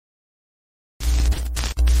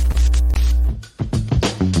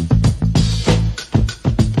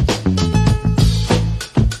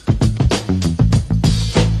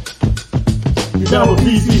Down with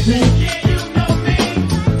PCP. Yeah, you know me.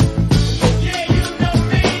 Yeah, you know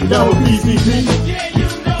me. Down with PCP. Yeah, you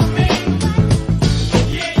know me.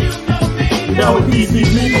 Yeah, you know me. Down with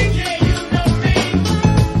PCP. Yeah, you know me.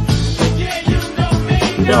 Yeah, you know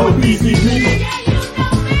me. Down with PCP. Yeah, you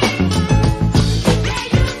know me. Yeah,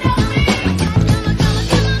 you know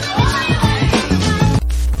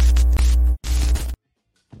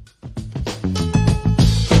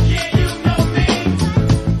me. Yeah, you know me. Yeah,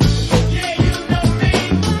 you know me.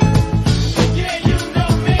 Yeah, you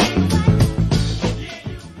know me.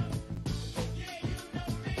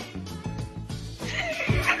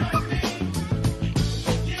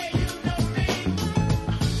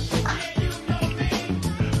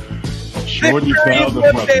 Shorty found a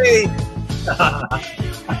brother.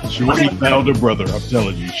 Shorty found a brother. I'm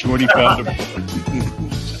telling you, Shorty found a brother.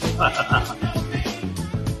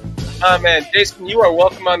 Oh man, Jason, you are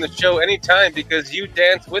welcome on the show anytime because you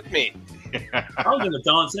dance with me. I'm going to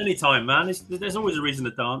dance anytime, man. There's always a reason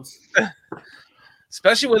to dance.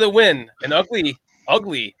 Especially with a win. An ugly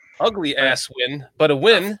ass win, but a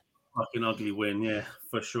win. Fucking ugly win, yeah,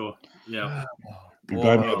 for sure. Yeah.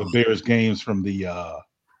 Remind me of the Bears games from the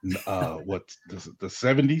the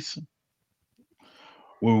 70s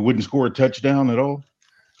when we wouldn't score a touchdown at all.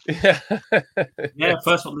 Yeah. Yeah,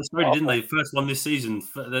 first one this already, didn't they? First one this season,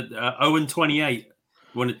 0-28.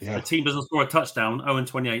 When a team doesn't score a touchdown,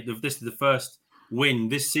 0-28. This is the first win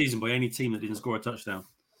this season by any team that didn't score a touchdown.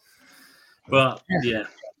 But yeah.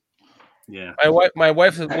 My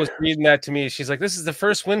wife was reading that to me. She's like, "This is the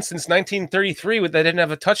first win since 1933 that didn't have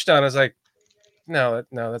a touchdown." I was like, "No,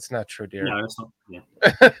 that's not true, dear." No, that's not. Yeah.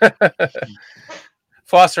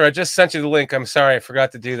 Foster, I just sent you the link. I'm sorry, I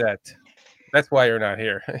forgot to do that. That's why you're not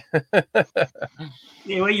here.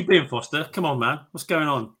 Yeah, where you been, Foster? Come on, man. What's going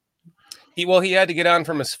on? He had to get on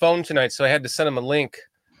from his phone tonight, so I had to send him a link.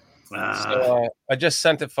 So I just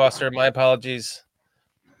sent it, Foster. My apologies.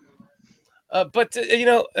 But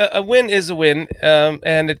a win is a win,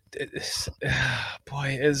 and it's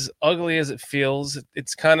boy, as ugly as it feels,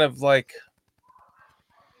 it's kind of like,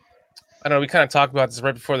 I don't know. We kind of talked about this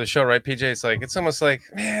right before the show, right, PJ? It's almost like,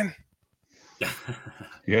 man,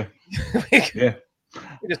 Yeah. we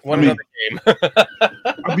just won another game.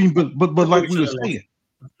 I mean, but like we were saying,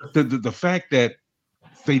 the fact that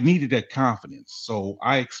they needed that confidence, so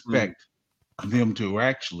I expect them to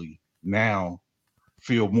actually now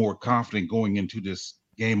feel more confident going into this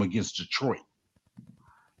game against Detroit.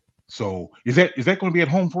 So is that going to be at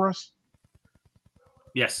home for us?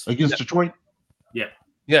 Yes. Against Detroit? Yeah.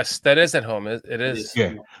 Yes, that is at home. It is.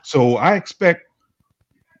 Yeah. So I expect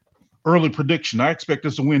early prediction. I expect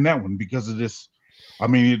us to win that one because of this. I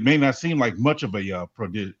mean, it may not seem like much of a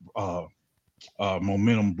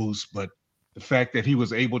momentum boost, but the fact that he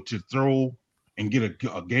was able to throw and get a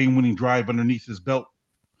game-winning drive underneath his belt,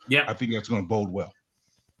 I think that's going to bode well.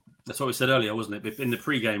 That's what we said earlier, wasn't it? In the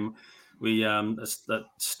pregame, we that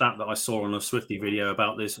stat that I saw on a Swifty video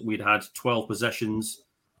about this, we'd had 12 possessions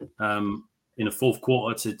in the fourth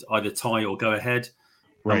quarter to either tie or go ahead,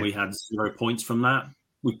 and we had 0 points from that.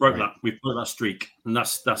 We broke that. We broke that streak, and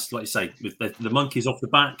that's like you say, with the monkeys off the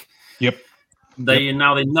back. Yep.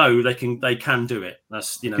 Now they know they can do it.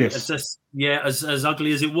 That's it's just as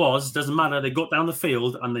ugly as it was, doesn't matter. They got down the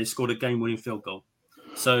field and they scored a game-winning field goal.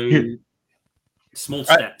 So small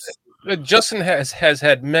steps. Justin has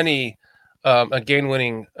had many a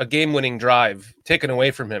game-winning drive taken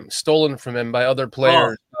away from him, stolen from him by other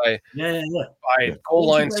players. By goal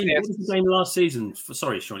line stands. What was the game last season?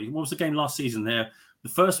 Sorry, Shawnee. What was the game last season there? The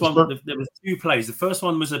first one, there was two plays. The first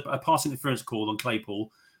one was a pass interference call on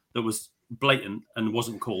Claypool that was blatant and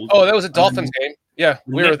wasn't called. Oh, that was a Dolphins game. Yeah,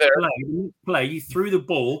 we were there. Play, he threw the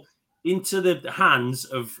ball into the hands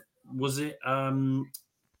of, was it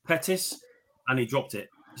Pettis? And he dropped it.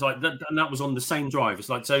 It's like that, and that was on the same drive. It's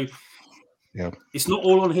like, so it's not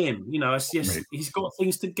all on him. It's just he's got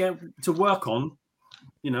things to get to work on,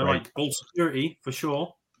 like ball security for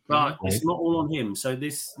sure. But it's not all on him. So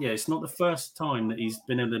it's not the first time that he's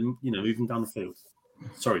been able to, move him down the field.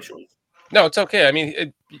 Sorry, Sean. No, it's okay. I mean,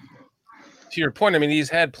 to your point, I mean, he's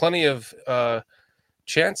had plenty of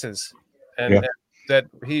chances, and that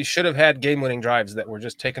he should have had game-winning drives that were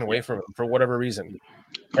just taken away from him for whatever reason,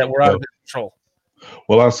 that were out of his control.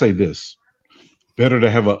 Well, I'll say this: better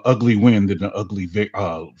to have an ugly win than an ugly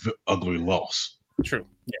loss. True.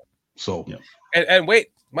 Yeah. So, and wait.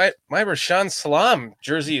 My Rashaan Salam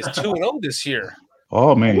jersey is 2-0 this year.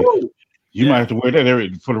 Oh man, you might have to wear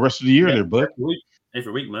that for the rest of the year, there, bud.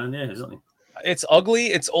 Every week, man. Yeah, exactly. It's ugly.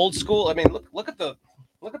 It's old school. I mean, look at the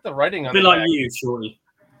writing on it. A bit like you, Shorty.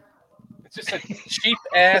 It's just a cheap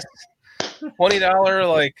ass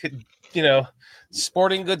 $20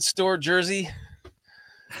 sporting goods store jersey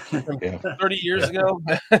from Yeah. 30 years ago,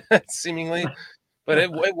 seemingly. But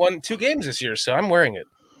it won 2 games this year, so I'm wearing it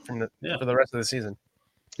for the rest of the season.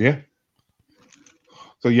 Yeah.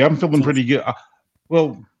 So yeah, I'm feeling pretty good.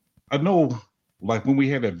 Well, I know, like when we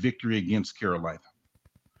had that victory against Carolina,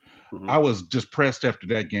 I was just pressed after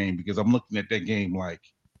that game because I'm looking at that game like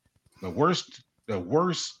the worst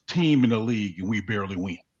team in the league, and we barely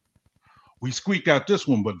win. We squeaked out this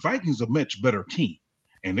one, but Vikings are a much better team,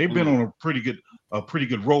 and they've been on a pretty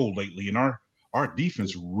good roll lately. And our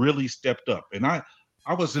defense really stepped up, and I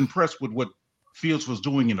was impressed with what Fields was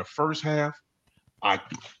doing in the first half.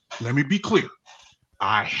 Let me be clear,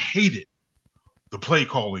 I hated the play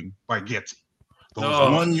calling by Getty.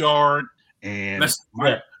 Those 1 yard and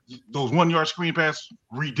those 1 yard screen pass,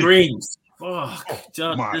 ridiculous. Greens. Oh,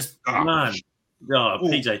 man. Oh,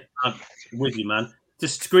 PJ, I'm with you, man.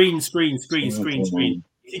 Just screen. If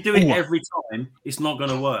you do it every time, it's not going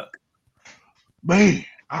to work. Man,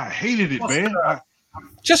 I hated it, man.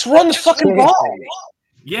 Just run the fucking ball.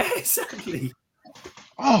 Yeah, exactly.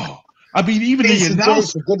 Oh, I mean, even Jason, the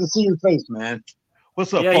announcer. good to see your face, man.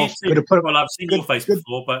 What's up, Yeah, Paul? you too. Well, I've seen your face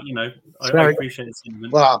before, but I appreciate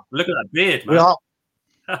it. Well, look at that beard, man.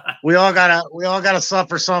 We all gotta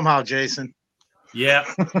suffer somehow, Jason. Yeah,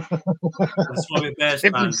 that's why we're best.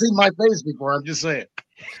 If you've seen my face before, I'm just saying,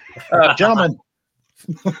 gentlemen.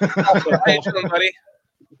 How you doing, buddy?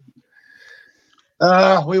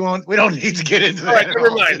 We don't need to get into that. All right,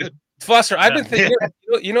 never mind. Foster, I've been thinking,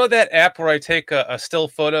 you know that app where I take a still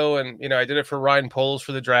photo, and I did it for Ryan Poles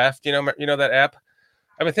for the draft. You know that app.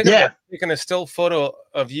 I've been thinking about taking a still photo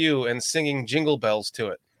of you and singing Jingle Bells to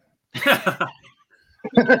it.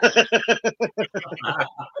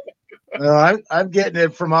 I'm getting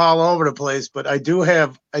it from all over the place, but I do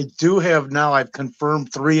have now. I've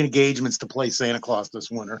confirmed 3 engagements to play Santa Claus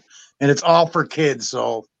this winter, and it's all for kids.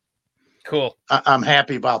 So cool. I'm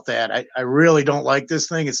happy about that. I really don't like this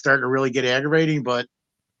thing. It's starting to really get aggravating, but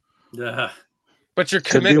but you're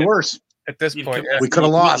could committed be worse at this point. We could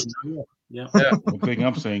have lost. Yeah. The thing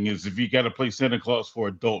I'm saying is, if you got to play Santa Claus for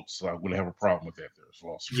adults, I would have a problem with that. There's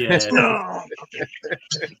lost. Yeah.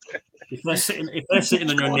 if they're sitting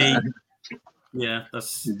on your knee, yeah,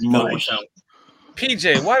 that's watch out.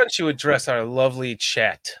 PJ, why don't you address our lovely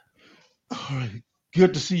chat?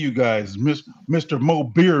 Good to see you guys, Mr. Mo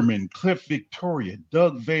Bierman, Cliff Victoria,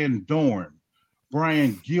 Doug Van Dorn,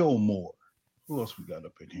 Brian Gilmore. Who else we got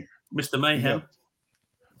up in here? Mr. Mayhem.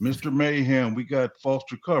 Mr. Mayhem, we got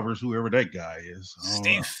Foster Covers, whoever that guy is.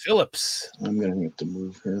 Steve Phillips. I'm going to have to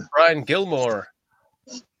move here. Brian Gilmore.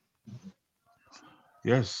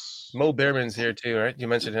 Yes. Mo Behrman's here too, right? You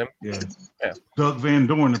mentioned him? Yeah. Doug Van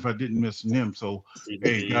Dorn, if I didn't mention him. So,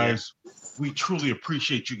 hey, guys, we truly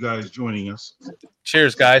appreciate you guys joining us.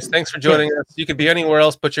 Cheers, guys. Thanks for joining us. You could be anywhere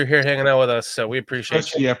else, but you're here hanging out with us, so we appreciate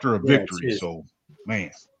Especially after a victory. So, man.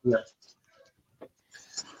 Yeah.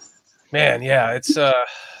 Man, yeah, it's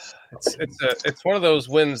one of those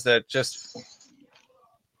wins that just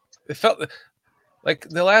it felt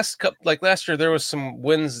like last year there was some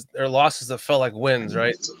wins or losses that felt like wins,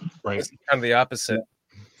 right? Right. It's kind of the opposite.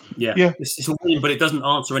 Yeah. It's a win, but it doesn't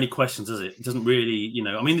answer any questions, does it? It doesn't really,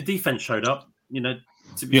 I mean, the defense showed up,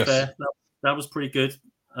 to be fair, that was pretty good.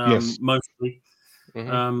 Mostly.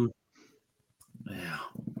 Mm-hmm.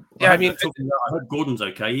 Yeah, I mean, I heard Gordon's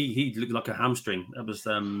okay. He looked like a hamstring. That was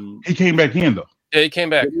he came back in though. Yeah, he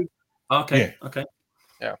came back. Okay. Yeah. Okay.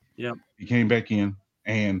 Yeah. He came back in,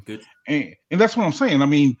 and good. And that's what I'm saying. I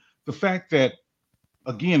mean, the fact that,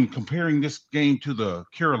 again, comparing this game to the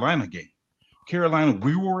Carolina game, Carolina,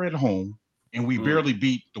 we were at home and we barely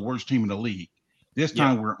beat the worst team in the league. This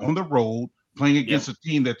time we're on the road playing against a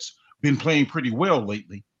team that's been playing pretty well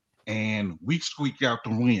lately, and we squeaked out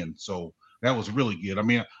the win. So that was really good. I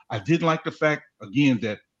mean, I did like the fact, again,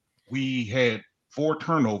 that we had 4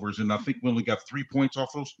 turnovers, and I think we only got 3 points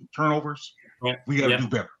off those turnovers. Yeah. We got to do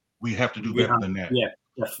better. We have to do better than that. Yeah,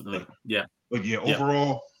 definitely. Yeah. But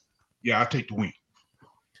overall, I take the win.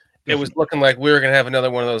 It was looking like we were going to have another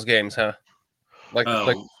one of those games, huh? Right.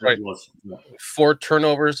 4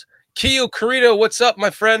 turnovers. Keo Carrito, what's up, my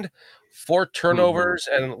friend? 4 turnovers,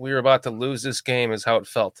 and we were about to lose this game is how it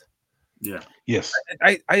felt. Yeah. Yes.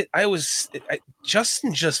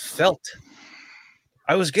 Justin just felt.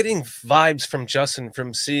 I was getting vibes from Justin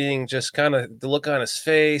from seeing just kind of the look on his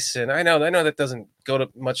face, and I know that doesn't go to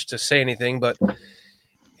much to say anything, but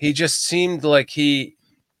he just seemed like he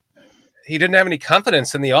didn't have any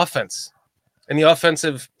confidence in the offense, in the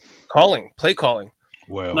offensive play calling.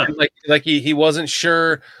 Well, like he wasn't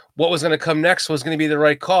sure what was going to come next was going to be the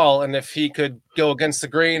right call, and if he could go against the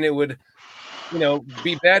grain, it would,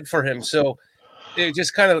 be bad for him. So it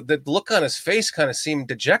just kind of, the look on his face kind of seemed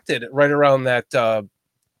dejected right around that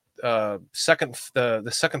second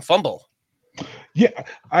fumble. Yeah,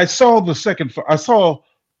 I saw the second. I saw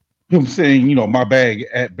him saying, my bag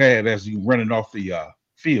at bad as he running off the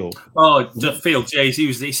field. Oh, the field. Yeah,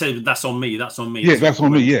 he said that's on me. That's on me. Yeah, that's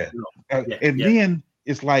on me. Yeah, and yeah. then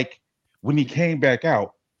it's like when he came back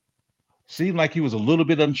out, seemed like he was a little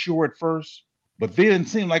bit unsure at first, but then it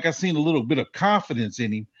seemed like I seen a little bit of confidence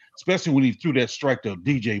in him, especially when he threw that strike to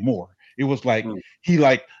DJ Moore. It was like he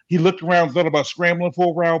looked around, thought about scrambling for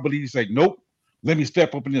a while, but he's like, nope, let me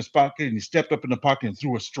step up in this pocket, and he stepped up in the pocket and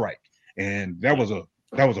threw a strike, and that was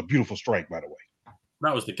a beautiful strike, by the way.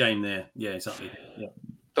 That was the game there. Yeah, exactly. Yeah.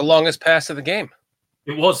 The longest pass of the game.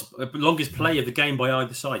 It was the longest play of the game by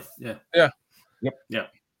either side. Yeah. Yeah. Yep. Yeah.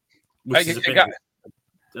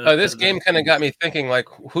 This game kind of got me thinking, like,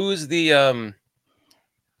 who's the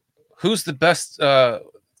best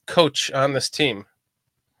coach on this team?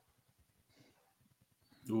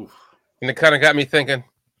 Oof. And it kind of got me thinking,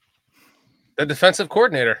 the defensive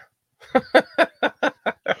coordinator.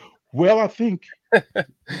 Well, I think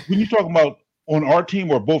when you talk about on our team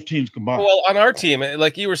or both teams combined. Well, on our team,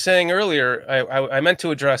 like you were saying earlier, I meant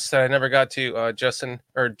to address that I never got to, Jason,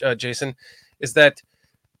 is that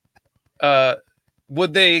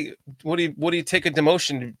would he take a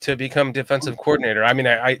demotion to become defensive coordinator? I mean,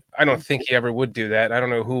 I don't think he ever would do that. I don't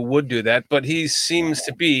know who would do that, but he seems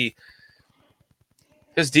to be,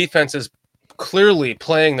 his defense is clearly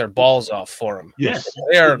playing their balls off for him. Yes,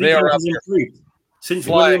 they are out there. Since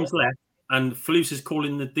Williams left and Flus is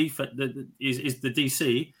calling the defense, is the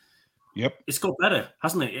DC. Yep, it's got better,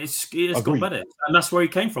 hasn't it? It's got better, and that's where he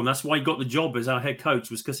came from. That's why he got the job as our head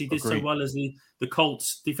coach, was because he did so well as the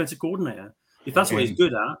Colts defensive coordinator. If that's what he's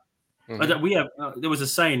good at, we have. There was a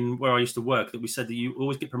saying where I used to work that we said that you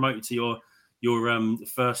always get promoted to your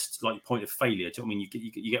first point of failure. Do you know what I mean?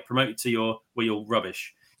 You get promoted to where you're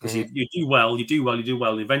rubbish, because you do well,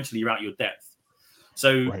 and eventually you're out your depth.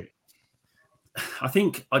 So. Right. I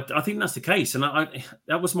think that's the case, and I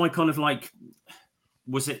that was my kind of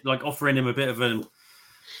was it like offering him a bit of an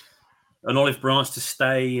olive branch to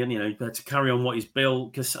stay and to carry on what he's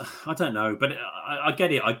built? Because I don't know, but I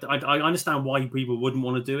get it. I understand why people wouldn't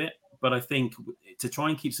want to do it, but I think to try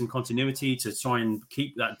and keep some continuity, to try and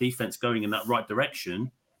keep that defense going in that right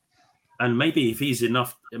direction, and maybe if he's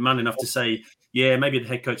man enough to say, yeah, maybe the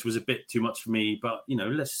head coach was a bit too much for me, but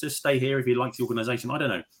let's just stay here if he likes the organization. I don't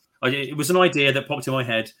know. It was an idea that popped in my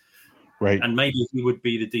head, right? And maybe he would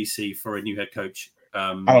be the DC for a new head coach.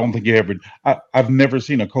 I don't think I've never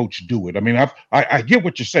seen a coach do it. I mean, I get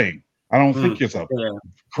what you're saying. I don't think it's a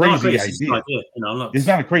crazy idea. It's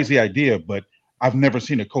not a crazy idea, but I've never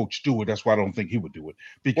seen a coach do it. That's why I don't think he would do it,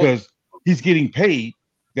 because he's getting paid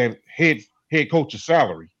that head coach's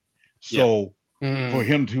salary. So for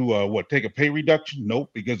him to take a pay reduction?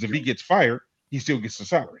 Nope, because if he gets fired, he still gets the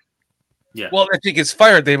salary. Yeah. Well, if he gets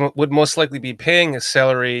fired, they would most likely be paying his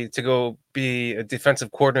salary to go be a defensive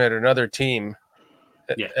coordinator at another team,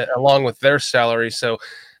 along with their salary. So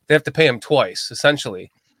they have to pay him twice,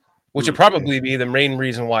 essentially, which would probably be the main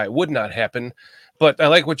reason why it would not happen. But I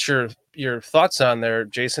like what your thoughts on there,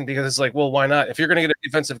 Jason, because it's like, well, why not? If you're going to get a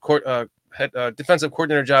defensive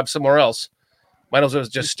coordinator job somewhere else, might as well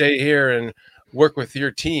just stay here and work with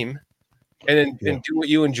your team, and do what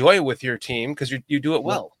you enjoy with your team, because you do it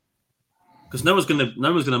well. Because no one's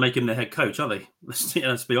gonna make him the head coach, are they? Let's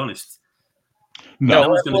be honest. No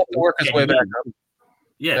one's going to work his way back up.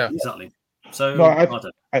 Yeah, exactly. So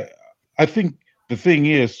I think the thing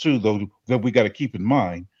is too, though, that we got to keep in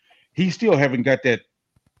mind, he still haven't got that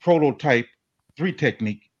prototype 3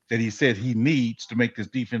 technique that he said he needs to make this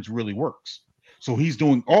defense really works. So he's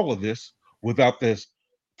doing all of this without this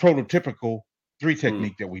prototypical 3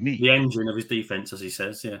 technique that we need. The engine of his defense, as he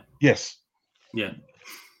says. Yeah. Yes. Yeah.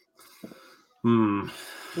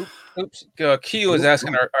 Oops. Q is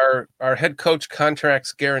asking, are head coach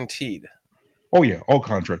contracts guaranteed? Oh yeah, all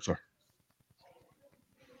contracts are.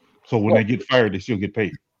 So when they get fired, they still get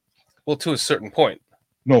paid. Well, to a certain point.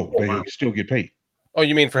 No, they still get paid. Oh,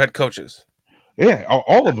 you mean for head coaches? Yeah,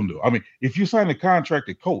 all of them do. I mean, if you sign a contract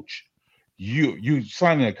to coach, you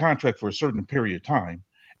sign a contract for a certain period of time,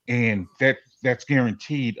 and that's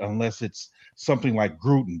guaranteed unless it's something like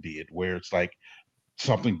Gruden did, where it's like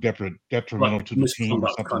something detrimental to the team or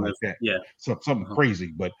something like that. Yeah. Something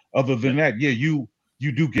crazy. But other than that, you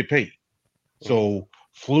do get paid. So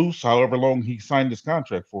Flus, however long he signed this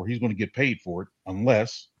contract for, he's going to get paid for it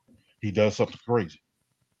unless he does something crazy.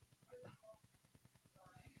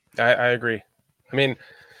 I agree. I mean,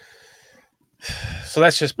 so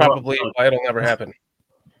that's just probably why it'll never happen.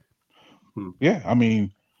 Yeah, I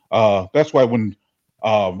mean, that's why when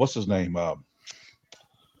what's his name? My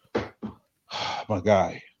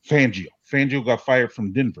guy, Fangio. Fangio got fired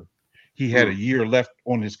from Denver. He had a year left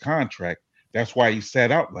on his contract. That's why he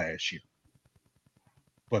sat out last year.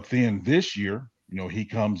 But then this year, he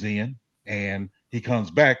comes in and he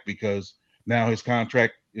comes back because now his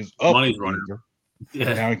contract is up. Money's running.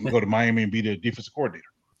 Yeah. Now he can go to Miami and be the defensive coordinator.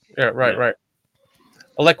 Yeah, right.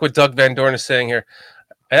 I like what Doug Van Dorn is saying here.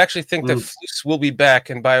 I actually think that Flus will be back,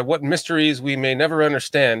 and by what mysteries we may never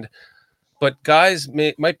understand. But guys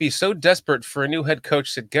might be so desperate for a new head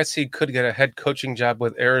coach that Getsy could get a head coaching job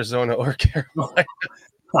with Arizona or Carolina.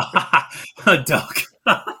 Doug.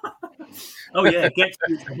 Oh, yeah. Getsy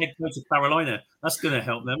is the head coach of Carolina. That's going to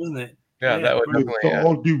help them, isn't it? Yeah, that would definitely. With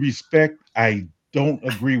all due respect, I don't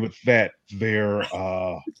agree with that there.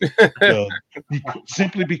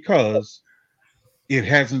 Simply because it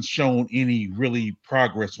hasn't shown any really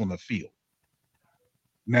progress on the field.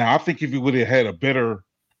 Now, I think if he would have had a better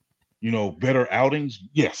outings,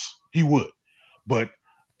 yes, he would. But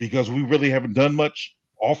because we really haven't done much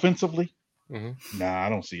offensively, I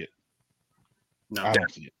don't see it. No. I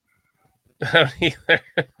don't see it. I don't either.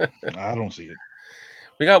 I don't see it.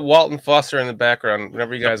 We got Walton Foster in the background.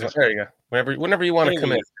 Whenever you guys want, there you go. Whenever you want to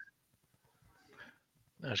come in.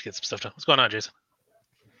 Let's get some stuff done. What's going on, Jason?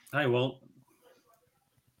 Hey, Walt.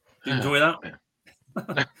 Did you enjoy that?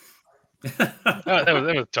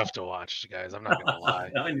 That was tough to watch, guys. I'm not going to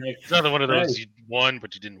lie. I know. It's another one of those you won,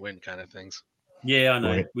 but you didn't win kind of things. Yeah, I know.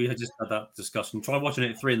 Right. We had just had that discussion. Try watching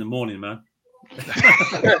it at 3 a.m, man.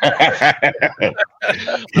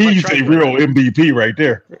 He's a real MVP right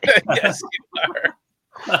there. Yes, you are.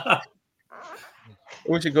 Why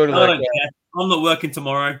don't you go to I'm not working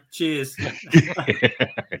tomorrow. Cheers.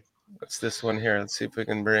 What's this one here? Let's see if we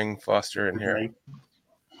can bring Foster in here.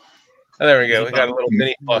 Oh, there we go. We got a little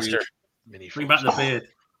mini Foster. Bring back the beard.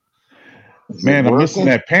 Man, I'm missing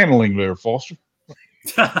that paneling there, Foster.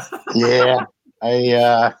 Yeah,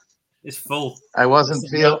 It's full. I wasn't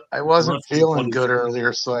feeling good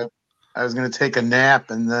earlier, so I was going to take a nap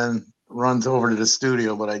and then run over to the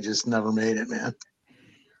studio, but I just never made it, man.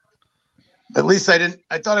 At least I didn't.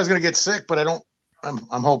 I thought I was going to get sick, but I don't.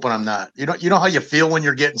 I'm hoping I'm not. You know how you feel when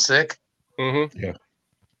you're getting sick. Mm-hmm. Yeah.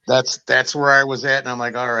 That's where I was at, and I'm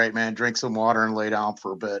like, all right, man, drink some water and lay down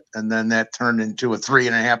for a bit, and then that turned into a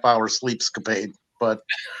 3.5 hour sleep escapade. But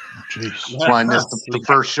that's why I missed the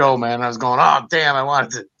first show, man. I was going, oh damn, I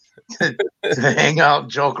wanted to hang out,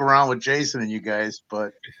 and joke around with Jason and you guys,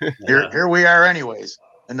 but here we are, anyways,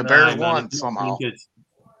 and the Bears won somehow. Just,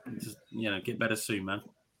 get better soon, man.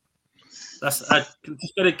 That's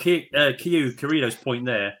just go to Carrido's point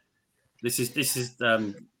there. This is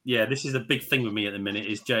a big thing with me at the minute.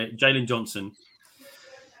 Is Jalen Johnson?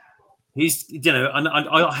 He's and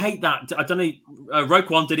I hate that. I don't know.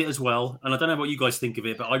 Roquan did it as well, and I don't know what you guys think of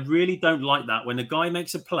it, but I really don't like that when a guy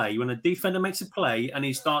makes a play, when a defender makes a play, and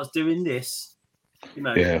he starts doing this. When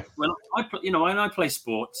I play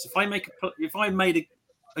sports, if I made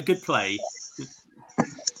a good play,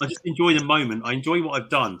 I just enjoy the moment. I enjoy what I've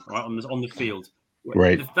done right on the field.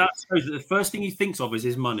 Right. The first thing he thinks of is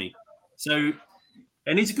his money. So,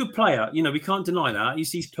 and he's a good player. We can't deny that.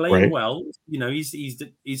 He's playing well.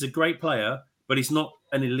 He's a great player, but he's not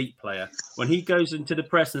an elite player. When he goes into the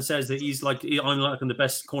press and says that I'm like the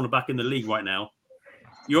best cornerback in the league right now,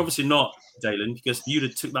 you're obviously not, Jalen, because you'd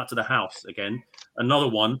have took that to the house again. Another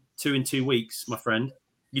one, 2 in 2 weeks, my friend.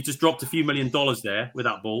 You just dropped a few $1 million there with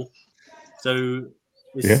that ball. So.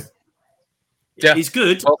 He's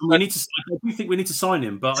good. I do think we need to sign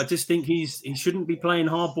him, but I just think he shouldn't be playing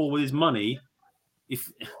hardball with his money.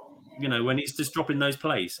 If when he's just dropping those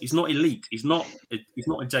plays, he's not elite. He's not a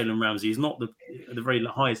Jalen Ramsey. He's not at the very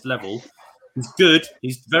highest level. He's good.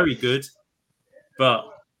 He's very good, but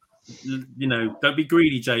don't be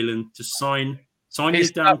greedy, Jalen. Just sign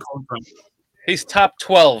his damn contract. He's top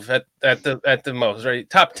 12 at the most, right?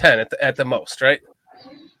 Top 10 at the most, right?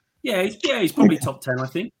 Yeah, he's probably top 10. I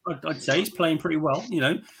think I'd say he's playing pretty well.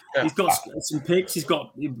 He's got some picks. He's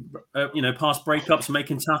got pass breakups,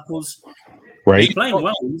 making tackles. Right, he's playing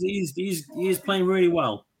well. He's playing really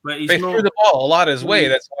well. But they threw the ball a lot his way.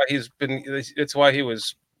 That's why It's why he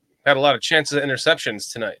had a lot of chances of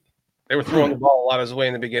interceptions tonight. They were throwing the ball a lot his way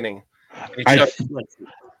in the beginning.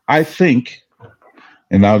 I think,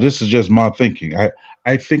 and now this is just my thinking.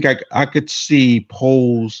 I think I could see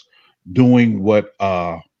Poles doing what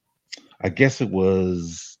I guess it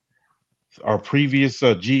was our previous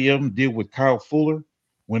GM did with Kyle Fuller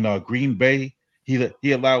when Green Bay,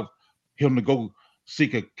 he allowed him to go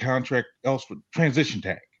seek a contract elsewhere, transition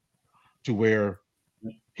tag, to where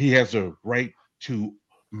he has a right to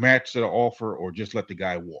match the offer or just let the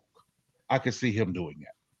guy walk. I could see him doing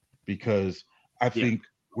that because I think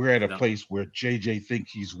we're at a place where JJ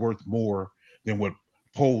thinks he's worth more than what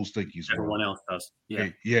polls think he's worth. Everyone else does. Yeah.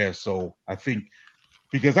 Yeah. So I think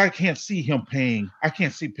because I can't see paying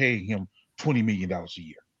him $20 million a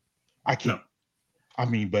year. I can't. No. I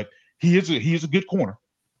mean, but he is a good corner.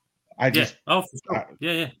 For sure.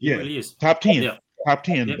 He really is. Top 10. Yeah. Top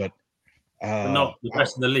 10, Yeah. but not the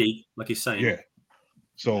best of the league, like he's saying. Yeah.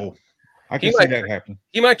 So I can see that happen.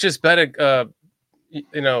 He might just bet that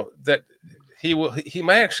he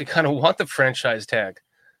might actually kind of want the franchise tag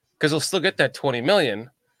because he'll still get that $20 million.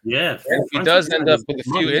 Yeah. And if he does end up with a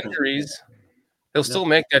few injuries, he'll still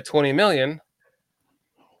make that $20 million.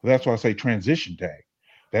 That's why I say transition tag.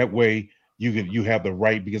 That way you have the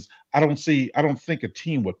right, because I don't think a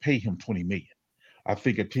team would pay him $20 million. I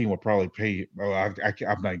think a team would probably pay. I'm not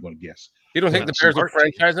even going to guess. You don't think the Bears will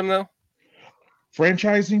franchise him though?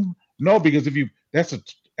 Franchising? No, because that's an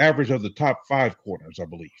average of the top 5 corners, I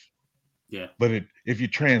believe. Yeah. But if you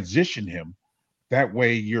transition him, that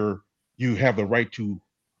way you have the right to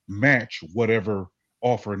match whatever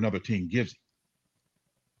offer another team gives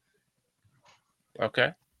you.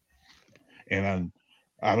 Okay. And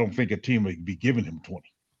I don't think a team would be giving him 20.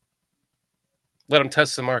 Let him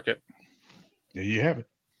test the market. There you have it.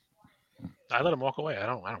 I let him walk away. I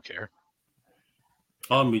don't care.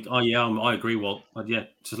 I agree, Walt.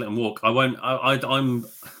 Just let him walk. I won't.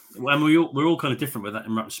 We're all kind of different with that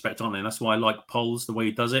in that respect, aren't we? And that's why I like Poles the way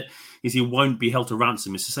he does it. Is he won't be held to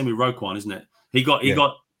ransom. It's the same with Roquan, isn't it? He got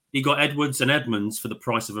Edwards and Edmonds for the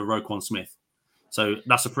price of a Roquan Smith. So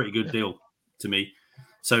that's a pretty good deal to me.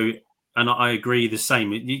 So, and I agree the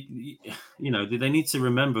same. They need to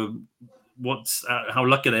remember how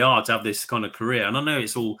lucky they are to have this kind of career. And I know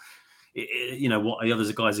it's all, what the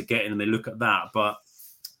other guys are getting, and they look at that. But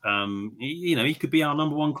he could be our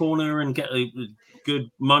number one corner and get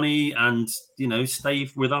good money and stay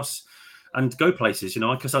with us and go places.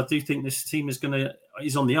 Because I do think this team is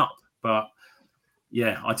on the up. But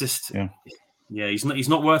he's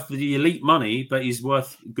not worth the elite money, but he's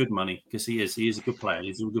worth good money because he is a good player.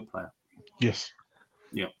 He's a good player. Yes.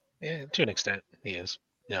 Yeah, to an extent, he is.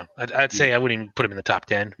 Yeah, I'd say I wouldn't even put him in the top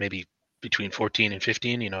 10. Maybe between 14 and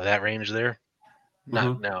 15. That range there.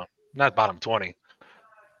 Not bottom 20.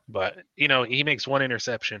 But he makes one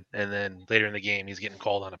interception, and then later in the game he's getting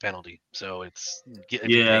called on a penalty. So it's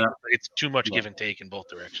too much give and take in both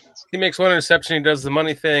directions. He makes one interception, he does the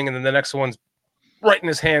money thing, and then the next one's right in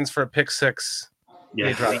his hands for a pick 6.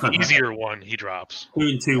 Yeah, the easier one he drops. 2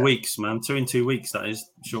 in 2 weeks, man. 2 in 2 weeks. That is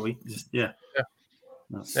shortly.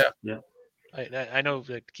 I know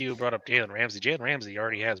that Q brought up Jalen Ramsey. Jalen Ramsey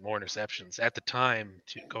already has more interceptions at the time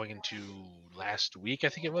going into last week, I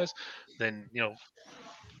think it was, than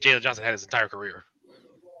Jalen Johnson had his entire career.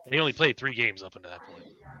 And he only played 3 games up until that point.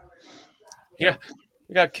 Yeah.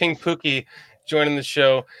 We got King Pookie joining the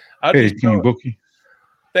show. Hey, King Pookie.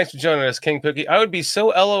 Thanks for joining us, King Pookie. I would be so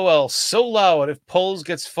LOL, so loud if Poles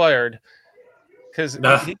gets fired. Because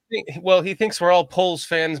he thinks we're all Poles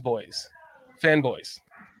fanboys. I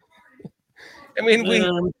mean,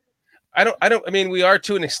 we are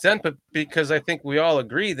to an extent, but because I think we all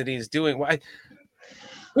agree that he's doing.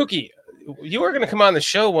 Pookie, you are going to come on the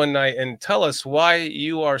show one night and tell us why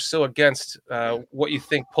you are so against what you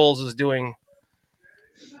think Poles is doing,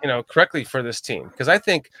 correctly for this team. Because I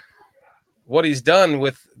think what he's done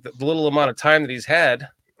with the little amount of time that he's had,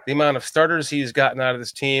 the amount of starters he's gotten out of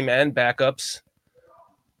this team and backups.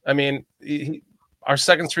 I mean, our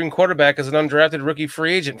second string quarterback is an undrafted rookie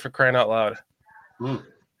free agent, for crying out loud.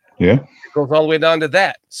 Yeah. It goes all the way down to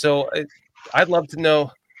that. So I'd love to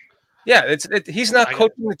know. Yeah, he's not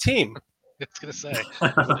coaching the team. I was going to say,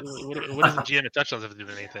 what does the GM at touchdowns have to do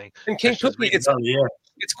with anything? And King Pookie,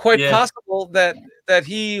 it's quite possible that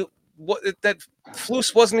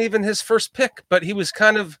Flus wasn't even his first pick, but he was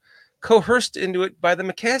kind of coerced into it by the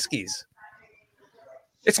McCaskies.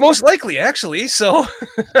 It's most likely, actually. So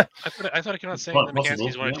I thought I came out saying the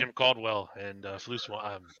McCaskies wanted Jim Caldwell and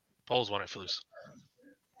Poles wanted Flus.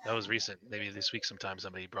 That was recent. Maybe this week sometime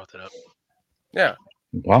somebody brought that up. Yeah.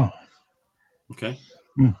 Wow. Okay.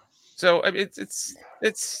 So it's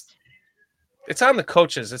on the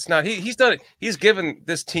coaches. It's not he's done it. He's given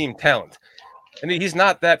this team talent, and he's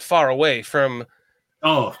not that far away from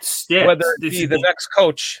whether it be the next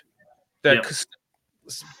coach that,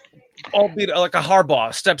 albeit like a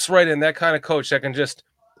Harbaugh, steps right in, that kind of coach that can just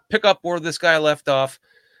pick up where this guy left off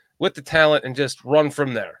with the talent and just run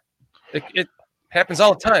from there. It happens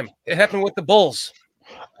all the time. It happened with the Bulls.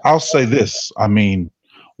 I'll say this. I mean,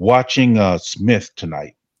 watching Smith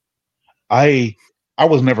tonight, I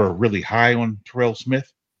was never really high on Terrell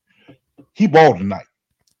Smith. He balled tonight.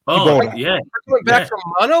 balled out. yeah. Coming back from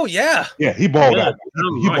mono, yeah. Yeah, he balled Yeah, out.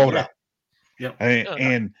 He right, balled yeah. out. Yep.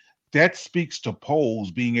 And that speaks to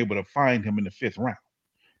Poles being able to find him in the 5th round.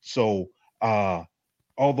 So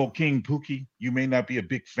although King Pookie, you may not be a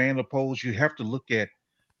big fan of Poles, you have to look at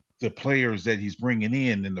the players that he's bringing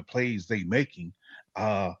in and the plays they making.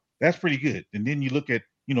 That's pretty good. And then you look at,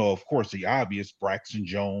 of course, the obvious Braxton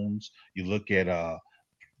Jones. You look at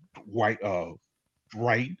Wright.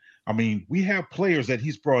 I mean, we have players that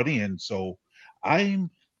he's brought in. So I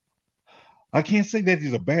can't say that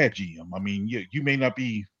he's a bad GM. I mean, you may not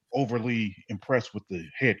be overly impressed with the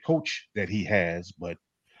head coach that he has, but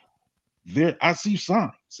I see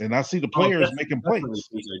signs and I see the players making plays.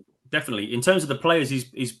 Definitely. In terms of the players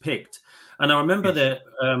he's picked. And I remember that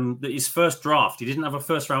his first draft, he didn't have a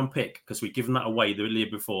first round pick because we'd given that away the year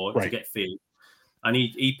before to get Field. And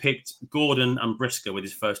he picked Gordon and Brisker with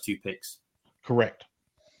his first 2 picks. Correct.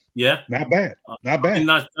 Yeah. Not bad. Not bad. I mean,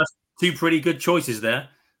 that's 2 pretty good choices there.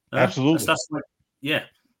 Absolutely. That's like, yeah.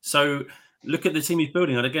 So look at the team he's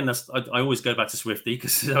building. And again, I always go back to Swifty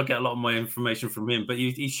because I get a lot of my information from him. But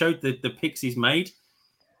he showed the picks he's made.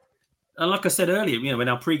 And like I said earlier, in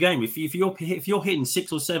our pre-game, if you're hitting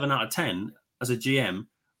 6 or 7 out of 10 as a GM,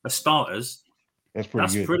 as starters, that's good.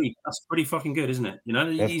 That's pretty fucking good, isn't it?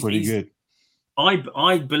 That's pretty good.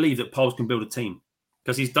 I believe that Poles can build a team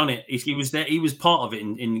because he's done it. He was there. He was part of it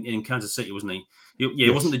in Kansas City, wasn't he?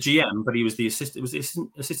 He wasn't the GM, but he was the assistant. It was the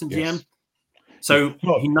assistant GM. So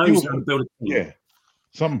he knows how to build a team. Yeah,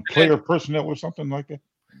 some player personnel or something like that.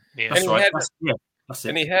 Yeah, that's right. That's it.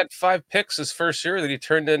 And he had 5 picks his first year that he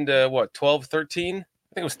turned into 12, 13? I think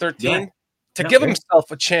it was 13 to give himself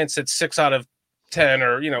a chance at 6 out of 10,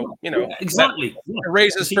 or exactly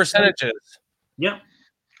raise his percentages. Yeah,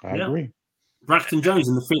 I agree. Braxton Jones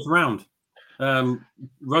in the 5th round,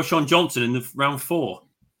 Roshan Johnson in the round 4,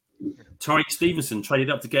 Tariq Stevenson traded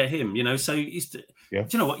up to get him. So he's. Do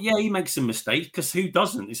you know what? Yeah, he makes some mistakes because who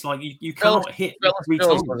doesn't? It's like you cannot hit 3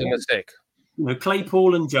 times. Was a mistake.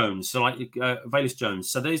 Claypool and Jones, so like Valus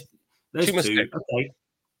Jones. So there's 2. Okay,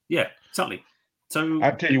 yeah, exactly. So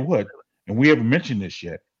I tell you what, and we haven't mentioned this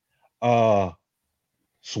yet.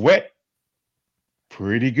 Sweat,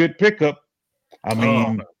 pretty good pickup. I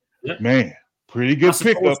mean, man, pretty good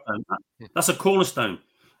pickup. That's a cornerstone.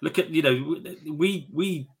 Look at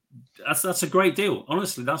we. That's a great deal.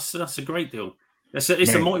 Honestly, that's a great deal. It's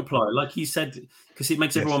a multiplier, like he said, because it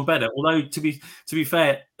makes everyone better. Although to be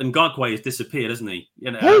fair, and Ngakwe has disappeared, hasn't he?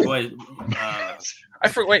 I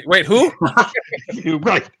forget. Wait, who? You're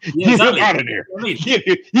right. Yeah, get out of there. I mean,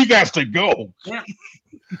 he got to go.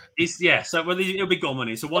 Yeah. So it'll be gone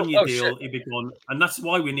money. It's a 1-year deal. It'll be gone, and that's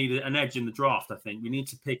why we need an edge in the draft. I think we need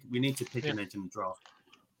to pick an edge in the draft.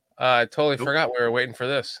 I totally forgot we were waiting for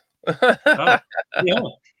this. Yeah.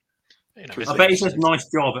 I bet he says nice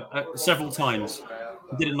job several times.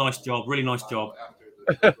 He did a nice job, really nice job.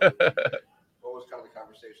 What was kind of the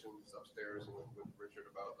conversations upstairs with Richard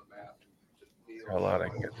about the math? A lot I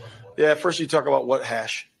can get. Yeah, first you talk about what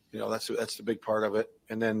hash. That's the big part of it,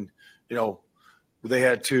 and then they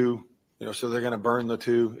had 2. So they're going to burn the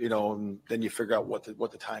 2. And then you figure out what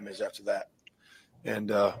the time is after that,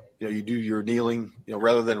 and you do your kneeling.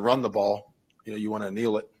 Rather than run the ball, you want to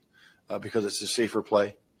kneel it because it's a safer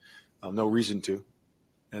play. No reason to.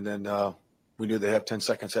 And then we knew they have 10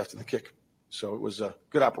 seconds after the kick. So it was a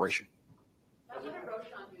good operation.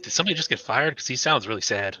 Did somebody just get fired? Because he sounds really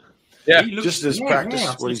sad. Yeah. Just his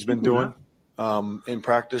practice, what he's been doing in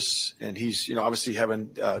practice. And he's, obviously having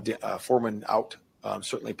Foreman out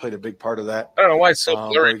certainly played a big part of that. I don't know why it's so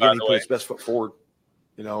blurry, again, he put his best foot forward,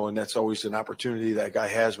 and that's always an opportunity that guy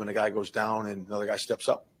has when a guy goes down and another guy steps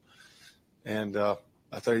up. And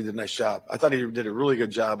I thought he did a nice job. I thought he did a really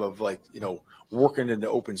good job of working in the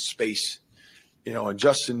open space, and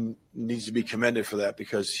Justin needs to be commended for that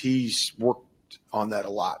because he's worked on that a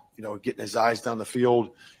lot, getting his eyes down the field.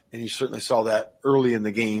 And you certainly saw that early in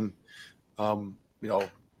the game,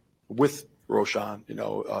 with Roshan,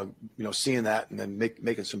 seeing that and then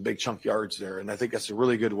making some big chunk yards there. And I think that's a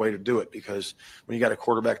really good way to do it because when you got a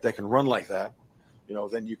quarterback that can run like that,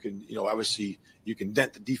 then you can, obviously you can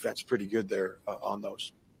dent the defense pretty good there on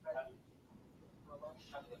those.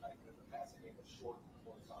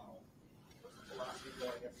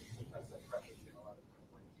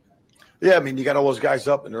 Yeah, I mean, you got all those guys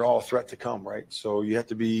up and they're all a threat to come, right? So you have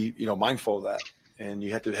to be, mindful of that. And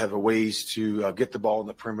you have to have a ways to get the ball in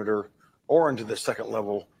the perimeter or into the second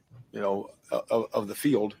level, of the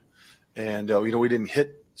field. And, we didn't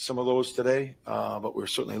hit some of those today, but we're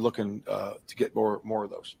certainly looking to get more of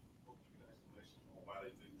those.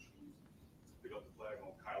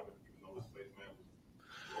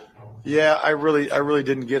 Yeah, I really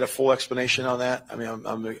didn't get a full explanation on that. I mean,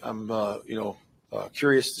 I'm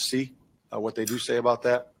curious to see what they do say about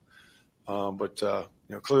that. But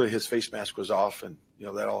clearly his face mask was off, and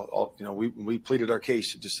that all we pleaded our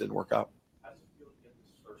case. It just didn't work out. How's it feel to get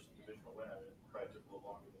this first divisional win? It probably took a little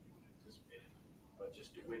longer than you anticipated, but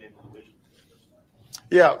just to win in the division.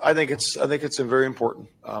 Yeah, I think it's very important.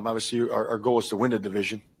 Obviously, our goal is to win the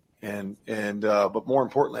division, but more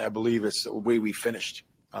importantly, I believe it's the way we finished.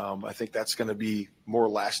 I think that's going to be more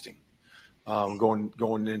lasting going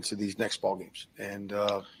into these next ball games. And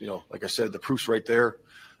like I said, the proof's right there.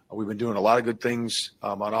 We've been doing a lot of good things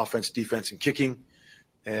on offense, defense, and kicking,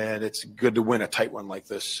 and it's good to win a tight one like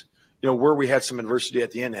this. Where we had some adversity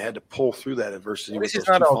at the end, I had to pull through that adversity. At least he's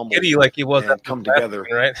not all giddy like he was. And come together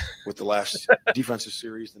right with the last defensive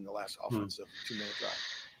series and the last offensive 2-minute drive.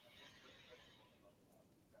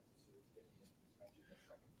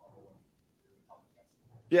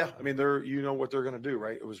 Yeah, I mean, what they're going to do,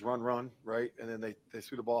 right? It was run, right? And then they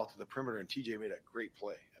threw the ball out to the perimeter, and TJ made a great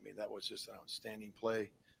play. I mean, that was just an outstanding play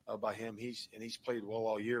by him. He's played well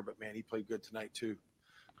all year, but man, he played good tonight too.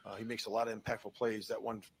 He makes a lot of impactful plays. That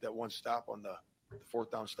one stop on the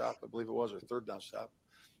fourth down stop, I believe it was, or third down stop,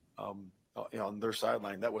 on their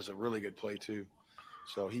sideline, that was a really good play too.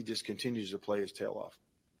 So he just continues to play his tail off.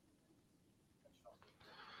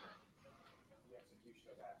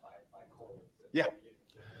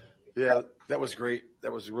 Yeah, that was great.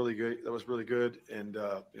 That was really good. That was really good. And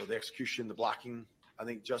the execution, the blocking, I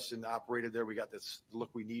think Justin operated there. We got this look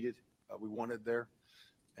we needed, we wanted there.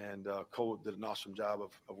 And Cole did an awesome job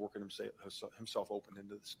of working himself open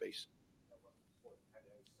into the space.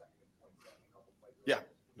 Yeah,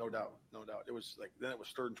 no doubt. It was then it was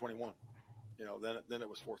 3rd and 21. Then it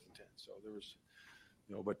was 4th and 10. So there was,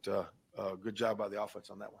 good job by the offense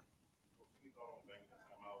on that one.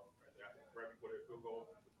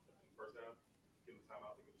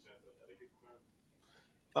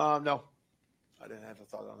 No, I didn't have a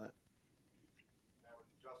thought on that. Now with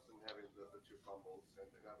Justin having the 2 fumbles,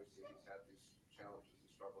 and obviously he's had these challenges and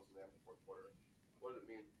struggles in the 4th quarter, what does it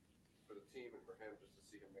mean for the team and for him just to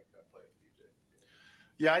see him make that play at DJ?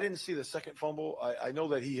 Yeah, I didn't see the second fumble. I know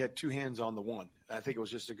that he had 2 hands on the one. I think it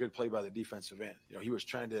was just a good play by the defensive end. He was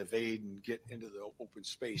trying to evade and get into the open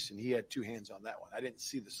space, and he had 2 hands on that one. I didn't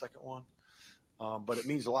see the second one, but it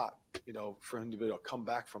means a lot, for him to be able to come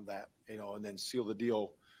back from that, and then seal the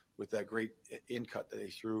deal with that great in cut that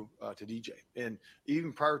he threw to DJ. And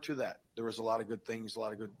even prior to that, there was a lot of good things, a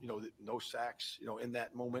lot of good, no sacks, in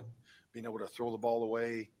that moment, being able to throw the ball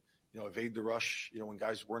away, evade the rush, when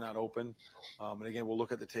guys were not open. And again, we'll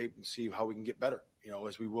look at the tape and see how we can get better,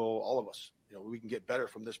 as we will, all of us. We can get better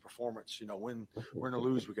from this performance. When we're going to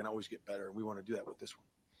lose, we can always get better. And we want to do that with this one.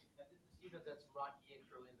 That's rocky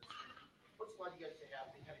intro in the season. What's allowed you guys to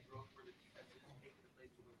have the kind of growth where the defense is making the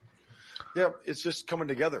plays to win? Yeah, it's just coming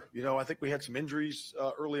together. I think we had some injuries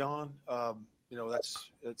early on.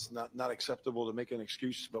 It's not acceptable to make an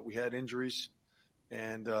excuse, but we had injuries,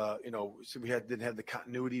 and so we didn't have the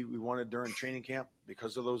continuity we wanted during training camp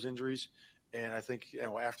because of those injuries. And I think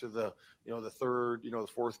after the third, the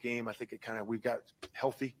 4th game, I think we got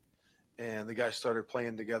healthy, and the guys started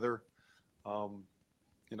playing together.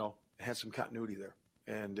 Had some continuity there,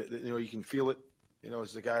 and you can feel it.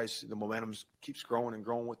 As the momentum keeps growing and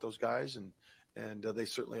growing with those guys, and they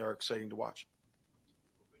certainly are exciting to watch.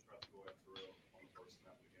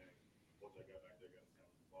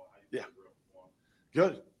 Yeah,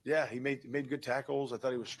 good. Yeah, he made good tackles. I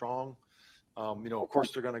thought he was strong. Of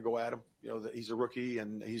course they're going to go at him. That he's a rookie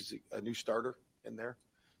and he's a new starter in there.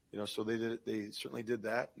 So they certainly did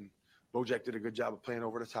that. And Bojack did a good job of playing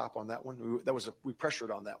over the top on that one. We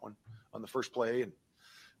pressured on that one on the first play,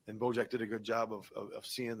 and Bojack did a good job of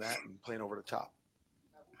seeing that and playing over the top.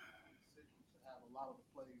 Have a lot of the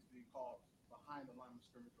plays being called behind the line of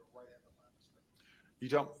scrimmage or right at the line of scrimmage. You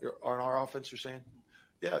don't on our offense, you're saying?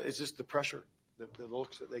 Yeah, it's just the pressure, the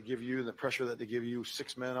looks that they give you, and the pressure that they give you.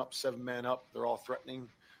 6 men up, 7 men up, they're all threatening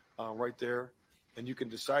right there, and you can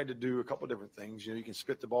decide to do a couple different things. You can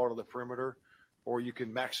spit the ball to the perimeter, or you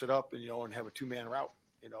can max it up and have a 2-man route,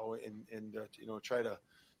 and try to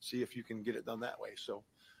see if you can get it done that way. So.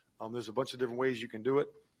 There's a bunch of different ways you can do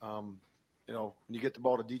it. When you get the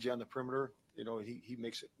ball to DJ on the perimeter, he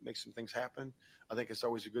makes some things happen. I think it's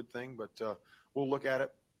always a good thing, but we'll look at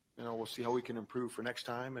it. We'll see how we can improve for next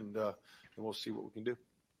time, and we'll see what we can do.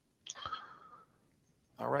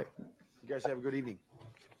 All right. You guys have a good evening.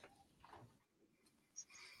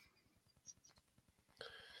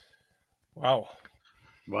 Wow.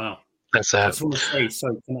 That's that. I just want to say,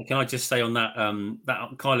 so can I just say on that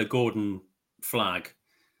that Kyler Gordon flag,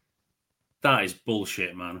 That is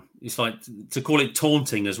bullshit, man. It's like to call it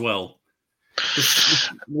taunting as well.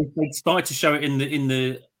 They started to show it in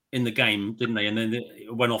the game, didn't they? And then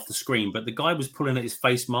it went off the screen. But the guy was pulling at his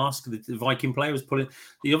face mask. The Viking player was pulling.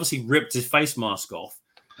 He obviously ripped his face mask off,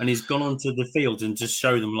 and he's gone onto the field and just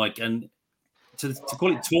show them and to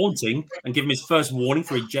call it taunting and give him his first warning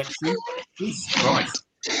for ejection. Jesus Christ,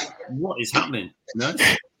 what is happening? No?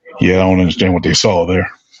 Yeah, I don't understand what they saw there.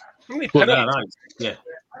 Yeah.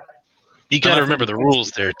 You got to remember the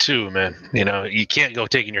rules there too, man. You know, you can't go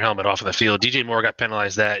taking your helmet off of the field. DJ Moore got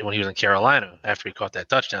penalized that when he was in Carolina after he caught that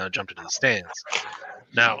touchdown and jumped into the stands.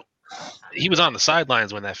 Now, he was on the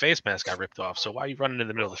sidelines when that face mask got ripped off. So why are you running in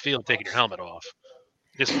the middle of the field taking your helmet off?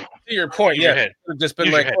 Just to your point, use your head. It just been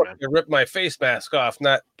Use like, your head, oh, man. I rip my face mask off,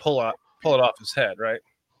 not pull it off his head, right?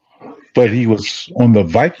 But he was on the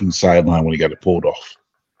Viking sideline when he got it pulled off.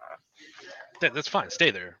 That's fine.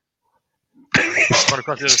 Stay there. Run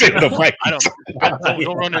across the other Stay field. with the Vikings.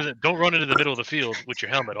 Don't run into the middle of the field with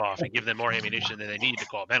your helmet off and give them more ammunition than they need to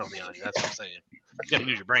call a penalty on you. That's what I'm saying. You got to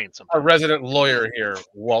use your brain sometimes. A resident lawyer here,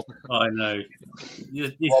 Walter. I know.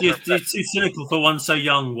 You're too cynical for one so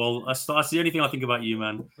young, Walt. That's the only thing I think about you,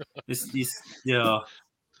 man. Yeah.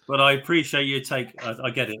 But I appreciate your take. I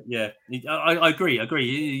get it. Yeah. I agree.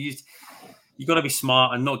 You got to be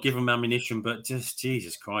smart and not give them ammunition, but just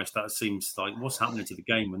Jesus Christ, that seems like what's happening to the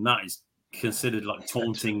game when that is considered like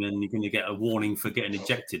taunting and you're going to get a warning for getting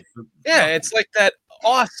ejected. Yeah, it's like that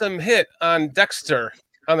awesome hit on Dexter.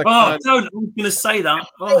 I was going to say that.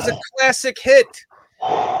 That was a classic hit.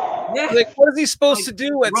 Yeah. Like, what is he supposed to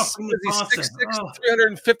do at 6'6",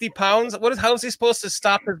 350 pounds? How is he supposed to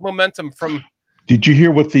stop his momentum from? Did you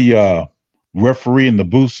hear what the referee in the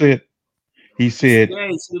booth said? He said, "Yeah,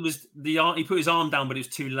 it was he put his arm down, but it was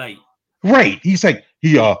too late." Right. He's like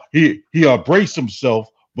he braced himself,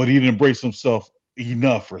 but he didn't brace himself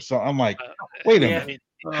enough or something. I'm like, wait a minute.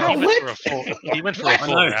 He went for a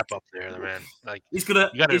full wrap up there, man. Like he's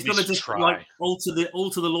gonna just try. like alter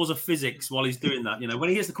the laws of physics while he's doing that. You know, when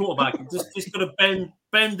he hits the quarterback, just gonna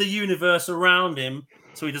bend the universe around him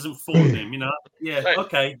so he doesn't fall on him. You know, yeah, right.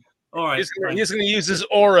 Okay, all right. He's gonna use his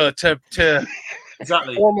aura to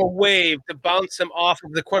exactly form a wave to bounce him off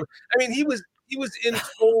of the quarterback. I mean, he was in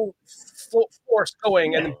full force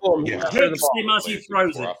going, and then boom, he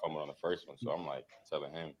throws it. I fumbled on the first one, so I'm like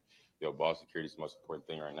telling him, "Yo, ball security is the most important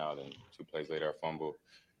thing right now." Then 2 plays later, I fumbled.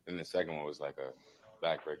 Then the second one was like a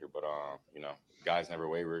backbreaker, but guys never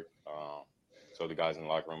wavered. So the guys in the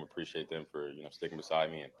locker room, appreciate them for sticking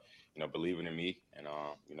beside me and believing in me. And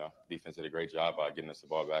defense did a great job by getting us the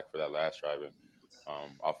ball back for that last drive, and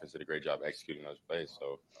offense did a great job executing those plays.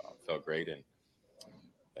 So felt great and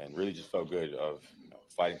really just felt good of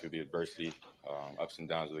fighting through the adversity, ups and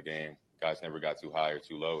downs of the game. Guys never got too high or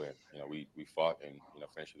too low, and we fought and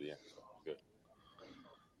finished at the end. So good.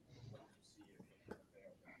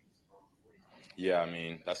 Yeah, I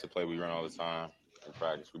mean that's the play we run all the time in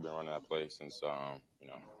practice. We've been running that play since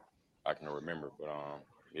I can remember. But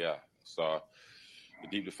yeah, saw the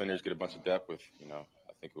deep defenders get a bunch of depth with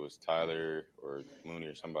I think it was Tyler or Mooney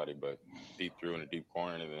or somebody, but deep through in the deep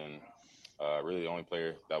corner, and then really the only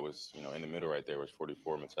player that was in the middle right there was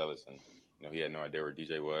 44 Metellus, and he had no idea where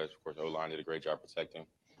DJ was. Of course, O-line did a great job protecting.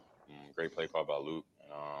 Great play call by Luke.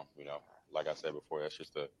 And, like I said before, that's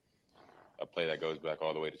just a play that goes back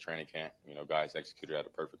all the way to training camp. Guys executed at a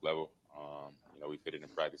perfect level. We fit it in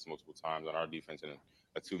practice multiple times on our defense in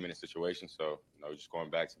a 2-minute situation. So, just going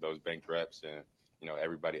back to those banked reps and,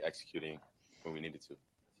 everybody executing when we needed to.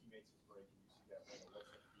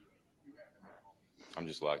 I'm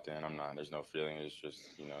just locked in. There's no feeling. It's just,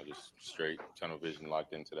 just straight tunnel vision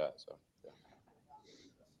locked into that. So, yeah.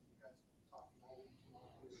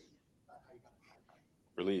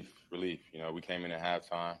 Relief. We came in at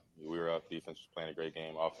halftime. We were up. Defense was playing a great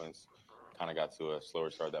game. Offense kind of got to a slower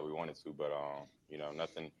start that we wanted to, but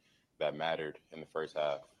nothing that mattered in the first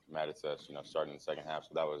half mattered to us. Starting in the second half.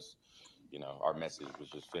 So that was, our message was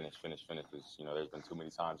just finish. Because there's been too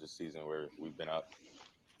many times this season where we've been up.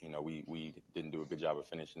 We didn't do a good job of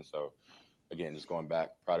finishing. So again, just going back,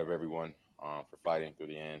 proud of everyone for fighting through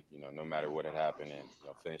the end. No matter what had happened, and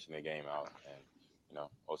finishing the game out, and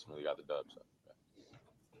ultimately got the dub. So.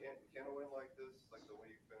 Can a win like this, like the way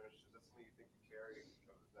you finished, is that something you think you carry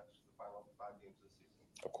next to the final 5 games of the season?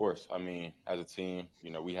 Of course. I mean, as a team,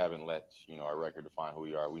 we haven't let, our record define who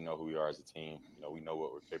we are. We know who we are as a team. We know what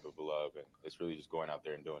we're capable of. And it's really just going out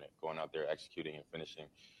there and doing it, going out there, executing and finishing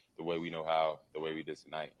the way we know how, the way we did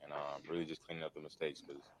tonight. And really just cleaning up the mistakes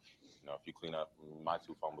because, if you clean up my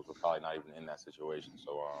 2 fumbles, we're probably not even in that situation.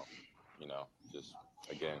 So, just,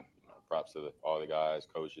 again, props to all the guys,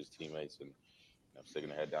 coaches, teammates, and sticking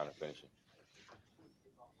their head down and finishing.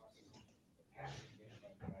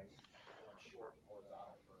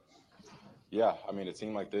 Yeah, I mean, a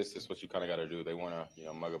team like this is what you kind of got to do. They want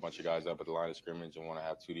to, mug a bunch of guys up at the line of scrimmage and want to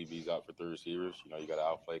have two DBs out for three receivers. You got to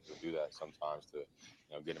outflake and do that sometimes to,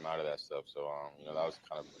 get them out of that stuff. So, that was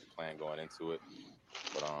kind of the plan going into it.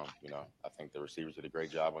 But, I think the receivers did a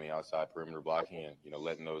great job on the outside perimeter blocking and,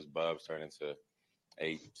 letting those bubs turn into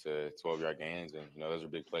 8 to 12-yard gains. And, those are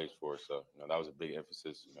big plays for us. So, that was a big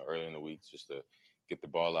emphasis, early in the week just to get the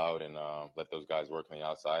ball out and let those guys work on the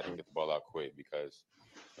outside and get the ball out quick because,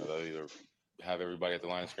 they'll either have everybody at the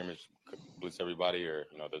line of scrimmage, blitz everybody, or,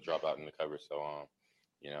 they'll drop out in the cover. So,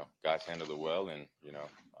 guys handled it well. And,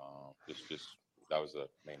 just that was the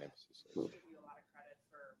main emphasis. Give you a lot of credit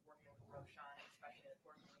for working with Roshan, especially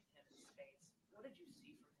working with him in space. What did you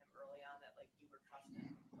see from him early on that you were trusting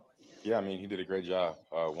going in? Yeah, I mean, he did a great job.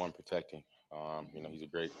 One, protecting. He's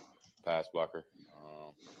a great pass blocker.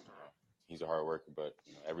 He's a hard worker, but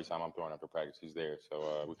every time I'm throwing after practice, he's there.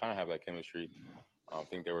 So we kind of have that chemistry. I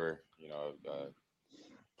think there were,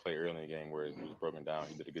 play early in the game where he was broken down.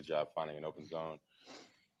 He did a good job finding an open zone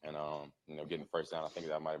and, getting the first down. I think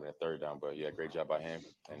that might have been a third down, but yeah, great job by him.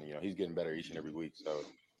 And, he's getting better each and every week. So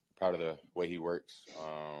proud of the way he works.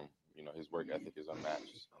 His work ethic is unmatched.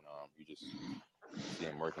 And you just see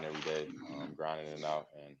him working every day, grinding it out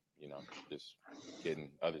and, just getting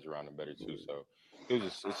others around him better too. So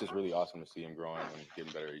it's just really awesome to see him growing and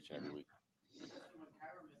getting better each and every week.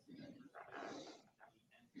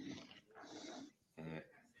 Mm-hmm.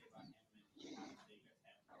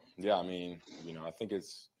 Yeah, I mean, I think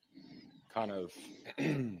it's kind of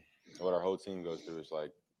what our whole team goes through. It's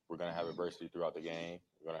like we're going to have adversity throughout the game.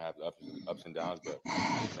 We're going to have ups and downs, but,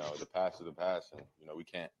 the past is the past, and,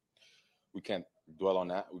 we can't dwell on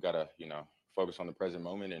that. We got to, focus on the present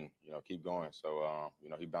moment and, keep going. So,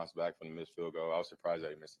 he bounced back from the missed field goal. I was surprised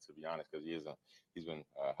that he missed it, to be honest, because he's been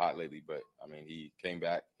hot lately. But, I mean, he came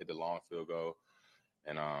back, hit the long field goal.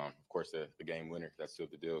 And, of course, the game winner, that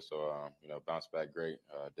sealed the deal. So, bounced back great.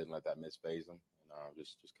 Didn't let that miss phase him and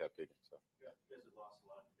just kept kicking. So. Yeah, you guys have lost a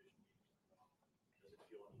lot of division games. Does it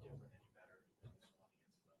feel any different, any better than this one against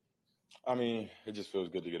the teams? I mean, it just feels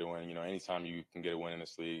good to get a win. Anytime you can get a win in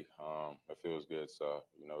this league, it feels good. So,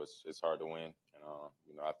 it's hard to win.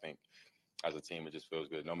 And, I think as a team, it just feels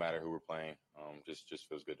good. No matter who we're playing, just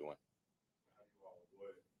feels good to win. How do you all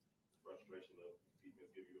avoid frustration of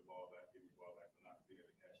defense giving you the ball back, but not being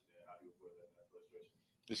able to catch it? How do you avoid that frustration?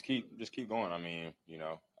 Just keep going. I mean,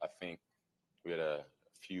 I think we had a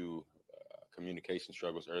few communication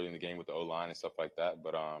struggles early in the game with the O-line and stuff like that,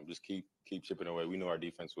 but just keep chipping away. We knew our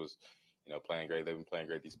defense was, playing great. They've been playing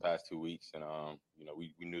great these past 2 weeks, and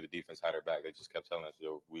we knew the defense had our back. They just kept telling us,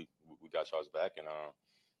 we got y'all's back, and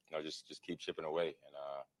just keep chipping away and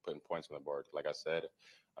putting points on the board. Like I said,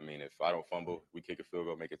 I mean, if I don't fumble, we kick a field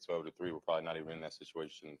goal, make it 12-3. We're probably not even in that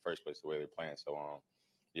situation in the first place the way they're playing. So,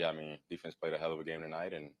 yeah, I mean, defense played a hell of a game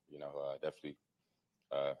tonight, and definitely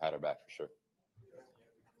had our back for sure.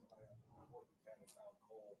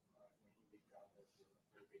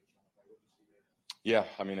 Yeah,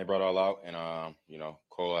 I mean, they brought all out, and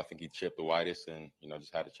Cole, I think he chipped the widest, and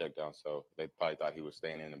just had a check down. So they probably thought he was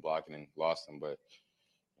staying in and blocking and lost him, but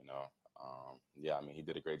yeah, I mean, he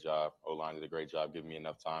did a great job. O-line did a great job giving me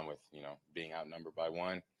enough time with being outnumbered by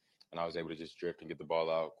one, and I was able to just drift and get the ball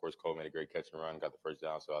out. Of course, Cole made a great catch and run, got the first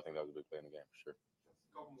down. So I think that was a big play in the game for sure.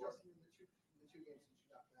 Justin, in the two games since you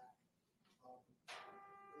got back,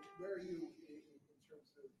 where are you in terms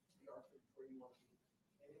of the arc of where you want to be,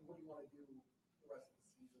 and what do you want to do the rest of the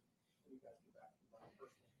season when you guys get back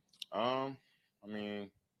personally? I mean,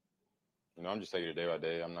 I'm just taking it day by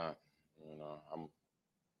day. I'm not,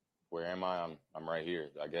 where am I? I'm right here.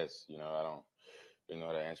 I guess, I don't really know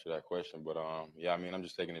how to answer that question, but yeah, I mean, I'm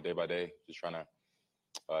just taking it day by day, just trying to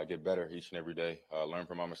get better each and every day, learn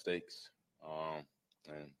from my mistakes,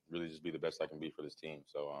 and really just be the best I can be for this team.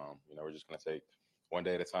 So, we're just going to take one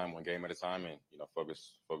day at a time, one game at a time, and,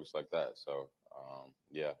 focus like that. So,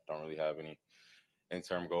 yeah, don't really have any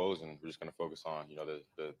interim goals, and we're just going to focus on,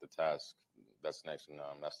 the task that's next, and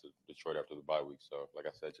that's the Detroit after the bye week. So, like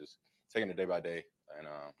I said, just taking it day by day, and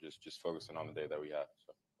just focusing on the day that we have.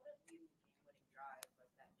 So.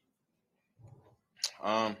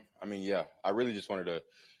 I mean, yeah, I really just wanted to,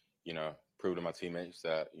 prove to my teammates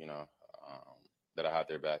that, that I had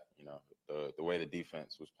their back. The way the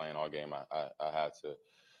defense was playing all game, I had to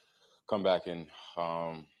come back and,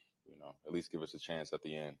 at least give us a chance at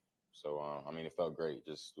the end. So, I mean, it felt great.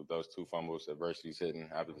 Just with those two fumbles, adversity's hitting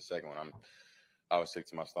after the second one. I was sick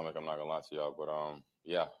to my stomach. I'm not gonna lie to y'all, but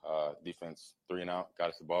yeah, defense 3 and out, got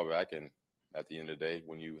us the ball back, and at the end of the day,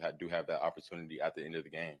 when you do have that opportunity at the end of the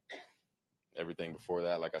game, everything before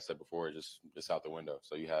that, like I said before, just out the window.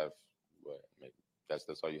 So you have what? That's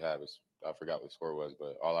all you have. Is I forgot what the score was,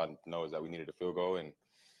 but all I know is that we needed a field goal, and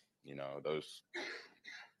those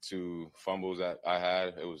 2 fumbles that I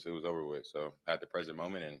had, it was over with. So at the present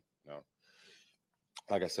moment, and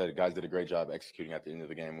like I said, the guys did a great job executing at the end of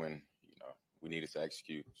the game when we needed to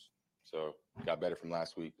execute. So got better from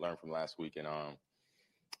last week, learned from last week, and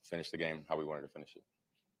finished the game how we wanted to finish it.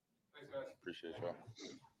 Thanks, guys. Appreciate y'all.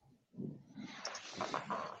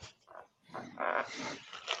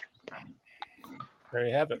 There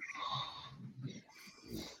you have it.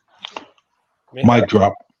 Mic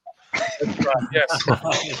drop. Yes.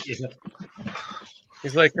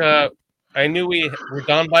 He's like, I knew we were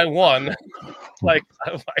down by 1. like,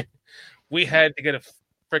 we had to get a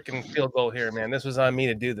freaking field goal here, man. This was on me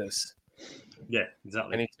to do this. Yeah,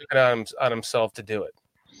 exactly. And he took it on himself to do it.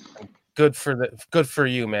 And good for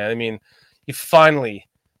you, man. I mean, you finally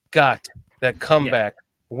got that comeback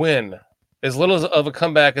win. As little of a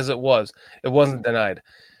comeback as it wasn't denied.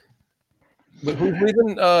 But who's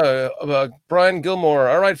leaving? Brian Gilmore.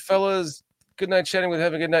 All right, fellas. Good night chatting with.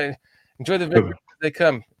 Have a good night. Enjoy the victory as they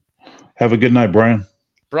come. Have a good night, Brian.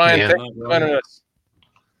 Brian, Yeah. thank you for joining us.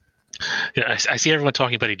 Yeah, I see everyone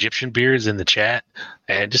talking about Egyptian beards in the chat,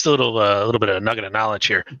 and just a little bit of a nugget of knowledge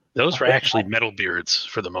here. Those were actually metal beards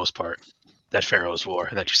for the most part that pharaohs wore,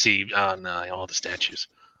 and that you see on all the statues.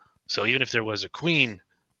 So even if there was a queen,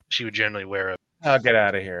 she would generally wear a. I'll get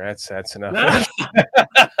out of here. That's enough.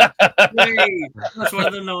 Hey, that's one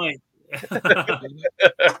of the night.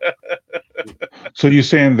 So you're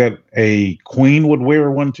saying that a queen would wear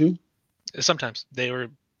one too? Sometimes they were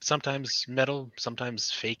metal, sometimes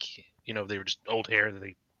fake. They were just old hair that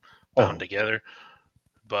they bound together.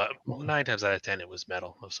 But 9 times out of 10, it was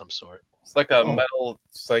metal of some sort. It's like a metal,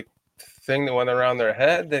 thing that went around their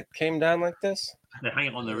head that came down like this. They hang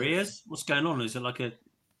it on their ears. What's going on? Is it like a?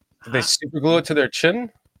 Did they super glue it to their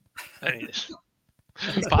chin? I mean, it's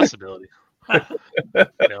a possibility.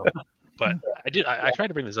 But I tried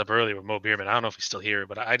to bring this up earlier with Mo Beerman. I don't know if he's still here,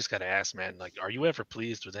 but I just got to ask, man, are you ever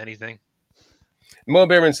pleased with anything? Mo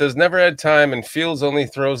Beerman says, never had time, and Fields only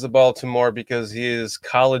throws the ball to Moore because he is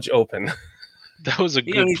college open. That was a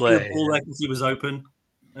He good only threw play. the ball there because he was open.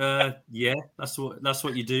 Yeah, that's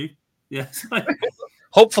what you do. Yeah.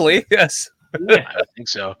 Hopefully, yes. Yeah. I think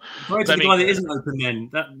so. Right to the guy that isn't open then.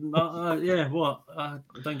 What? I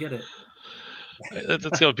don't get it.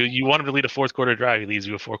 Let's go. You want him to lead a 4th quarter drive. He leads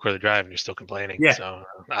you a 4th quarter drive, and you're still complaining. Yeah. So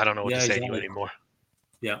I don't know what to say to you anymore.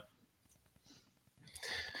 Yeah.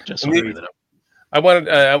 Just want to bring that up. I wanted.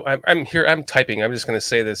 I'm here. I'm typing. I'm just going to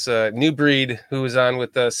say this. New Breed, who was on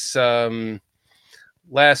with us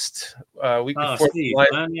last week before. Steve,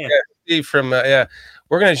 Steve from We're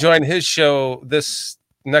going to join his show this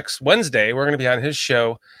next Wednesday. We're going to be on his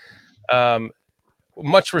show.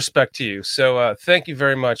 Much respect to you. So thank you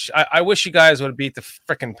very much. I wish you guys would have beat the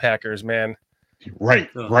freaking Packers, man. Right.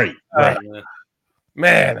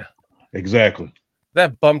 Man. Exactly.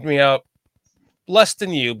 That bummed me out less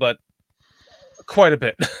than you, but quite a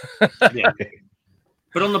bit. Yeah.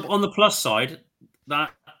 But on the plus side,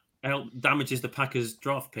 that damages the Packers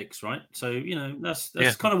draft picks, right? So that's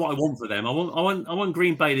kind of what I want for them. I want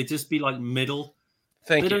Green Bay to just be like middle.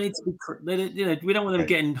 They don't need to be. We don't want them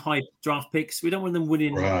getting high draft picks. We don't want them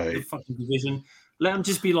winning the fucking division. Let them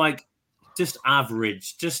just be like just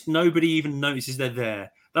average. Just nobody even notices they're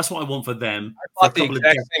there. That's what I want for them. I thought the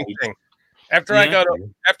exact same thing.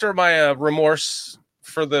 After my remorse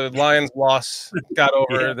for the Lions loss got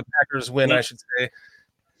over, the Packers win, I should say,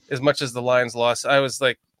 as much as the Lions loss, I was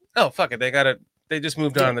like, oh fuck it, they just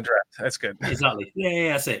moved on in the draft. That's good. Exactly.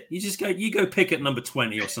 Yeah, that's it. You go pick at number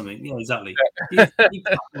 20 or something. Yeah, exactly. You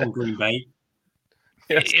on Green Bay.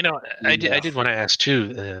 Yes. I did want to ask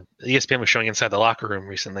too. ESPN was showing inside the locker room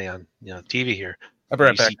recently on TV here. I'll be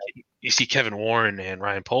right back. You see Kevin Warren and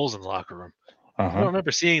Ryan Poles in the locker room. I don't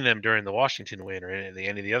remember seeing them during the Washington win or any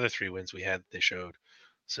of the other 3 wins we had. They showed.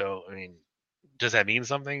 So I mean, does that mean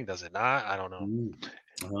something? Does it not? I don't know.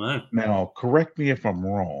 I don't know. Now, correct me if I'm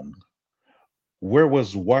wrong. Where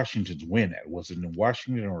was Washington's win at? Was it in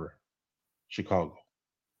Washington or Chicago?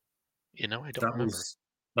 I don't remember.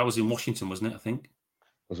 That was in Washington, wasn't it? I think.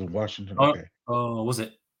 Was it Washington? Okay. Oh, was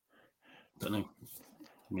it? Don't know.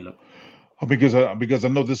 Let me look. Because I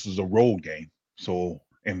know this is a road game. So,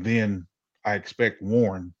 and then I expect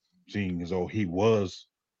Warren, seeing as though he was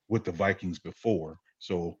with the Vikings before,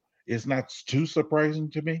 so it's not too surprising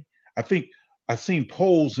to me. I think I've seen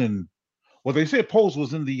Poles they said Poles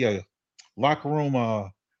was in the locker room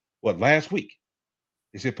last week.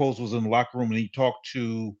 They said Poles was in the locker room and he talked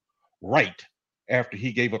to Wright after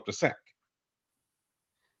he gave up the sack.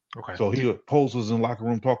 Okay. So Poles was in the locker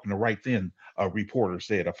room talking to right then. A reporter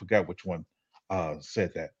said, I forgot which one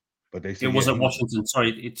said that, but they said It was yeah, at Washington.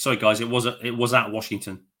 Sorry, guys. It was at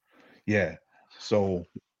Washington. yeah. So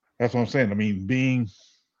that's what I'm saying. I mean,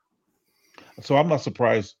 so I'm not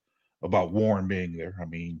surprised about Warren being there. I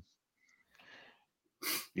mean,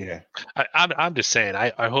 yeah. I'm just saying.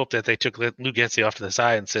 I hope that they took Lou Getsy off to the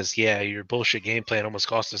side and says, "Yeah, your bullshit game plan almost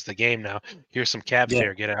cost us the game. Now here's some cab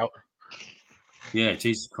fare. Get out." Yeah,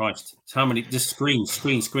 Jesus Christ! How many? Just screen.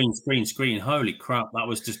 Holy crap! That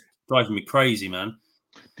was just driving me crazy, man.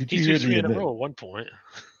 Did He you threw hear 3 in a the row at one point.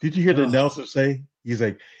 Did you hear the announcer say? He's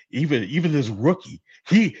like, even this rookie,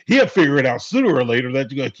 he'll figure it out sooner or later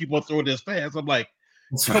that you're gonna keep on throwing this pass. I'm like,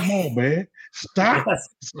 come on, man, stop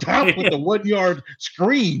with the 1 yard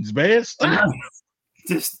screens, man. Stop.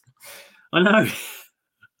 I know.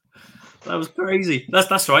 That was crazy.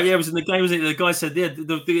 That's right. Yeah, it was in the game. Was it? The guy said,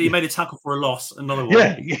 he made a tackle for a loss. Another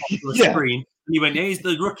one. Screen. And he went, yeah, he's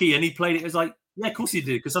the rookie, and he played it. It was like, yeah, of course he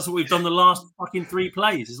did, because that's what we've done the last fucking 3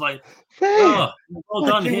 plays. It's like, well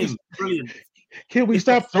done, him. Brilliant. Can we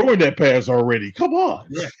stop throwing that pass already? Come on.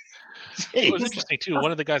 Yeah. It was interesting too.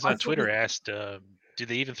 One of the guys on Twitter asked, "Do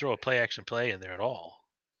they even throw a play-action play in there at all?"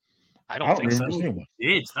 I don't think so.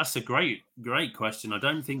 That's a great question. I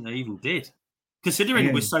don't think they even did.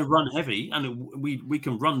 Considering we're so run heavy and we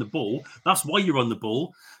can run the ball, that's why you run the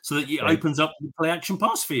ball, so that it opens up the play action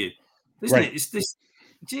pass for you, isn't it? It's this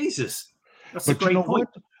Jesus. That's a great point. What?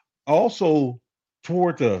 Also,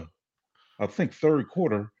 toward the, I think, third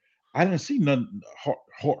quarter, I didn't see none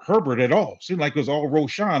Herbert at all. Seemed like it was all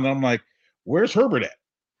Roshan. I'm like, where's Herbert at?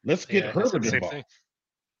 Let's get Herbert involved.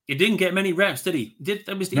 He didn't get many reps, did he? He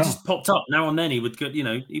just popped up now and then. He would get,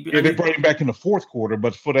 they brought him back in the fourth quarter,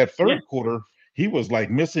 but for that third quarter, he was like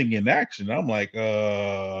missing in action. I'm like,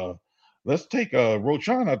 let's take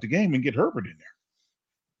Roshan out the game and get Herbert in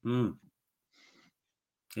there.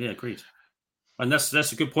 Yeah, agreed. And that's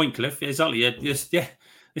a good point, Cliff. Exactly. Yeah.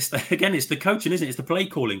 It's the coaching, isn't it? It's the play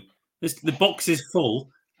calling. The box is full,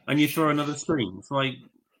 and you throw another screen. It's like,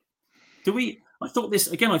 I thought this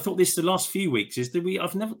the last few weeks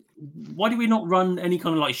why do we not run any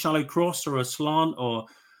kind of like shallow cross or a slant, or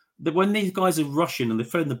when these guys are rushing and they're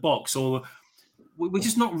filling the box, or we're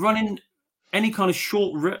just not running any kind of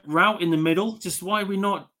short route in the middle? Just why are we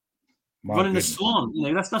not running a slant?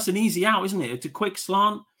 That's an easy out, isn't it? It's a quick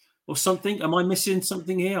slant or something. Am I missing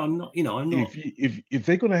something here? I'm not. I'm not. If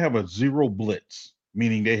they're going to have a zero blitz,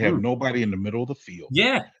 meaning they have nobody in the middle of the field,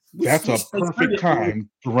 that's a perfect time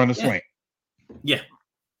to run a slant. Yeah,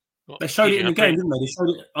 they showed it in the game, didn't they? They showed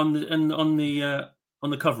it on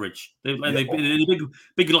the coverage. They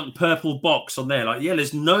big like purple box on there. Like,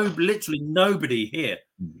 there's literally nobody here.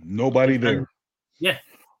 Nobody there.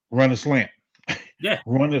 Run a slant.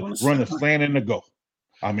 Run a slant and a go.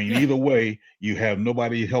 I mean, either way, you have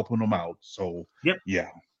nobody helping them out. So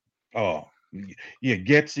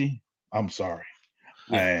Getsy, I'm sorry,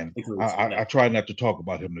 and I try not to talk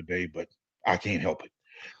about him today, but I can't help it.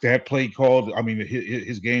 That play called, I mean,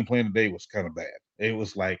 his game plan today was kind of bad. It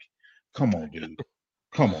was like, come on, dude.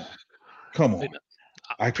 Come on.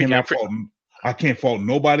 I can't fault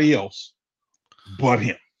nobody else but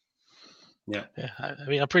him. Yeah. I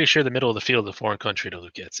mean, I'm pretty sure the middle of the field is a foreign country to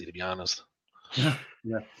Luke Getsy, to be honest. Yeah.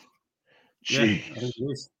 Jeez. I think it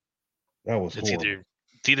is. That was horrible.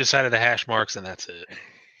 It's either side of the hash marks, and that's it.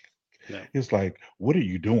 Yeah. It's like, what are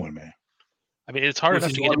you doing, man? I mean, it's hard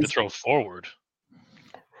enough to get him to throw forward.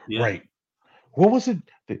 Yeah. Right. What was it?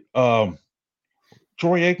 Troy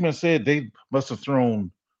Aikman said they must have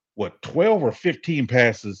thrown 12 or 15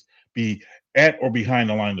 passes be at or behind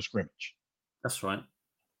the line of scrimmage. That's right.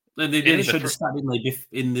 They showed the stat, didn't they?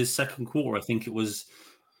 In the second quarter, I think it was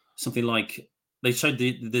something like they showed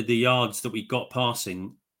the yards that we got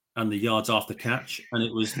passing and the yards after catch, and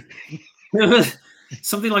it was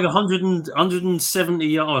something like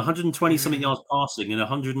 170 or 120 something yards passing and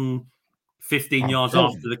 115 yards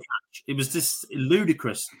after the catch. It was just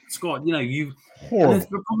ludicrous, Scott. Horrible.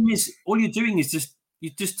 The problem is, all you're doing is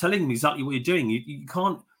you're just telling them exactly what you're doing. You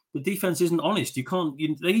can't. The defense isn't honest. You can't.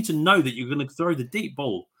 They need to know that you're going to throw the deep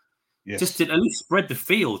ball, just to at least spread the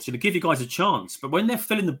field, to give you guys a chance. But when they're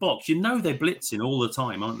filling the box, they're blitzing all the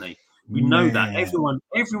time, aren't they? We know that.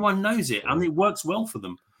 Everyone knows it, and it works well for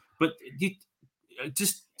them. But you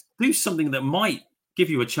just do something that might give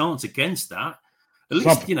you a chance against that. At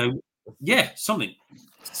least something.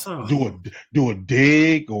 So do a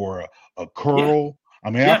dig or a curl. Yeah. I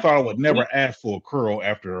mean, I thought I would never ask for a curl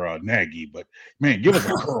after Nagy, but man, give us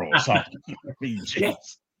a curl or something. I mean,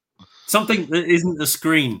 something that isn't a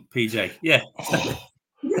screen, PJ. Yeah.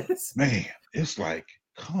 Yes. Man, it's like,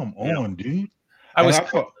 come on, dude.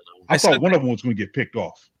 I thought one of them was going to get picked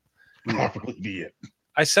off. I really did.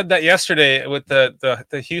 I said that yesterday with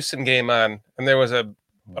the Houston game on, and there was a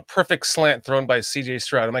perfect slant thrown by C.J.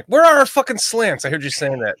 Stroud. I'm like, where are our fucking slants? I heard you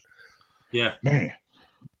saying that. Yeah, man,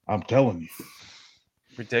 I'm telling you,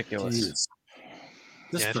 ridiculous. Jesus.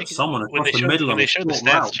 Just I put think someone when across they the middle when on they a showed the short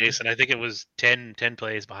stats, route. Jason, I think it was 10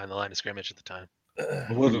 plays behind the line of scrimmage at the time.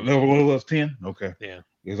 Was it? What it was 10? Okay. Yeah.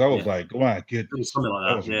 Because I was like, "Go on, kid." It was something like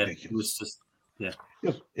that. was Yeah, ridiculous. it was just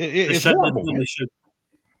It's horrible. Man.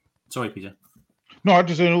 Sorry, Peter. No, I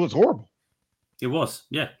just said it was horrible. It was,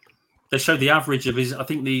 yeah. They showed the average of his. I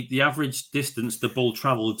think the average distance the ball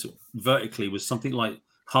travelled vertically was something like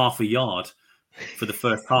half a yard for the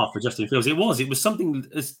first half for Justin Fields. It was something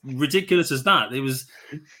as ridiculous as that. It was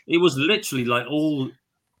literally like all.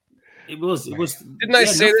 It was. Didn't I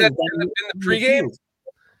say that in the pregame?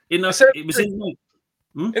 It was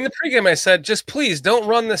in the pregame. I said, just please don't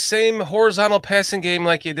run the same horizontal passing game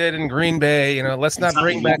like you did in Green Bay. You know, let's not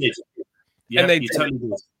bring back. Yeah, and they you totally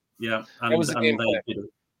did. Yeah, that was the game plan.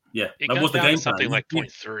 Yeah, It that got was the down to game something plan. like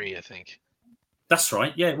 0.3, I think. That's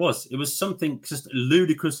right. Yeah, it was. It was something just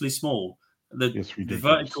ludicrously small. The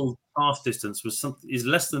vertical pass distance was is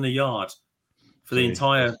less than a yard for the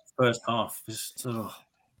entire first half. Just,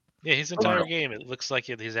 Yeah, his entire game, it looks like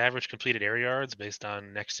his average completed air yards based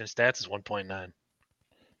on next gen stats is 1.9.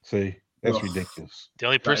 See, that's ridiculous. The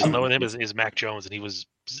only person lower than him is Mac Jones, and he was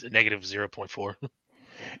negative 0.4.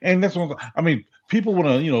 And that's what I mean. People want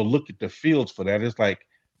to, look at the Fields for that. It's like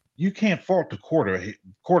you can't fault the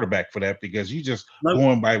quarterback for that because you just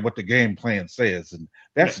going by what the game plan says, and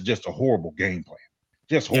that's just a horrible game plan.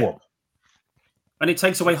 Just horrible. And it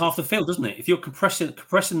takes away half the field, doesn't it? If you're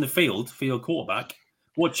compressing the field for your quarterback,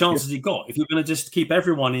 what chance has he got? If you're going to just keep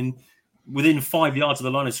everyone within 5 yards of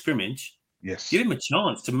the line of scrimmage, give him a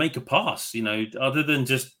chance to make a pass, other than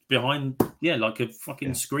just behind, like a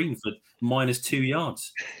fucking screen for -2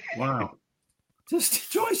 yards. Wow.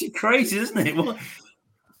 Just drives you crazy, isn't it? What?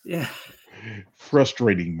 Yeah.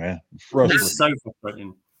 Frustrating, man. Frustrating. It's so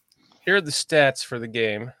frustrating. Here are the stats for the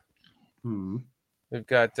game. We've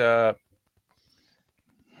got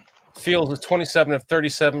Fields was 27 of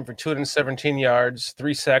 37 for 217 yards,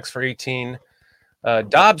 3 sacks for 18.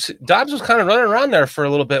 Dobbs was kind of running around there for a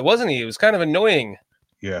little bit, wasn't he? It was kind of annoying.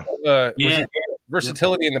 Yeah.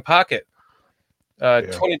 Versatility in the pocket.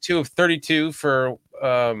 22 of 32 for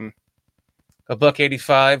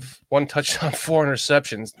 $185, 1 touchdown, 4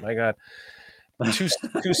 interceptions. My God. Two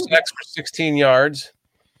sacks for 16 yards.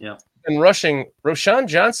 Yeah. And rushing, Roschon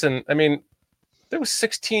Johnson, I mean, there was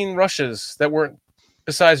 16 rushes that weren't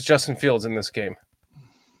besides Justin Fields in this game.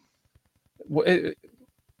 Why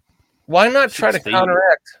not try to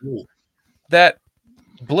counteract that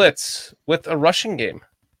blitz with a rushing game?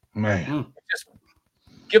 Man. Just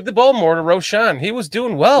give the ball more to Roschon. He was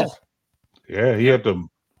doing well. Yeah, he had them,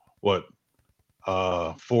 4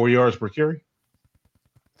 yards per carry?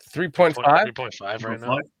 3.5? 3.5 right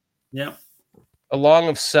now. Yeah. A long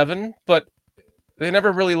of 7, but they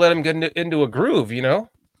never really let him get into a groove, No,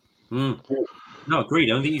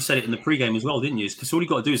 agreed. I think you said it in the pregame as well, didn't you? Because all you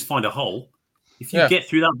got to do is find a hole. If you get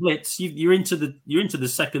through that blitz, you're into the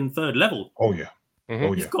second, third level. Oh yeah.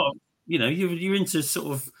 Oh You've got, you're into sort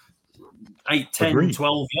of 8, 10, Agreed.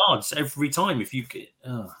 12 yards every time. If you get,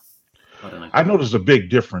 I don't know. I noticed a big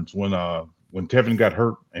difference when Tevin got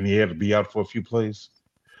hurt and he had to be out for a few plays.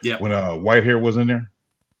 Yeah. When Whitehair was in there.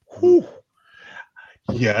 Whew.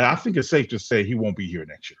 Yeah, I think it's safe to say he won't be here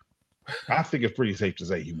next year. I think it's pretty safe to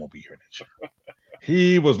say he won't be here next year.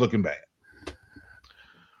 He was looking bad. I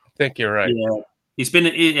think you're right. Yeah. He's been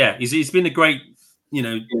a great,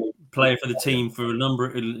 player for the team for a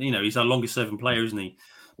number. He's our longest serving player, isn't he?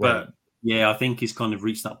 Right. But I think he's kind of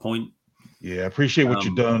reached that point. Yeah, I appreciate what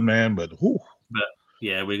you've done, man. But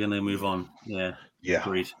yeah, we're gonna move on. Yeah.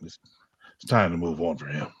 Agreed. It's time to move on for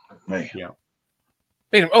him, man. Yeah.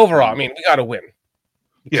 Overall, I mean, we got to win.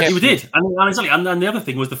 Yes, we did. And the other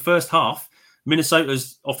thing was the first half,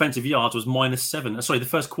 Minnesota's offensive yards was -7. Sorry, the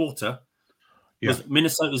first quarter was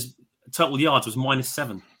Minnesota's total yards was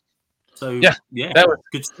 -7. So that was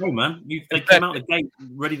good to go, man. They came out the gate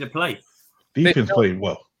ready to play. Defense played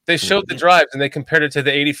well. They showed the drives and they compared it to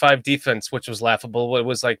the 85 defense, which was laughable. It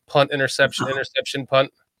was like punt, interception, interception,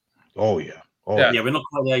 punt. Oh yeah. Yeah, we're not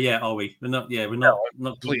quite there yet, are we? We're not. Yeah, we're not.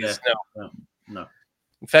 Not please, there. No.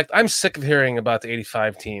 In fact, I'm sick of hearing about the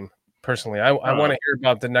 85 team. Personally, I want to hear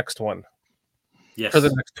about the next one. Yes. For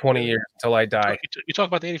the next 20 years until I die. You talk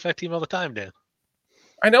about the 85 team all the time, Dan.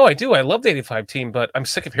 I know I do. I love the 85 team, but I'm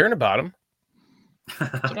sick of hearing about them.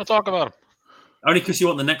 So don't talk about them. Only because you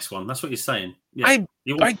want the next one. That's what you're saying. Yeah.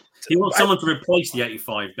 You want someone to replace the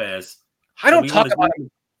 85 Bears. I don't talk about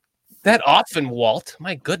them. that often, Walt.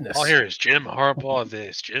 My goodness. All here is Jim Harbaugh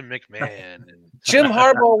this, Jim McMahon. And Jim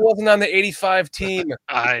Harbaugh wasn't on the 85 team.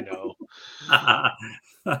 I know.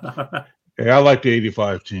 Hey, I like the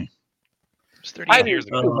 85 team. It's 38 years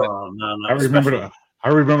ago. Oh, no, I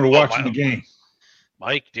remember watching wow. the game.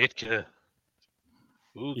 Mike Ditka.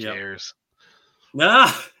 Who cares?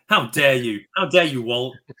 Ah, how dare you? How dare you,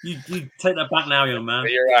 Walt? You take that back now, young man.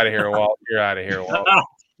 You're out of here, Walt. You're out of here, Walt.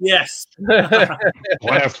 Yes.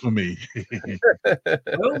 Blasphemy. And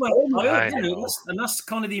that's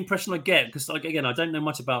kind of the impression I get because, like, again, I don't know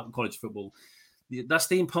much about college football. That's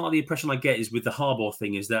the part of the impression I get is with the Harbaugh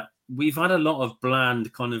thing is that we've had a lot of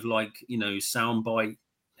bland kind of like, soundbite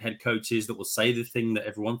head coaches that will say the thing that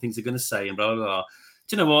everyone thinks they're going to say and blah, blah, blah.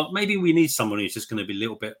 Do you know what? Maybe we need someone who's just going to be a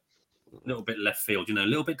little bit left field, a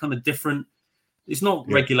little bit kind of different. It's not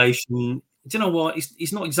regulation. Do you know what?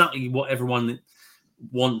 It's not exactly what everyone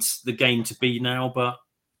wants the game to be now, but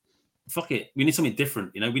fuck it. We need something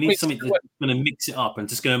different. We need something that's going to mix it up and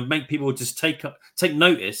just going to make people just take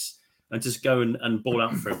notice and just go and ball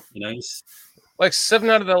out for him. It's like 7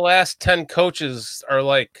 out of the last 10 coaches are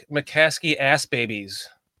like McCaskey ass babies.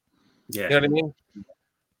 Yeah. You know what I mean?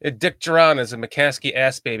 Dick Duran is a McCaskey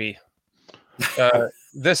ass baby.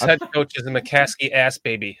 This head coach is a McCaskey ass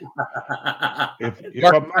baby. If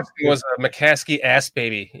Mark Preston was a McCaskey ass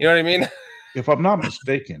baby. You know what I mean? If I'm not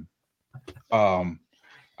mistaken,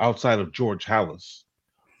 outside of George Hallis,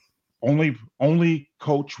 only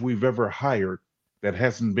coach we've ever hired that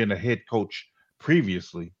hasn't been a head coach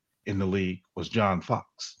previously in the league was John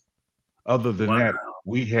Fox. Other than that,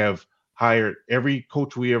 we have hired every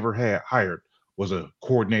coach we ever had hired was a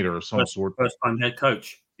coordinator of some sort. First time head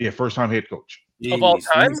coach. Yeah, first time head coach. Of all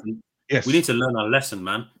time? Yes. We need to learn our lesson,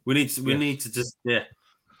 man. We need to just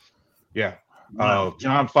Yeah. Wow.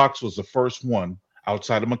 John Fox was the first one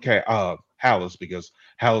outside of Hallis because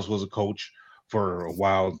Hallis was a coach for a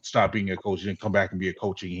while, stopped being a coach, and then come back and be a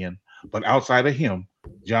coach again. But outside of him,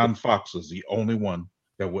 John Fox was the only one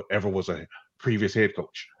that ever was a previous head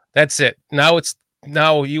coach. That's it.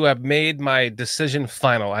 Now you have made my decision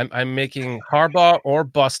final. I'm making Harbaugh or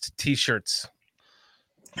bust T-shirts.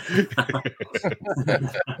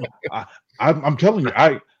 I'm telling you,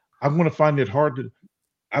 I'm going to find it hard to.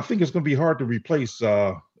 I think it's going to be hard to replace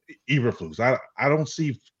Eberflus. I don't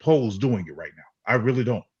see polls doing it right now. I really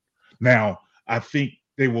don't. Now I think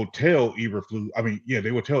they will tell Eberflus.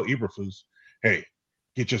 They will tell Eberflus, hey,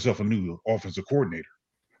 get yourself a new offensive coordinator.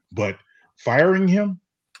 But firing him,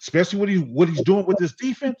 especially what he's doing with his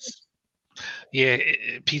defense. Yeah,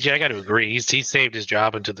 PJ, I got to agree. He's saved his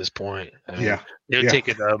job until this point. It would take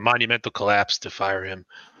a monumental collapse to fire him.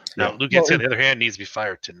 Now, Luke Getsy, on the other hand, needs to be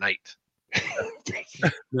fired tonight.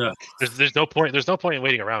 Yeah, there's no point. There's no point in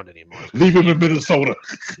waiting around anymore. Leave him in Minnesota.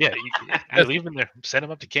 Yeah, leave him there. Send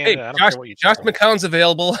him up to Canada. Hey, I don't care what you. Josh McCown's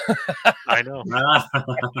available. I know.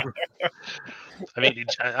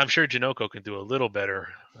 I'm sure Janoko can do a little better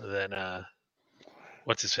than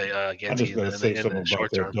what's his face? I'm just gonna say something about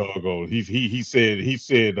that term. doggone. He said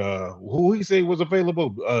who he said was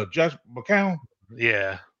available? Josh McCown.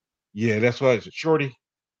 Yeah, that's why it's Shorty.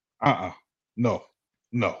 No.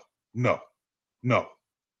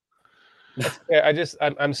 Yeah,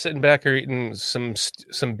 I'm sitting back here eating some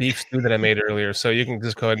beef stew that I made earlier, so you can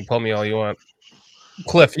just go ahead and pull me all you want.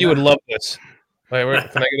 Cliff, you would love this. Wait,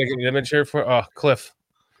 can I get an image here for? Oh, Cliff,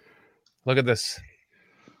 look at this.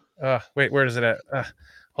 Wait, where is it at?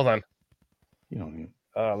 Hold on.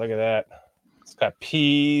 Look at that. It's got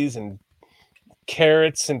peas and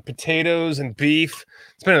carrots and potatoes and beef.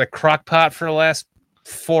 It's been in a crock pot for the last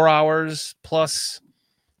 4 hours plus.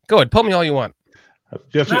 Go ahead, pull me all you want.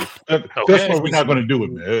 That's why we're not going to do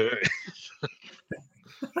it, man.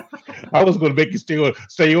 I was going to make you stay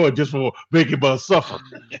on just for making my suffer.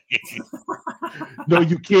 No,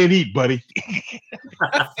 you can't eat, buddy.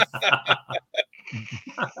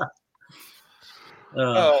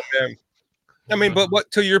 Oh man. But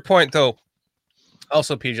what to your point though?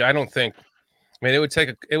 Also, PJ, I don't think. It would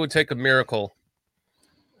take a miracle.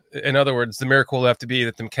 In other words, the miracle will have to be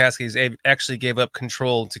that the McCaskies actually gave up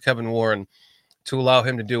control to Kevin Warren to allow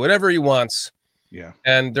him to do whatever he wants. Yeah.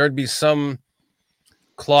 And there'd be some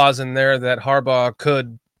clause in there that Harbaugh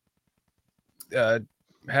could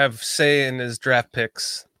have say in his draft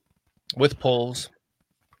picks with polls.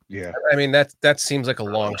 Yeah. That seems like a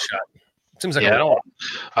long shot. Seems like I don't want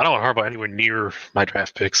Harbaugh anywhere near my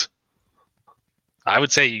draft picks. I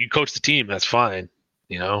would say you coach the team, that's fine,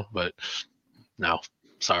 but no,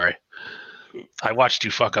 sorry. I watched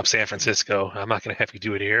you fuck up San Francisco. I'm not going to have you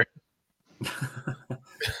do it here.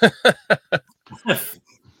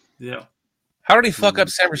 Yeah. How did he fuck up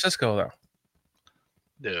San Francisco, though?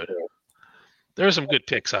 Dude, There are some good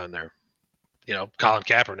picks on there. Colin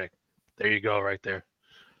Kaepernick. There you go, right there.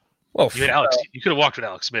 Well, You had Alex. You could have walked with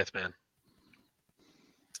Alex Smith, man.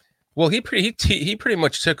 Well, he pretty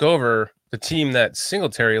much took over the team that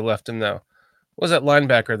Singletary left him. Though, what was that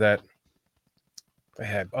linebacker that they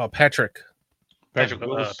had? Oh, Patrick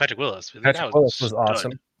Willis. Patrick Willis was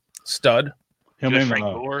awesome. Stud. Him and and Frank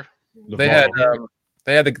Gore. They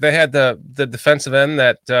had the defensive end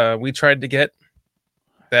that we tried to get.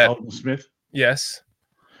 That Alton Smith. Yes.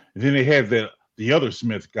 And then they had the other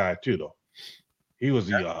Smith guy too, though. He was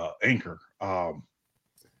the anchor.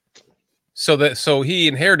 So he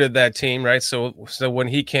inherited that team, right? So when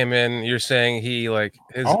he came in, you're saying he like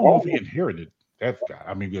his. I don't know if he inherited that guy.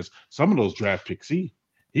 I mean, because some of those draft picks he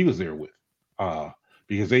was there with,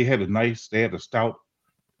 because they had a stout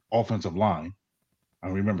offensive line. I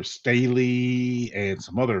remember Staley and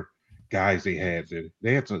some other guys they had.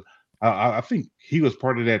 They had to. I think he was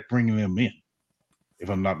part of that bringing them in, if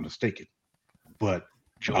I'm not mistaken. But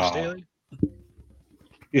Joe Staley.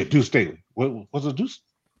 Yeah, Deuce Staley. What was it? Deuce?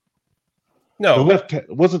 No,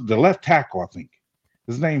 was it the left tackle? I think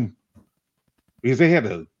his name, because they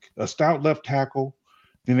had a stout left tackle.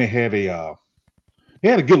 Then they had a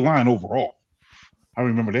good line overall. I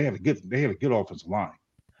remember they had a good offensive line,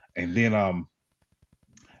 and then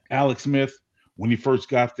Alex Smith, when he first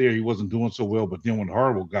got there, he wasn't doing so well. But then when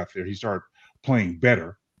Harbaugh got there, he started playing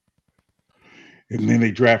better. And then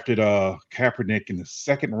they drafted Kaepernick in the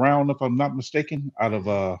second round, if I'm not mistaken, out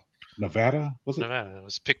of Nevada. Was it? Nevada. It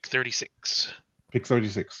was pick 36. Pick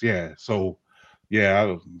 36. Yeah. So,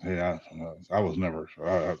 yeah, I was never.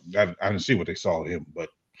 I didn't see what they saw in him, but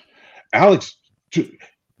Alex, to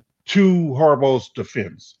Harbaugh's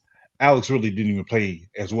defense, Alex really didn't even play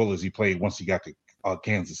as well as he played once he got to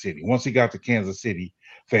Kansas City. Once he got to Kansas City,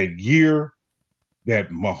 that year that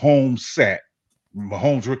Mahomes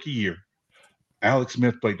rookie year, Alex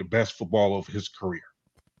Smith played the best football of his career.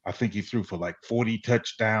 I think he threw for like 40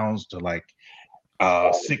 touchdowns to like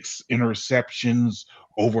 6 interceptions,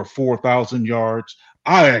 over 4,000 yards.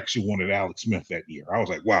 I actually wanted Alex Smith that year. I was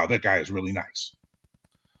like, wow, that guy is really nice.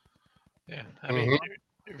 Yeah, I mean,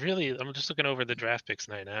 really, I'm just looking over the draft picks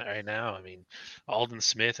right now. I mean, Alden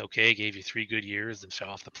Smith, okay, gave you 3 good years and fell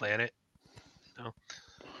off the planet.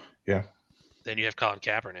 Yeah. Then you have Colin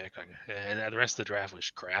Kaepernick, and the rest of the draft was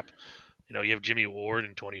crap. You have Jimmy Ward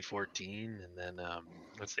in 2014, and then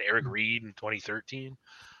Eric Reed in 2013.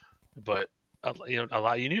 But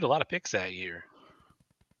you need a lot of picks that year.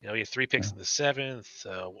 You have 3 picks in the 7th,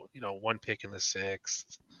 1 pick in the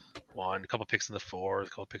 6th, a couple picks in the 4th, a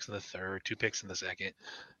couple picks in the 3rd, 2 picks in the 2nd.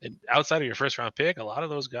 And outside of your first round pick, a lot of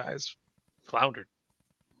those guys floundered.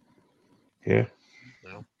 Yeah.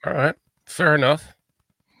 All right. Fair enough.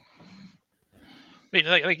 I mean,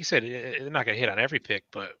 like you said, they're not going to hit on every pick,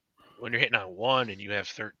 but when you're hitting on 1 and you have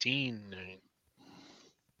 13,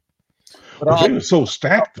 but they were so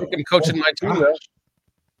stacked. Coaching my team, though.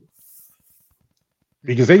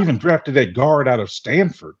 Because they even drafted that guard out of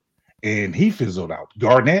Stanford, and he fizzled out.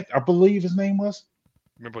 Garnett, I believe his name was.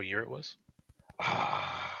 Remember what year it was?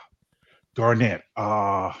 Garnett.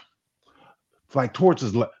 Like towards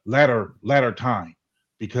his latter time,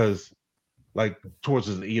 because like towards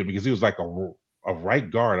his end, because he was like a right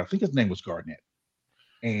guard. I think his name was Garnett,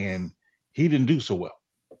 and he didn't do so well.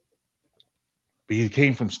 But he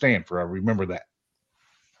came from Stanford. I remember that.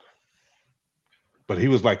 But he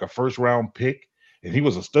was like a first round pick, and he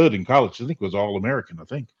was a stud in college. I think he was All-American, I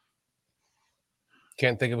think.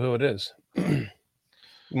 Can't think of who it is. You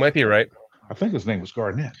might be right. I think his name was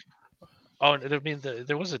Garnett. Oh, I mean,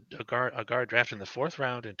 there was a guard drafted in the 4th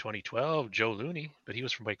round in 2012, Joe Looney, but he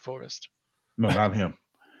was from Wake Forest. No, not him.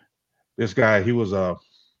 This guy, he was out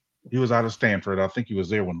of Stanford. I think he was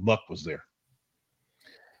there when Luck was there.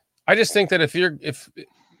 I just think that if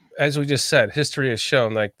as we just said, history has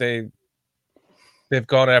shown like they've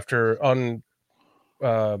gone after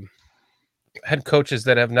head coaches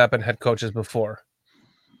that have not been head coaches before.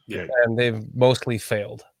 Yeah. And they've mostly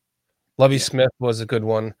failed. Lovie Smith was a good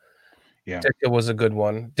one. Yeah. Ditka was a good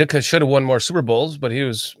one. Ditka should have won more Super Bowls, but he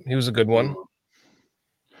was a good one.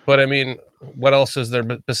 But I mean, what else is there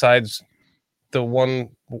besides the one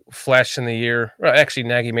flash in the year? Well, actually,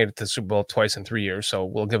 Nagy made it to the Super Bowl twice in 3 years, so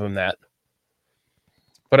we'll give him that.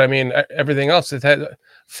 But I mean, everything else,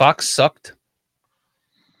 Fox sucked.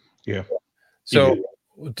 Yeah. So,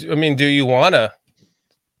 I mean, do you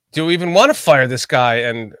even want to fire this guy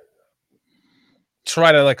and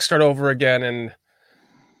try to like start over again?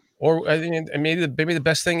 Or I mean, maybe the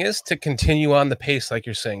best thing is to continue on the pace, like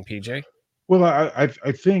you're saying, PJ. Well, I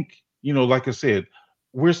think, like I said,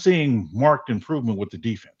 we're seeing marked improvement with the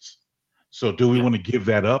defense. So do we want to give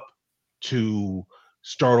that up to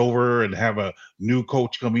start over and have a new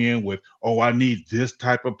coach come in with, oh, I need this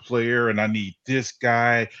type of player and I need this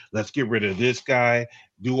guy. Let's get rid of this guy.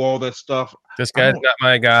 Do all that stuff. This guy's not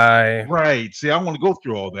my guy. Right. See, I want to go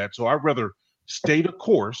through all that. So I'd rather stay the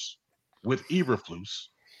course with Eberflus.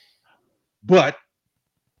 But,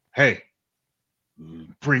 hey,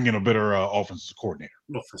 bring in a better offensive coordinator.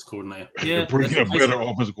 Offensive coordinator. Yeah. Bring in a better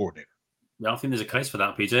offensive coordinator. Yeah, I think there's a case for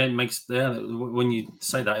that, PJ. It makes when you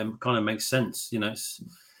say that, it kind of makes sense. You know, it's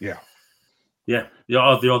yeah.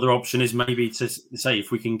 The other option is maybe to say if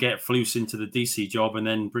we can get Flus into the DC job and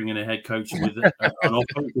then bring in a head coach with an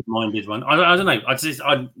offensive-minded one. I don't know.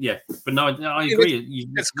 But no, I agree.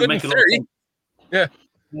 It's good in theory. Yeah,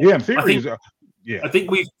 in theory. I think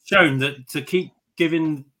we've shown that to keep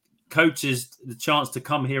giving coaches the chance to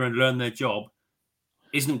come here and learn their job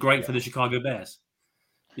isn't great for the Chicago Bears.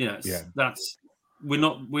 You know, that's we're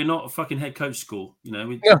not a fucking head coach school. You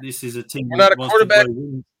know, this is a team. We're not a quarterback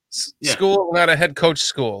school. We're not a head coach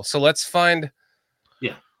school. So let's find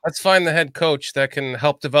the head coach that can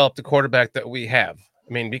help develop the quarterback that we have.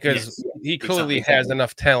 I mean, because he clearly has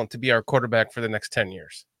enough talent to be our quarterback for the next 10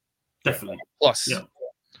 years. Definitely. Plus.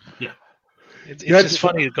 Yeah. It's just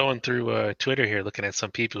funny going through Twitter here, looking at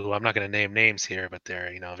some people who I'm not going to name names here, but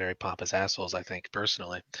they're very pompous assholes. I think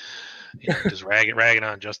personally, just ragging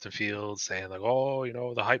on Justin Fields, saying like, oh,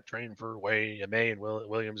 the hype train for May and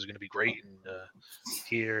Williams is going to be great, and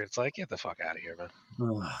here it's like, get the fuck out of here, man.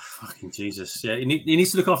 Oh, fucking Jesus! Yeah, he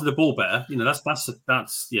needs to look after the ball better.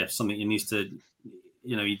 That's something he needs to.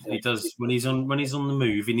 He does when he's on the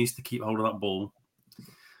move. He needs to keep hold of that ball,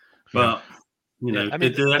 but.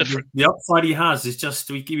 The upside he has is just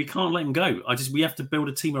we can't let him go. We have to build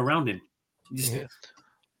a team around him.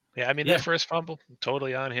 That first fumble,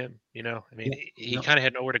 totally on him. He kind of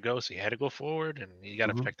had nowhere to go, so he had to go forward, and you got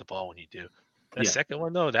to protect the ball when you do. The second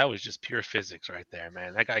one, though, that was just pure physics right there,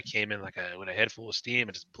 man. That guy came in with a head full of steam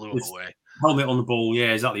and just blew him away. Helmet on the ball,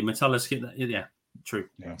 yeah, exactly. Metellus hit that, yeah, true.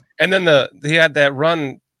 Yeah. And then he had that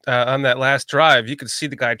run on that last drive. You could see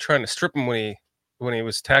the guy trying to strip him when he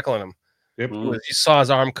was tackling him. Yep. You saw his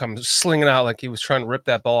arm come slinging out like he was trying to rip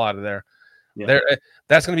that ball out of there. Yeah.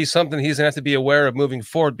 That's going to be something he's going to have to be aware of moving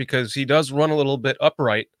forward because he does run a little bit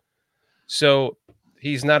upright. So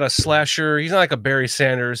he's not a slasher. He's not like a Barry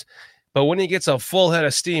Sanders. But when he gets a full head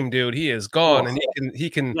of steam, dude, he is gone, and he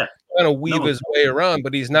can kind of weave his way around.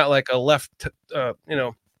 But he's not like a left.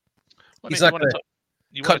 He's not going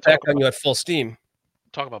to cut back on you at full steam.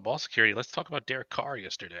 Talk about ball security. Let's talk about Derek Carr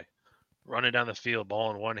yesterday. Running down the field,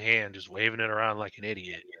 ball in one hand, just waving it around like an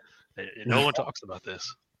idiot. And no one talks about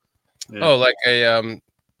this. Yeah. Oh, like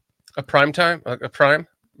a prime time, a prime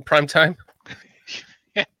time.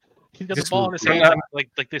 Yeah, he got the ball in his hand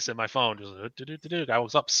like this in my phone. Just I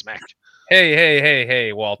was up, smacked.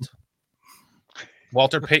 Hey, Walt.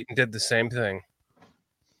 Walter Payton did the same thing.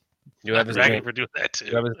 You have his name. For doing that too.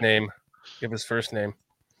 You have his name. Give his first name.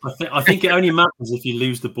 I think it only matters if you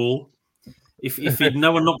lose the ball. If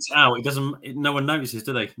no one knocks it out, no one notices,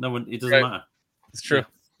 do they? No one. It doesn't matter. It's true.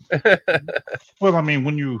 Well, I mean,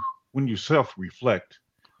 when you self-reflect,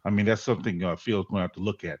 I mean that's something Phil's going to have to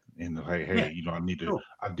look at and hey, I need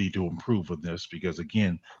to improve on this because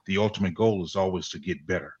again, the ultimate goal is always to get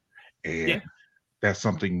better, and that's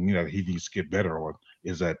something he needs to get better on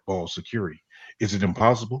is that ball security. Is it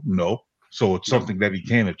impossible? No. So it's something that he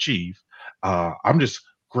can achieve. I'm just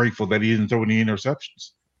grateful that he didn't throw any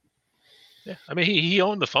interceptions. Yeah, I mean he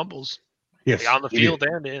owned the fumbles. Yes, on the field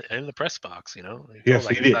and in the press box. Yes,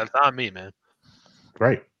 he did. That's on me, man.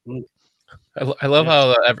 Right. I love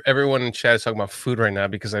how everyone in chat is talking about food right now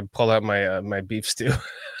because I pulled out my beef stew.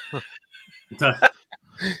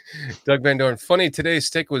 Doug Van Dorn. Funny, today's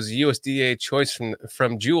steak was USDA choice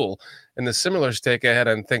from Jewel, and the similar steak I had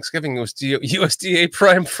on Thanksgiving was USDA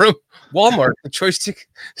Prime from Walmart. The choice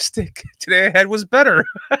steak today I had was better.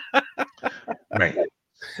 Right.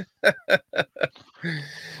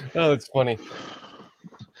 Oh, that's funny.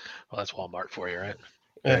 Well, that's Walmart for you, right?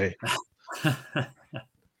 Hey.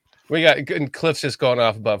 We got and Cliff's just going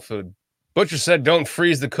off about food. Butcher said, "Don't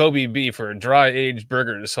freeze the Kobe beef or dry aged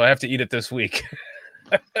burgers, so I have to eat it this week."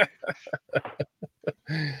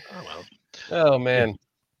 Oh man,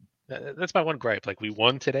 that's my one gripe. Like we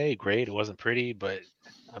won today, great. It wasn't pretty, but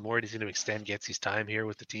I'm worried he's going to extend Getsy's time here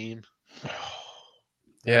with the team.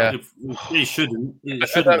 Yeah, it shouldn't. It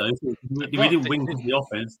shouldn't. We didn't win with the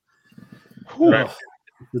offense. Right.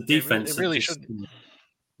 The defense. It really shouldn't.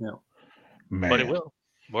 Yeah, but it will.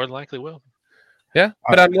 More than likely will. Yeah,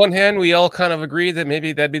 but on one hand, we all kind of agree that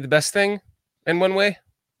maybe that'd be the best thing in one way.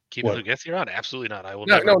 Keeping What? Getsy around? Absolutely not. I will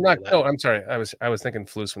No, never. no, agree not to that. no. I'm sorry. I was thinking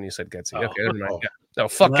Flus when you said Getsy. Oh. Okay, never mind. Oh. Yeah. No,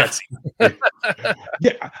 fuck Yeah. Getsy.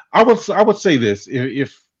 Yeah, I would say this: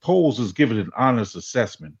 if Poles is given an honest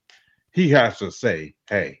assessment, he has to say,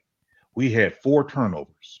 "Hey, we had 4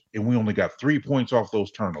 turnovers, and we only got 3 points off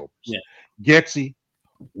those turnovers. Yeah. Getsy,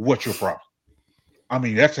 what's your problem?" I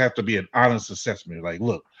mean, that's have to be an honest assessment. Like,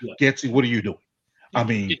 look, Yeah. Getsy, what are you doing? I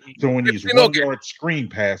mean, throwing these You know, okay. 1-yard screen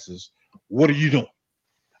passes. What are you doing?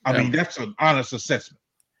 I Yeah. mean, that's an honest assessment.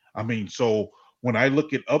 I mean, so when I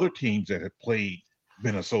look at other teams that have played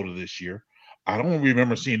Minnesota this year, I don't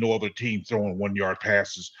remember seeing no other team throwing 1-yard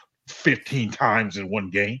passes 15 times in one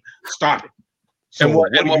game. Stop it. So And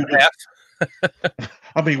what are you doing? half?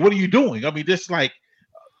 I mean, what are you doing? I mean, this like,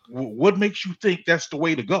 what makes you think that's the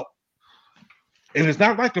way to go? And it's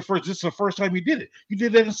not like this is the first time you did it. You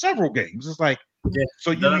did that in several games. It's like, Yeah.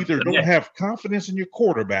 so you either don't have confidence in your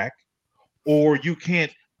quarterback, or you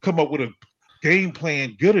can't come up with a game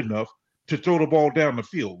plan good enough to throw the ball down the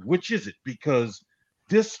field. Which is it? Because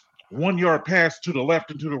this 1-yard pass to the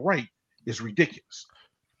left and to the right is ridiculous.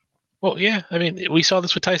 Well, yeah. I mean, we saw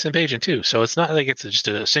this with Tyson Bagent too. So it's not like it's just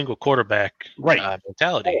a single quarterback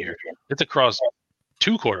mentality here. It's across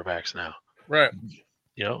 2 quarterbacks now. Right.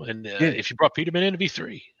 You know, and if you brought Peterman in, it'd be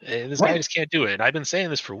 3. And this guy just can't do it. And I've been saying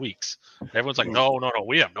this for weeks. Everyone's like, no,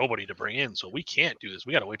 we have nobody to bring in, so we can't do this.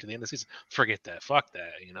 We got to wait till the end of the season. Forget that. Fuck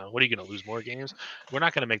that. You know, what are you going to lose more games? We're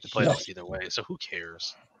not going to make the playoffs either way, so who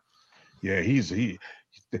cares? Yeah,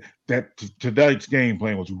 tonight's game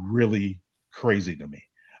plan was really crazy to me.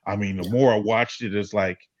 I mean, the more I watched it, it's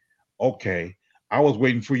like, okay, I was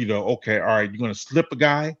waiting for you to, okay, all right, you're going to slip a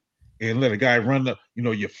guy and let a guy run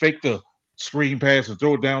you fake the screen pass and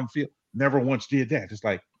throw it downfield. Never once did that. It's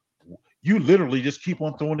like you literally just keep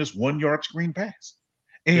on throwing this 1-yard screen pass.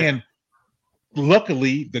 And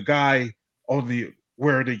luckily, the guy on the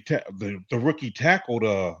rookie tackled,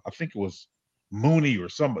 I think it was Mooney or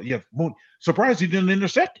somebody. Yeah, Mooney. Surprised he didn't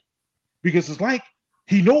intercept it, because it's like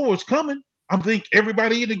he knew it was coming. I'm thinking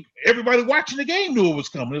everybody watching the game knew it was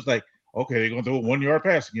coming. It's like, okay, they're gonna throw a 1-yard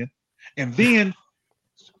pass again, and then.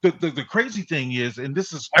 The crazy thing is, and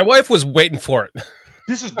this is my wife was waiting for it.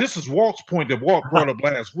 This is Walt's point that Walt brought up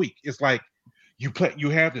last week. It's like you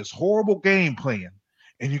have this horrible game plan,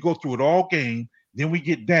 and you go through it all game. Then we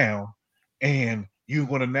get down, and you're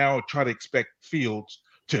going to now try to expect Fields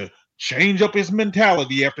to change up his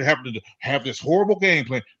mentality after having to have this horrible game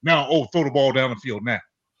plan. Now, throw the ball down the field now.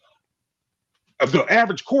 The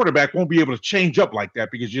average quarterback won't be able to change up like that,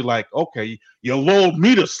 because you're like, okay, you lulled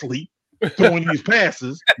me to sleep throwing these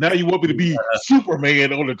passes. Now you want me to be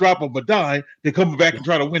Superman on the drop of a dime to come back and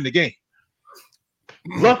try to win the game.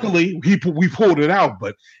 Luckily, we pulled it out,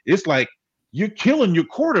 but it's like you're killing your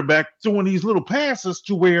quarterback throwing these little passes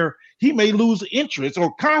to where he may lose interest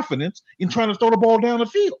or confidence in trying to throw the ball down the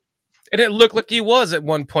field. And it looked like he was at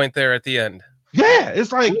one point there at the end. Yeah,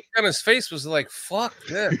 it's like on his face was like, "Fuck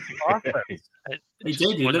this." He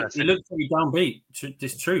did. He looked pretty downbeat.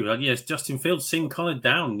 It's true. Like, yes, Justin Fields seemed kind of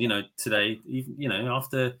down, today. Even,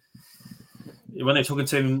 after when they're talking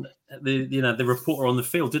to him, the reporter on the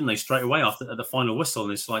field, didn't they, straight away after the final whistle?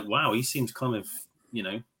 And it's like, wow, he seems kind of,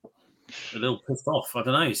 a little pissed off. I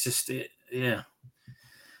don't know. It's just,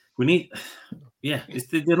 we need,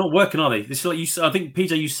 they're not working, are they? This is like you. I think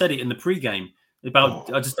PJ, you said it in the pregame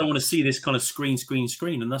about. I just don't want to see this kind of screen,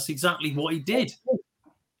 and that's exactly what he did.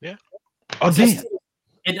 Yeah.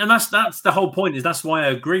 And that's the whole point. That's why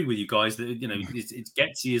I agree with you guys that it's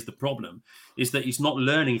Getsy is the problem, is that he's not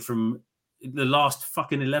learning from the last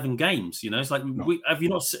fucking 11 games. It's like, have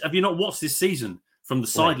you not watched this season from the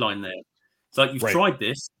sideline there? It's like you've tried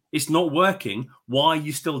this, it's not working. Why are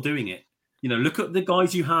you still doing it? Look at the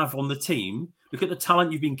guys you have on the team. Look at the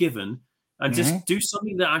talent you've been given, and just do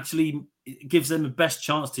something that actually gives them the best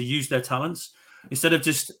chance to use their talents. Instead of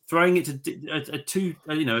just throwing it to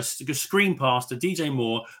a screen pass to DJ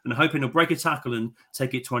Moore and hoping he'll break a tackle and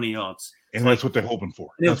take it 20 yards. And that's what they're hoping for.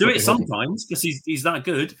 He'll do it sometimes because he's that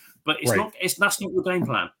good, but it's not. That's not your game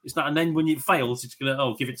plan. It's not. And then when it fails, it's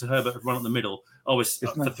gonna give it to Herbert, run up the middle. It's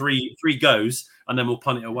for three goes, and then we'll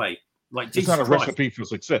punt it away. Like, it's not a recipe for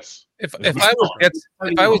success. If I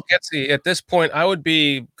was Getsy at this point, I would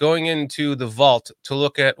be going into the vault to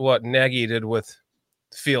look at what Nagy did with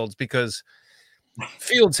Fields, because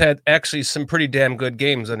Fields had actually some pretty damn good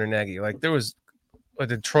games under Nagy. Like, there was a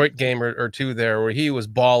Detroit game or two there where he was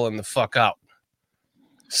balling the fuck out,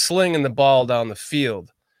 slinging the ball down the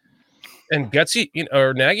field. And Getsy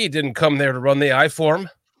or Nagy didn't come there to run the eye for him.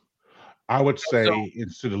 I would say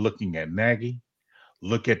instead of looking at Nagy,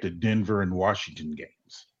 look at the Denver and Washington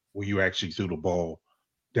games where you actually threw the ball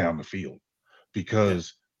down the field,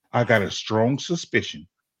 because I got a strong suspicion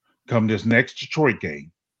come this next Detroit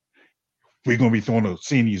game, we're going to be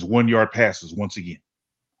seeing these 1-yard passes once again.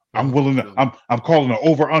 I'm willing to. I'm calling an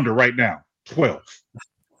over under right now. 12.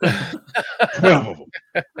 12 of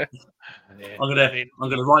them. I'm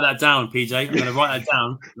gonna write that down, PJ. I'm gonna write that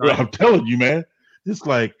down. Right. I'm telling you, man. It's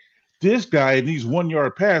like this guy in these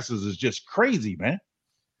 1-yard passes is just crazy, man.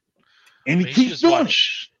 And he keeps doing it.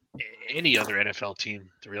 Any other NFL team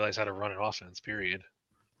to realize how to run an offense. Period.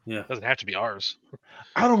 Yeah, it doesn't have to be ours.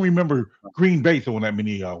 I don't remember Green Bay throwing that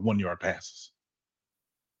many 1-yard passes.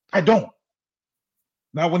 I don't.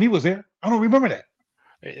 Now, when he was there, I don't remember that.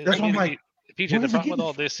 That's what I'm like. PJ, the problem with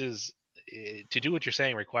all this is to do what you're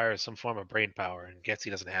saying requires some form of brain power, and Getsy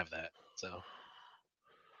doesn't have that. So,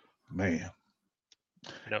 man,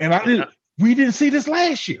 we didn't see this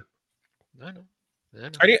last year. I know.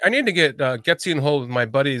 I need to get Getsy in hold with my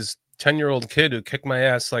buddy's 10-year-old kid who kicked my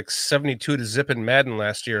ass like 72 to zip in Madden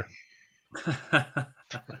last year.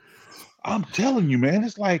 I'm telling you, man.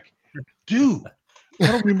 It's like, dude, I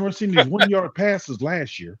don't remember seeing these 1-yard passes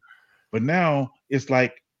last year, but now it's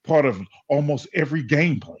like part of almost every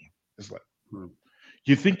game plan. It's like,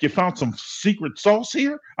 you think you found some secret sauce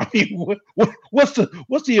here? I mean, what's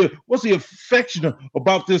the affection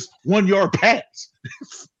about this 1-yard pass?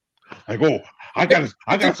 Like, oh, I got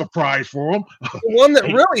a surprise for him. The one that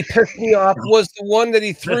really pissed me off was the one that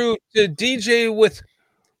he threw to DJ with.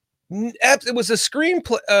 It was a screen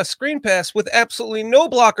pass with absolutely no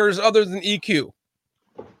blockers other than EQ.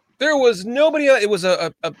 There was nobody. It was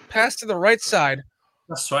a pass to the right side.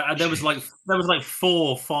 That's right. And there was like 4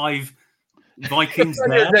 or 5 Vikings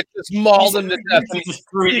there that just mauled him to death. He just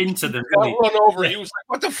threw it into them. Run over. He was like,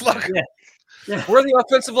 "What the fuck? Yeah. Where are the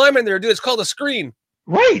offensive linemen there, dude? It's called a screen."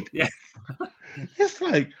 Right. Yeah. It's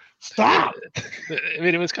like, stop. I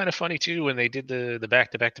mean, it was kind of funny too when they did the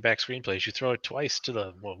back-to-back screenplays. You throw it twice to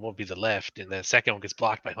the won't be the left, and the second one gets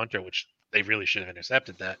blocked by Hunter, which they really should have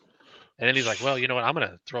intercepted that. And then he's like, "Well, you know what? I'm going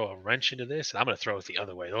to throw a wrench into this, and I'm going to throw it the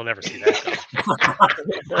other way. They'll never see that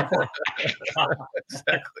coming."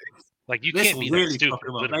 Exactly. Like you this can't be really that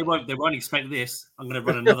stupid. They won't expect this. I'm going to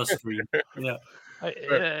run another screen. Yeah.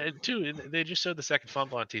 Too, they just showed the second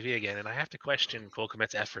fumble on TV again, and I have to question Cole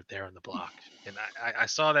Kmet's effort there on the block. And I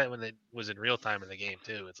saw that when it was in real time in the game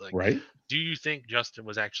too. It's like, right? Do you think Justin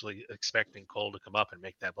was actually expecting Cole to come up and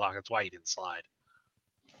make that block? That's why he didn't slide.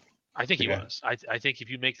 I think he was. I think if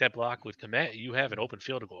you make that block with Kmet, you have an open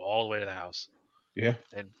field to go all the way to the house. Yeah.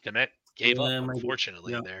 And Kmet gave up,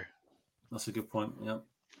 unfortunately, there. That's a good point. Yeah.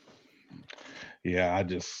 Yeah,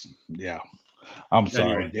 I'm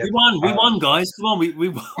sorry. Anyway, we won, guys. Come on, we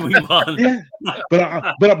won. Yeah,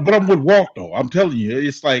 but I'm with Walt though. I'm telling you,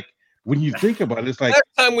 it's like when you think about it, it's like last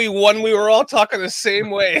time we won, we were all talking the same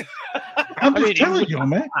way. I'm just telling you,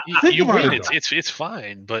 man. You win. It's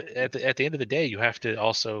fine, but at the end of the day, you have to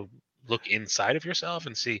also look inside of yourself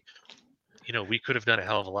and see. We could have done a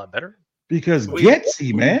hell of a lot better. Because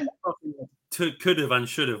Getsy, man, could have and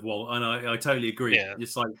should have, Walt, and I totally agree. Yeah.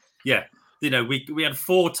 It's like, we had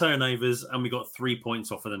 4 turnovers and we got 3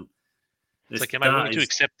 points off of them. It's like, am I willing to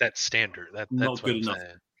accept that standard? That's not good enough.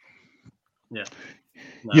 Saying. Yeah.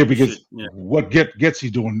 No, because what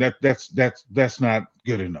Getsy doing that's not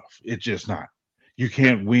good enough. It's just not. You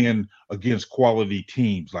can't win against quality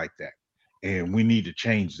teams like that, and we need to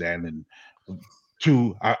change that. And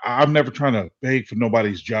I'm never trying to beg for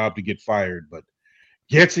nobody's job to get fired, but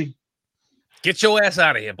Getsy, get your ass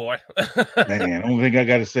out of here, boy. Man, only thing I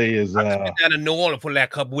got to say is down in New Orleans for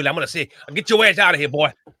that cup, Willie. I'm gonna say, get your ass out of here,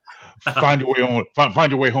 boy. Find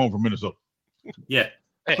your way home from Minnesota. Yeah,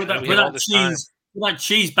 put that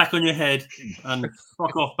cheese back on your head and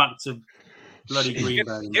fuck off back to bloody Green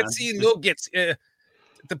Bay.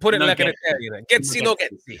 To put it like an Italian. Getsy, no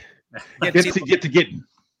Getsy. Getsy, get to getting.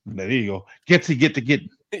 There you go. Getsy, get to getting.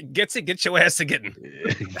 Getsy, get your ass to getting.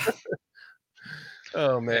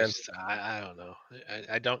 Oh man, I don't know.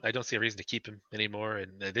 I don't see a reason to keep him anymore,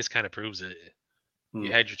 and this kind of proves it.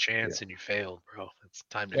 You had your chance and you failed, bro. It's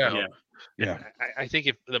time to go. Yeah. I think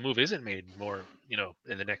if the move isn't made more,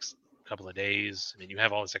 in the next couple of days, I mean, you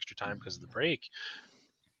have all this extra time because of the break.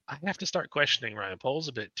 I have to start questioning Ryan Poles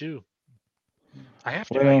a bit too. I have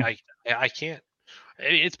to. Well, I can't.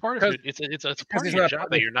 It's part of it. It's part of your job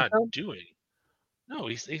that you're not doing. No,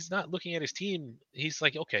 he's not looking at his team. He's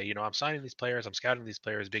like, okay, I'm signing these players, I'm scouting these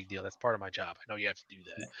players, big deal. That's part of my job. I know you have to do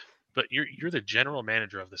that. But you're the general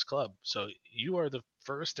manager of this club. So you are the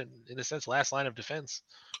first and, in a sense, last line of defense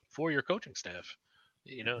for your coaching staff.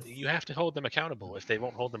 You have to hold them accountable if they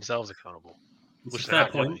won't hold themselves accountable. Which is a fair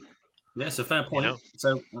point. Yeah, it's a fair point.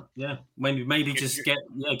 So maybe just get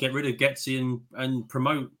rid of Getsy and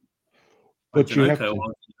promote But you have Janoko,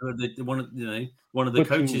 one of the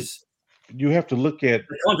coaches. You have to look at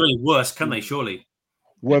They can't do any worse, can they? Surely.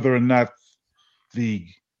 whether or not the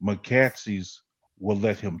McCaskies will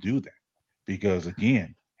let him do that. Because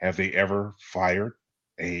again, have they ever fired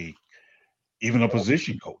even a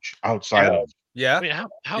position coach outside of? Yeah. I mean, how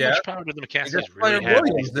much power do the They McCaskies just really fired have in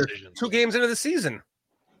Williams. these They're decisions? 2 games into the season.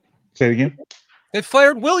 Say it again. They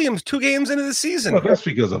fired Williams 2 games into the season. Well, that's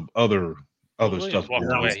because of other Williams stuff. walked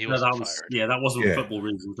going on. away. He wasn't fired. That wasn't Yeah. football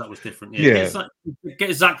reasons. That was different. Yeah.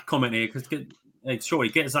 Get Zach's comment here because Troy,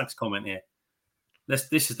 get Zach's comment here.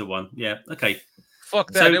 This is the one. Yeah. Okay.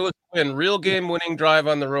 Fuck that. So- It was a real game-winning drive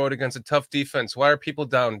on the road against a tough defense. Why are people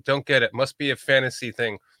down? Don't get it. Must be a fantasy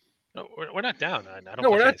thing. No, we're not down. I don't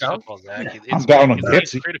No, we're think not it's football, Zach. I'm down on it's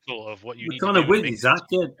Betsy. critical of what you We're need kind to of do. with you, Zach.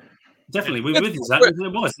 Yeah. Definitely, we're with you, Zach. It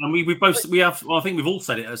was, and we both I think we've all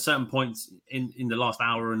said it at certain points in the last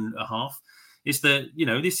hour and a half. Is that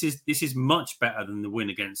this is much better than the win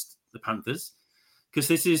against the Panthers,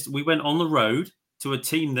 because we went on the road to a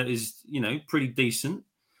team that is pretty decent,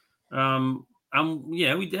 and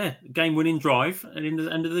we did game winning drive and in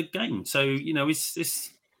the end of the game. So we're not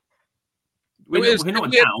We had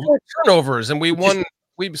down. 4 turnovers and we won.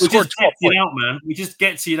 We scored 12 it points. out, man. We just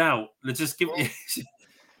gets it out. Let's just give.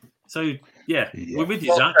 So we're with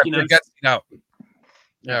you, Zach. It gets it out.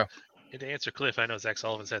 Yeah. And to answer Cliff, I know Zach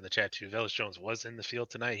Sullivan said in the chat too. Velus Jones was in the field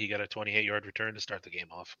tonight. He got a 28-yard return to start the game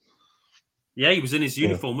off. Yeah, he was in his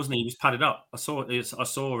uniform, wasn't he? He was padded up. I saw.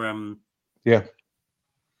 Yeah,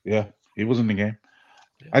 he was in the game.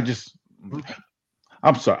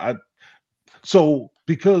 I'm sorry. So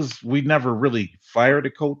because we never really fired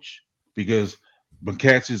a coach because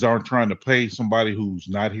McCaskies aren't trying to pay somebody who's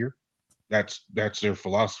not here. That's their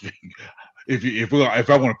philosophy. If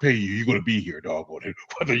I want to pay you, you're going to be here, dog.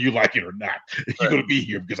 Whether you like it or not, you're going to be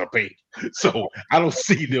here because I paid. So I don't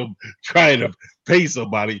see them trying to pay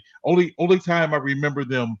somebody. Only time I remember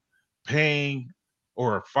them paying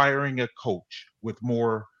or firing a coach with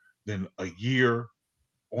more than a year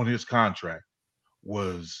on his contract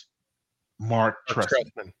was Mark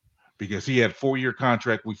Trestman, because he had a 4-year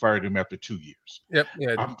contract. We fired him after 2 years. Yep.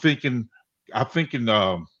 Yeah. I'm thinking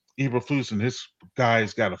Eberflus and his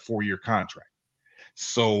guys got a 4-year contract.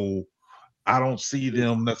 So I don't see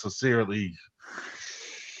them necessarily.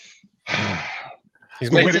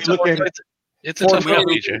 It's a tough call,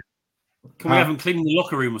 DJ. Can we have him cleaning the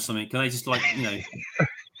locker room or something? Can they just make him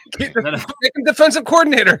defensive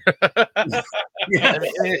coordinator? Yeah, I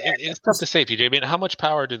mean, it's tough to say, PJ. I mean, how much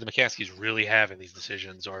power do the McCaskies really have in these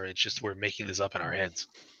decisions, or it's just we're making this up in our heads?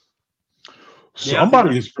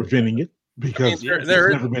 Somebody is preventing it because it's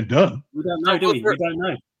never been done. We don't know, do we? We don't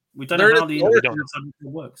know. We don't know how the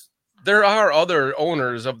works. There are other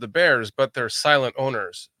owners of the Bears, but they're silent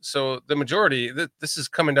owners. So the majority, this is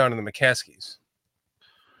coming down to the McCaskies.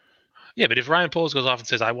 Yeah, but if Ryan Poles goes off and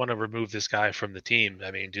says, I want to remove this guy from the team,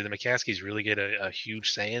 I mean, do the McCaskies really get a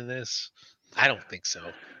huge say in this? I don't think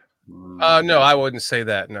so. No, I wouldn't say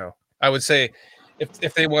that. No, I would say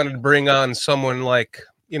if they wanted to bring on someone like,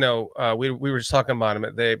 we were just talking about him.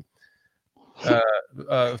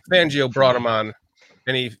 Fangio brought him on,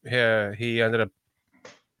 and he ended up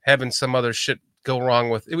having some other shit go wrong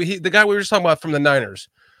with the guy we were just talking about from the Niners.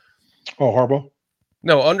 Oh, Harbaugh?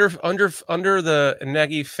 No, under the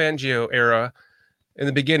Nagy Fangio era, in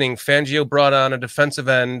the beginning, Fangio brought on a defensive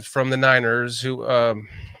end from the Niners who.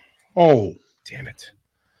 Oh, damn it!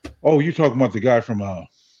 Oh, you're talking about the guy from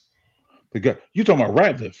you're talking about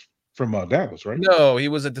Ratliff from Dallas, right? No, he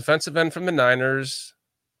was a defensive end from the Niners,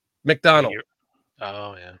 McDonald.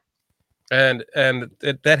 Oh yeah, and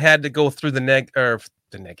that had to go through through the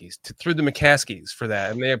McCaskies for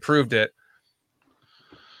that, and they approved it.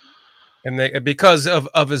 And because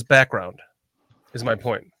of his background, is my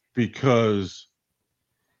point. Because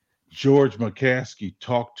George McCaskey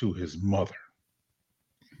talked to his mother.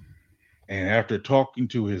 And after talking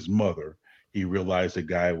to his mother, he realized the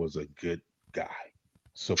guy was a good guy,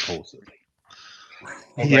 supposedly.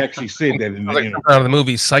 He actually said that in the interview. Out of the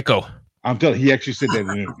movie Psycho. I'm telling you, he actually said that in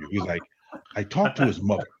the interview. He's like, I talked to his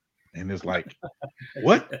mother. And it's like,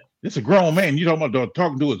 what? It's a grown man. You talking about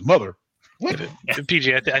talking to his mother? What?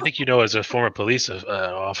 PJ, I think as a former police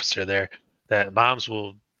officer there, that moms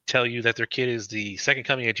will tell you that their kid is the second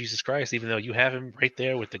coming of Jesus Christ, even though you have him right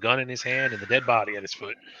there with the gun in his hand and the dead body at his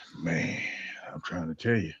foot. Man, I'm trying to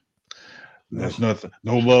tell you. There's nothing.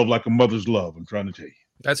 No love like a mother's love. I'm trying to tell you.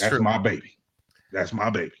 That's true. My baby. That's my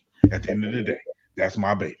baby. At the end of the day, that's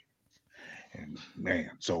my baby. And man,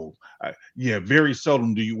 so very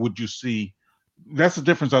seldom would you see. That's the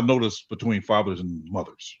difference I noticed between fathers and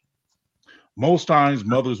mothers. Most times,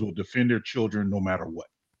 mothers will defend their children no matter what.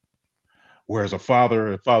 Whereas a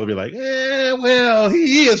father be like, well,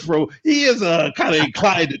 he is kind of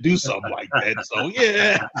inclined to do something like that. So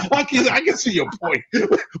yeah, I can see your point.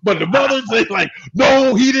 But the mother say like,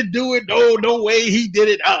 no, he didn't do it. No way, he did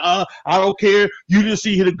it. I don't care. You just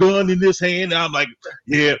see the gun in his hand. And I'm like,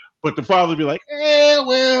 yeah. But the father be like,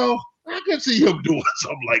 well, I can see him doing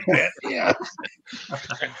something like that. Yeah.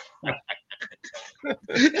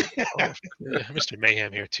 Mr.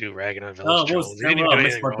 Mayhem here too, ragging on Oh, Village Jones. He didn't even I do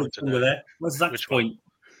missed anything my wrong big finger tonight. there. Where's Zach's Which one? point?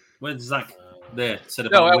 Where's Zach there? Said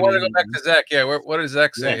No, about I want to winning go back to Zach. Yeah, what does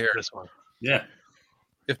Zach say Yeah, here? This one. Yeah.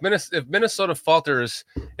 If Minnesota falters,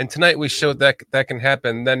 and tonight we showed that can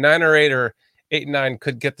happen, then 9 or 8 or 8 and 9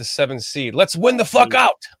 could get the 7th seed. Let's win the fuck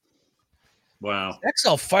out. Wow. Zach's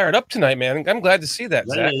all fired up tonight, man. I'm glad to see that,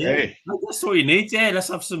 Yeah, Zach. yeah. Hey. That's all you need. Yeah, let's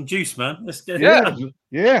have some juice, man. Let's get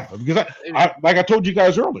Yeah. Because I like I told you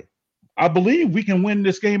guys earlier, I believe we can win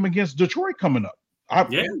this game against Detroit coming up.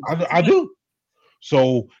 I do.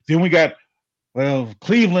 So then we got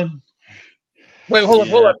Cleveland. Wait, hold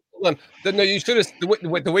on. No, you should have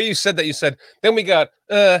the way you said that. You said then we got.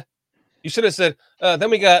 You should have said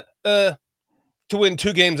then we got to win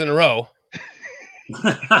 2 games in a row.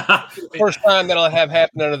 First time that'll have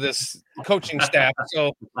happened under this coaching staff.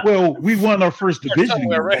 So we won our first division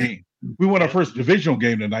right? game. We won our first divisional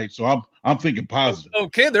game tonight, so I'm thinking positive.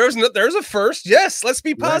 Okay, there's a first. Yes, let's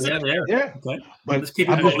be positive. Yeah. Okay. But Let's keep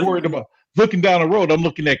it I'm just rolling. worried about looking down the road. I'm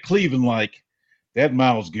looking at Cleveland like that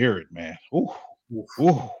Myles Garrett, man. Ooh.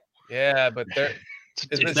 Yeah, but they're It's a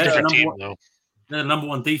They're different number team, one- though. They're the number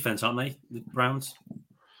one defense, aren't they? The Browns.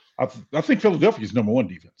 I think Philadelphia's number 1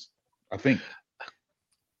 defense. I think.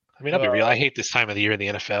 I mean, I'll be real. I hate this time of the year in the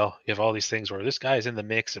NFL. You have all these things where this guy's in the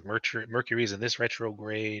mix, and Mercury's in this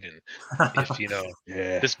retrograde, and if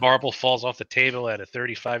Yeah. this marble falls off the table at a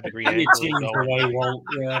 35-degree Your angle, team's going, away, Walt.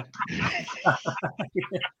 Yeah.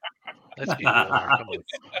 let's be real here. Come on.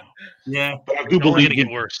 Yeah. But I do It's only believe going to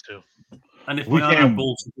get worse too. And if We we can- have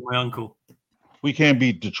balls to my uncle. we can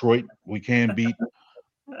beat Detroit. We can beat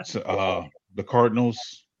the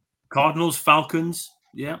Cardinals. Cardinals, Falcons.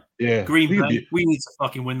 Yeah. Yeah. Green we can Bay. beat- We need to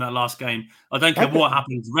fucking win that last game. I don't care what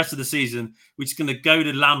happens the rest of the season. We're just going to go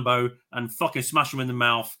to Lambeau and fucking smash them in the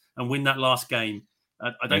mouth and win that last game.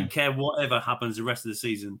 I don't care whatever happens the rest of the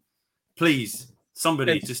season. Please,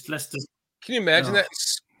 somebody, let's just Can you imagine Oh. that?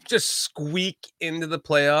 Just squeak into the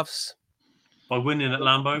playoffs. by winning at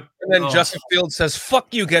Lambeau. And then Oh. Justin Fields says,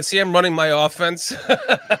 "Fuck you, Getsy. I'm running my offense."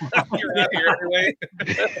 You're out here anyway.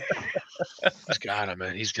 He's got him,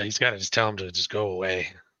 man. He's got to just tell him to just go away.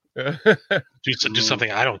 he's Do something.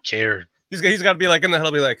 I don't care. got to be like in the he'll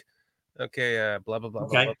be like, okay, blah blah blah.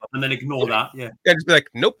 Okay, Blah, blah, blah. and then ignore that. Yeah. Yeah, just be like,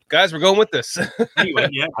 nope, guys, we're going with this. Anyway,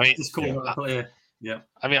 yeah. I mean, just call it clear. Yeah.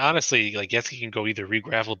 I mean, honestly, like Getsy can go either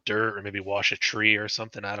re-gravel dirt or maybe wash a tree or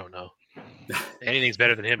something. I don't know. Anything's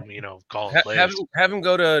better than him, calling plays. have him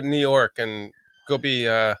go to New York and go be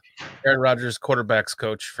Aaron Rodgers' quarterbacks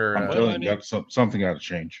coach for. I'm telling you, something got to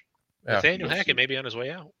change. Nathaniel Hackett may be on his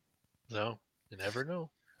way out. So you never know.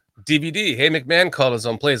 DVD. Hey, McMahon called his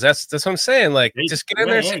own plays. That's what I'm saying. Like, just get in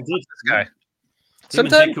there and say, "Fuck this guy."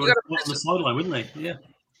 Sometimes you gotta on the sideline, wouldn't they? Yeah.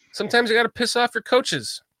 Sometimes you got to piss off your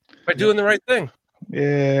coaches by doing the right thing.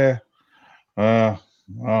 Yeah. I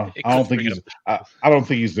don't think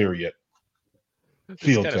he's there yet. It's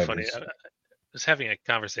Fields kind of at funny. least. I was having a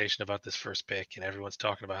conversation about this first pick, and everyone's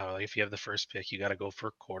talking about how if you have the first pick, you got to go for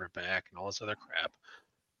a quarterback and all this other crap.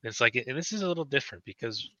 And it's like, and this is a little different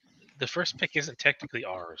because the first pick isn't technically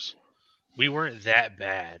ours. We weren't that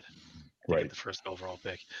bad to get the first overall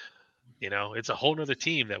pick. It's a whole nother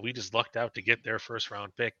team that we just lucked out to get their first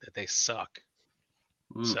round pick that they suck.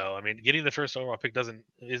 So I mean, getting the first overall pick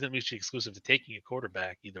isn't mutually exclusive to taking a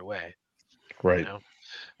quarterback either way. Right.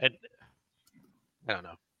 And I don't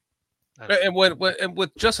know. And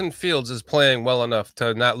with Justin Fields is playing well enough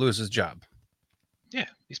to not lose his job. Yeah,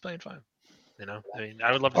 he's playing fine. I mean,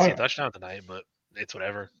 I would love to see a touchdown tonight, but it's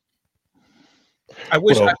whatever. I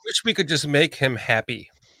wish we could just make him happy.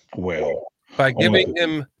 Well, by giving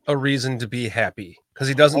him a reason to be happy, because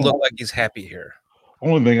he doesn't look like he's happy here.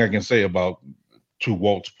 Only thing I can say to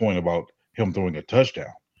Walt's point about him throwing a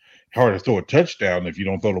touchdown, hard to throw a touchdown if you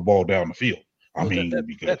don't throw the ball down the field.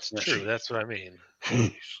 That's true. That's what I mean.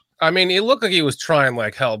 I mean, it looked like he was trying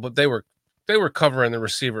like hell, but they were covering the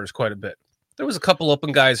receivers quite a bit. There was a couple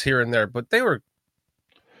open guys here and there, but they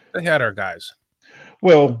had our guys.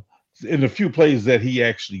 Well, in the few plays that he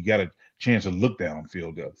actually got a chance to look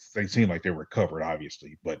downfield, they seemed like they were covered,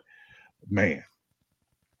 obviously. But man,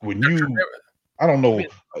 when I don't know.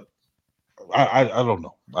 I don't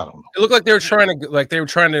know. It looked like they were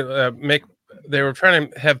trying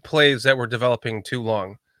to have plays that were developing too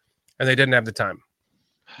long, and they didn't have the time.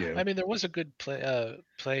 Yeah. I mean, there was a good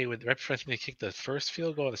play with right before I think they kicked the first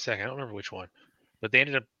field goal or the second. I don't remember which one, but they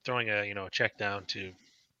ended up throwing a check down to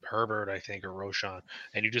Herbert, I think, or Roshan,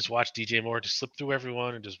 and you just watch DJ Moore just slip through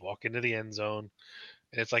everyone and just walk into the end zone.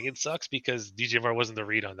 And it's like it sucks because DJ Moore wasn't the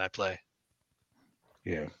read on that play.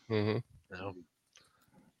 Yeah. Mm-hmm. No.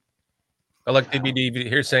 I like DBD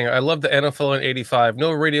here saying, I love the NFL in 85.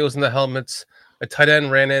 No radios in the helmets. A tight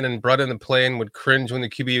end ran in and brought in the play and would cringe when the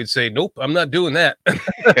QB would say, nope, I'm not doing that.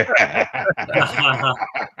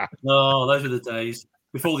 Oh, those were the days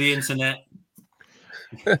before the internet.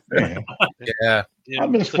 Yeah. I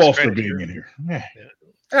miss Foster being in here. Yeah.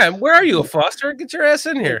 Hey, where are you, Foster? Get your ass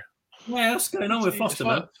in here. Yeah, what's going on with Foster,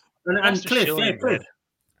 man? And Cliff, yeah, Cliff.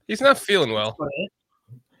 He's not feeling well.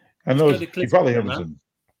 I know he probably has some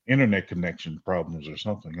internet connection problems or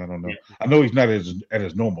something. I don't know. Yeah. I know he's not at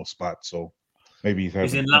his normal spot, so maybe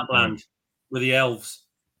he's in Lapland with the elves.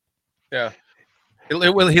 Yeah. He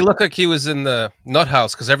looked like he was in the nut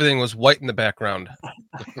house because everything was white in the background.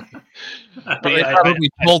 But they probably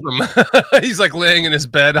told him. He's like laying in his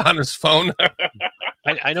bed on his phone.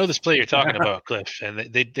 I know this play you're talking about, Cliff, and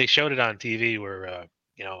they showed it on TV where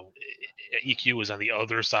EQ was on the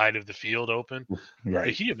other side of the field open.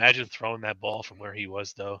 Right. Can you imagine throwing that ball from where he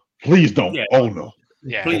was, though? Please don't. Yeah. Oh, no.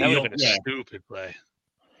 Yeah, that would have been a stupid play.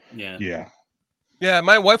 Yeah. Yeah. Yeah,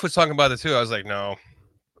 my wife was talking about it, too. I was like, no.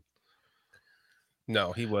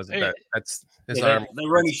 No, he wasn't. That's his arm. They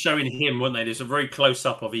were only showing him, weren't they? There's a very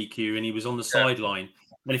close-up of EQ, and he was on the sideline.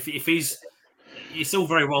 And if he's... It's all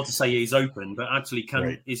very well to say he's open, but actually,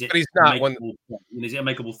 is it? But he's not. Is it a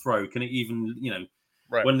makeable throw? Can it even,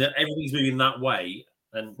 right. when everything's moving that way?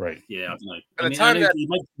 And right, yeah, I don't know. By the time he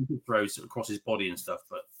makes good throws across his body and stuff,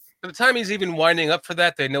 but by the time he's even winding up for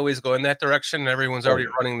that, they know he's going that direction, and everyone's already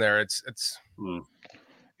running there. It's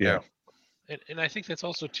yeah. And I think that's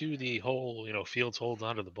also too the whole Fields holds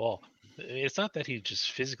onto the ball. It's not that he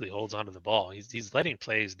just physically holds onto the ball. He's letting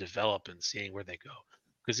plays develop and seeing where they go.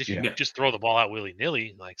 Because if you just throw the ball out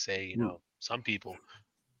willy-nilly, like say, some people,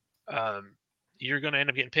 you're going to end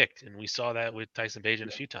up getting picked. And we saw that with Tyson Bagent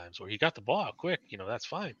a few times where he got the ball out quick, that's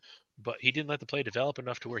fine. But he didn't let the play develop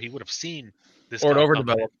enough to where he would have seen this. Or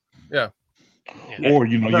overdevelop. Yeah. Or,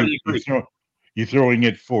 you're throwing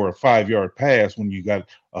it for a 5-yard pass when you got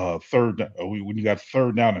third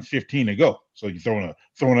down and 15 to go. So you're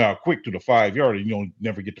throwing it out quick to the 5-yard and you'll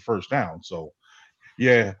never get the first down. So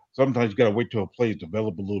yeah, sometimes you got to wait till a play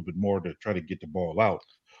develop a little bit more to try to get the ball out.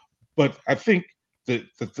 But I think the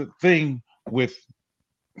thing with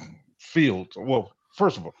Fields, well,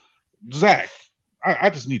 first of all, Zach, I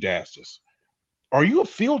just need to ask this. Are you a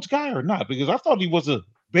Fields guy or not? Because I thought he was a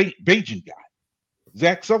Bagent guy.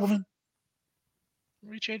 Zach Sullivan?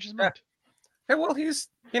 He changed his mind. Hey, well, he's,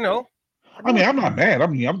 I mean, I'm not mad. I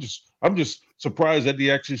mean, I'm just surprised that he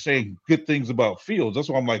actually saying good things about Fields. That's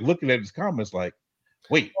why I'm like looking at his comments like,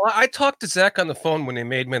 wait. Well, I talked to Zach on the phone when he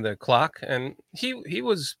made me the clock, and he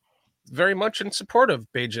was very much in support of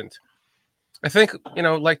Bagent. I think,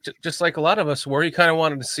 just like a lot of us were, he kind of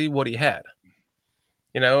wanted to see what he had,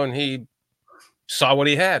 and he saw what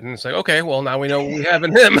he had, and it's like, okay, well, now we know what we have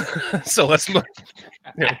in him. So let's look.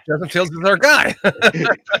 Justin Fields is our guy.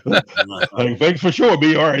 Thanks for showing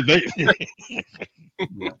me. All right.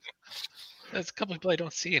 There's a couple of people I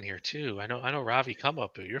don't see in here too. I know Ravi come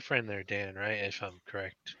up, your friend there, Dan, right? If I'm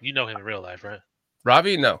correct, you know him in real life, right?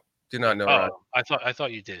 Ravi, no, do not know. Ravi. I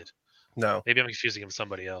thought you did. No, maybe I'm confusing him with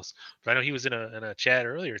somebody else. But I know he was in a chat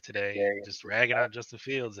earlier today, just ragging on Justin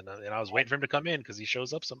Fields, and I was waiting for him to come in because he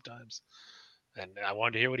shows up sometimes. And I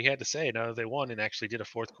wanted to hear what he had to say now that they won and actually did a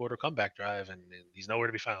fourth quarter comeback drive, and he's nowhere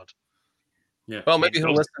to be found. Yeah. Well, maybe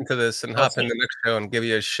he'll listen to this and hop in the next show and give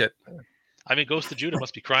you a shit. I mean, Ghost of Judah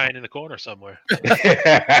must be crying in the corner somewhere.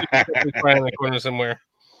 Crying in the corner somewhere.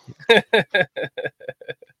 I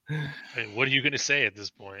mean, what are you going to say at this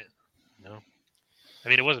point? I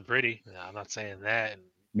mean, it wasn't pretty. No, I'm not saying that. And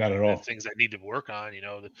not at all. Things I need to work on.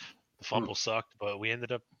 The fumble sucked, but we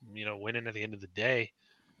ended up, winning at the end of the day.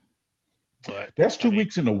 But that's 2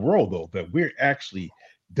 weeks in a row, though, that we're actually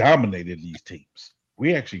dominated these teams.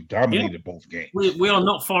 We actually dominated both games. We are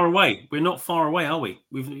not far away. We're not far away, are we?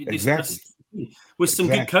 Exactly. With some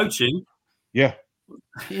good coaching. Yeah.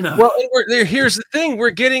 Well, here's the thing. We're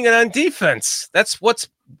getting it on defense. That's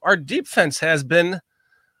our defense has been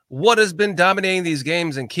what has been dominating these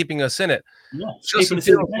games and keeping us in it.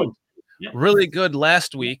 Yeah. Really good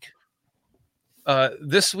last week.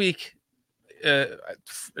 This week,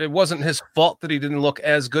 it wasn't his fault that he didn't look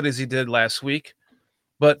as good as he did last week,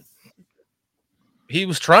 but he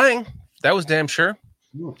was trying. That was damn sure.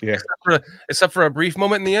 Yeah. Except for a brief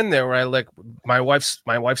moment in the end there where I like my wife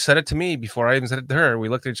said it to me before I even said it to her. We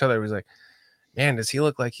looked at each other. We was like, man, does he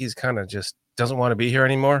look like he's kind of just doesn't want to be here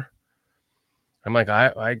anymore? I'm like,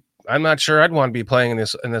 I'm not sure I'd want to be playing in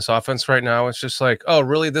this offense right now. It's just like, oh,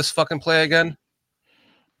 really? This fucking play again?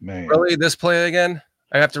 Man. Really? This play again?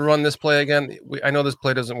 I have to run this play again. I know this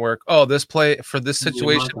play doesn't work. Oh, this play for this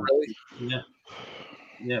situation, really?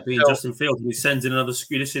 Yeah, being Justin Fields, he sends in another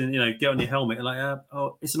screen. Listen, get on your helmet. And like,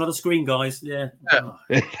 oh, it's another screen, guys. Yeah. Oh.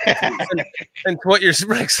 And to what you're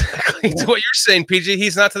exactly to what you're saying, PG,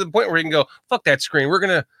 he's not to the point where he can go, fuck that screen. We're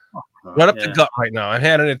gonna run up the gut right now. I'm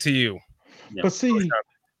handing it to you. Yeah. But see,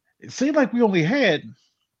 it seemed like we only had,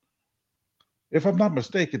 if I'm not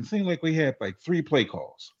mistaken, it seemed like we had like 3 play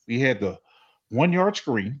calls. We had the 1-yard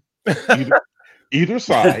screen, either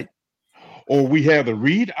side, or we had the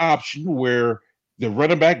read option where the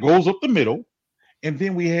running back goes up the middle, and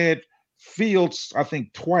then we had Fields, I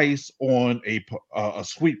think, twice on a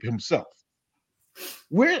sweep himself.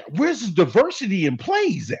 Where's the diversity in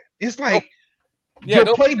plays at? It's like your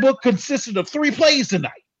playbook consisted of 3 plays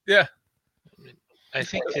tonight. Yeah. I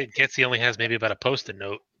think that Getsy only has maybe about a post-it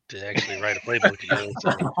note to actually write a playbook together.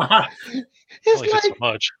 So it's like so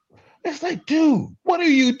much. It's like, dude, what are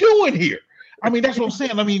you doing here? I mean, that's what I'm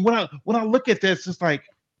saying. I mean, when I look at this, it's like,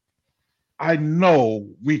 I know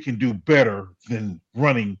we can do better than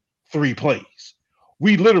running 3 plays.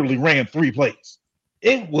 We literally ran 3 plays.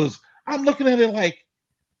 I'm looking at it like,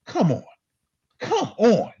 come on.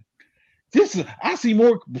 I see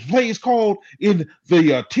more plays called in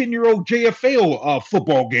the 10-year-old JFL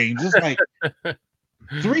football games. It's like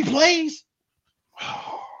 3 plays.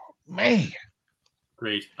 Oh, man.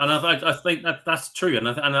 Agreed. And I think that's true, and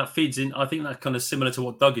that feeds in. I think that's kind of similar to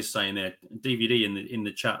what Doug is saying there. DVD in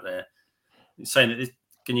the chat there, saying that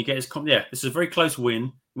can you get his? Yeah, this is a very close win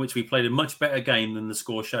in which we played a much better game than the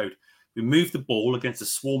score showed. We moved the ball against a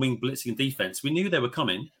swarming, blitzing defense. We knew they were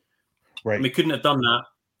coming. Right. And we couldn't have done that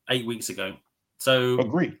 8 weeks ago. So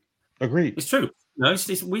agreed. It's true. No,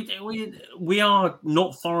 we are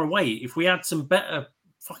not far away. If we had some better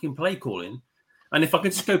fucking play calling. And if I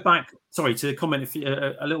could just go back, to the comment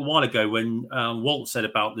a little while ago when Walt said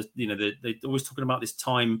about they're always talking about this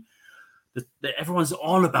time that everyone's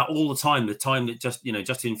on about all the time that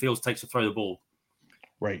Justin Fields takes to throw the ball.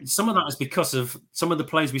 Right. Some of that is because of some of the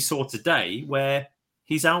plays we saw today where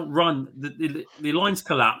he's outrun, the line's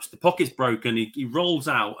collapsed, the pocket's broken, he rolls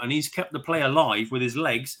out, and he's kept the play alive with his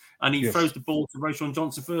legs, and he throws the ball to Roschon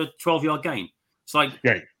Johnson for a 12-yard gain. It's like,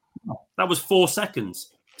 that was 4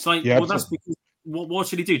 seconds. It's like, that's because what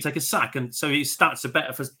should he do? Take a sack? And so his stats are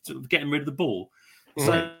better for getting rid of the ball.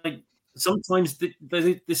 So sometimes the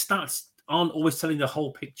stats aren't always telling the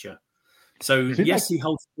whole picture. So yes, he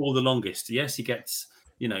holds the ball the longest. Yes, he gets,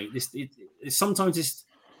 sometimes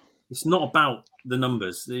it's not about the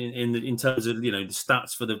numbers in terms of the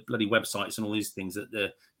stats for the bloody websites and all these things that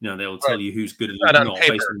they'll tell you who's good and who's not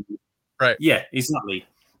based on. Right. Yeah, exactly.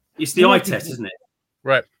 It's the eye test, isn't it?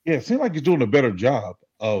 Right. Yeah, it seems like he's doing a better job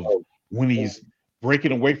of when he's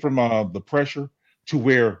breaking away from the pressure to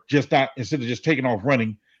where instead of just taking off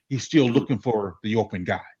running, he's still looking for the open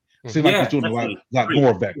guy. It seems like he's doing a lot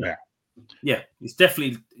more of that now. Yeah, he's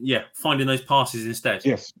definitely finding those passes instead.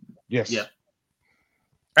 Yes. Yeah.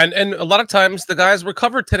 And a lot of times the guys were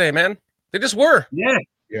covered today, man. They just were. Yeah.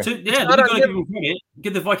 Give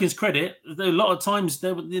the Vikings credit. A lot of times,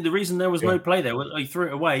 the reason there was no play there, they threw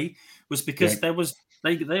it away, was because their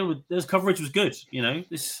coverage was good.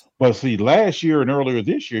 But see, last year and earlier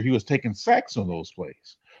this year, he was taking sacks on those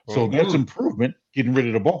plays, so that's improvement. Getting rid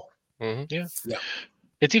of the ball. Mm-hmm. Yeah.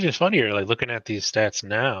 It's even funnier, like looking at these stats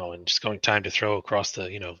now and just going time to throw across the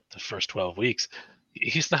the first 12 weeks.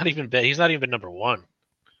 He's not even been number 1.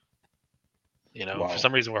 For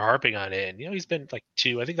some reason we're harping on it, and he's been like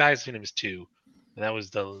 2. I think the highest in him was 2, and that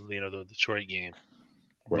was the Detroit game.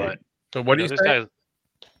 Right. But so what do you say?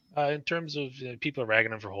 In terms of people are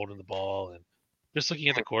ragging him for holding the ball, and just looking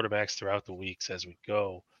at the quarterbacks throughout the weeks as we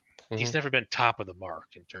go, he's never been top of the mark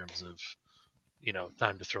in terms of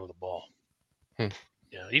time to throw the ball.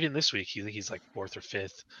 Even this week he's like 4th or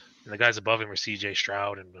 5th, and the guys above him are C.J.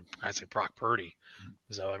 Stroud and guys like Brock Purdy.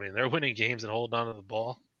 So I mean, they're winning games and holding on to the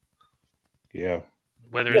ball. Yeah.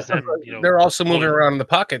 Whether it's them, they're also moving around in the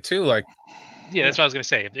pocket too. Like, that's what I was going to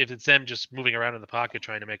say. If it's them just moving around in the pocket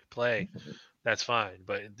trying to make a play, that's fine.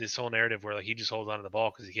 But this whole narrative where he just holds on to the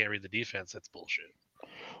ball because he can't read the defense, that's bullshit.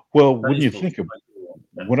 Well, when you think of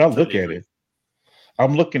when I look at it,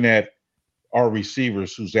 I'm looking at our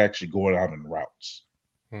receivers who's actually going out in routes.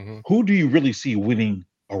 Who do you really see winning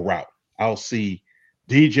a route? I'll see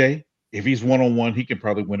DJ. If he's one-on-one, he can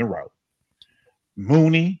probably win a route.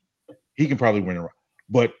 Mooney, he can probably win a route.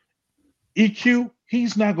 But EQ,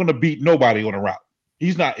 he's not going to beat nobody on a route.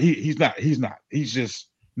 He's not. He's not. He's just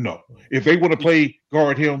no. If they want to play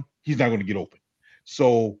guard him, he's not going to get open.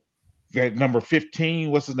 So that number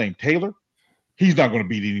 15, what's his name, Taylor, he's not going to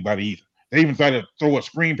beat anybody either. They even tried to throw a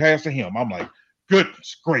screen pass to him. I'm like,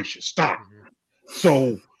 goodness gracious, stop.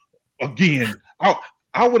 So again,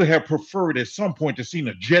 I would have preferred at some point to seen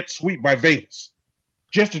a jet sweep by Vegas,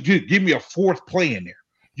 just to give me a fourth play in there.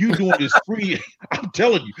 You doing this screen? I'm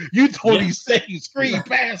telling you, you doing these same screen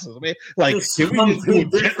passes, man. Like, can we just do a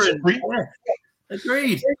jet sweep? Yeah.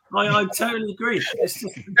 Agreed. I totally agree. It's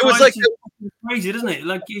just, It was like crazy, doesn't it?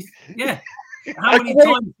 Like, how many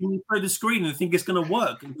times can you throw the screen and think it's going to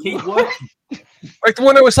work and keep working? Like the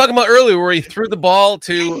one I was talking about earlier, where he threw the ball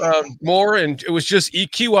to Moore, and it was just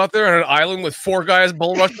EQ out there on an island with 4 guys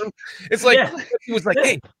bull rushing. It's like he was like,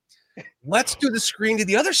 "Hey, let's do the screen to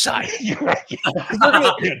the other side."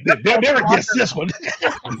 They'll never guess this one.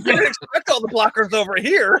 You didn't expect all the blockers over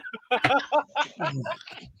here.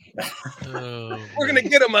 We're gonna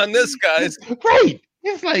get them on this, guys. Right?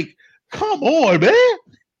 It's like, come on, man.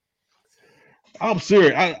 I'm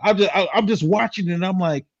serious. I'm just watching it and I'm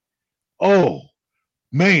like, oh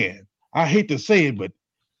man, I hate to say it, but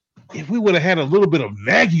if we would have had a little bit of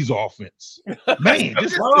Nagy's offense, man,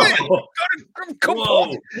 this come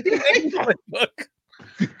on.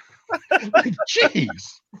 Like, jeez.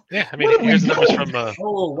 Yeah, I mean, here's the numbers from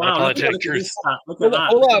Unapologetic Truth. Look at that.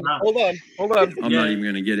 Hold on. I'm not even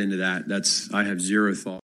going to get into that. I have zero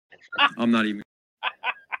thought. I'm not even.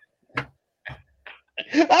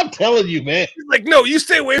 I'm telling you, man. He's like, no, you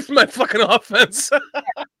stay away from my fucking offense. I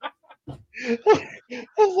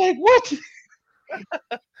was like, what?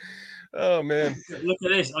 Oh man. Look at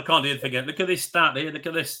this. I can't even forget. Look at this stat here. Look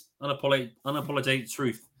at this. Unapologetic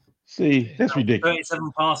truth. See, that's ridiculous.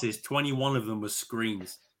 37 passes, 21 of them were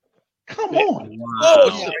screens. Come on. Wow.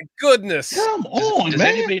 Oh my goodness. Come on, Does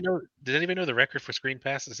man. anybody know the record for screen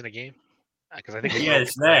passes in a game? Because I think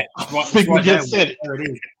it's there. I think we just said it. There it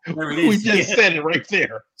is. There it is. We just said it right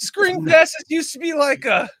there. Screen passes used to be like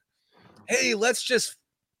hey, let's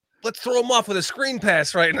throw them off with a screen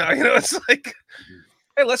pass right now. You know, it's like,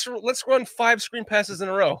 hey, let's run 5 screen passes in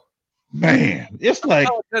a row. Man, it's like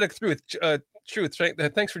Truth.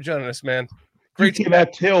 Thanks for joining us, man. You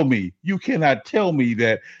cannot tell me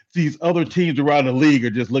that these other teams around the league are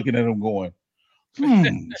just looking at them going,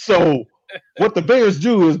 so what the Bears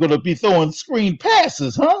do is going to be throwing screen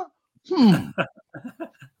passes, huh?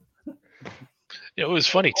 It was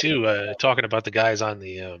funny too, talking about the guys on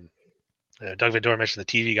the Doug Van Dorn mentioned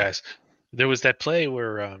the TV guys. There was that play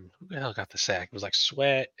where who the hell got the sack? It was like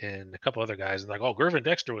Sweat and a couple other guys, and like, oh, Gervin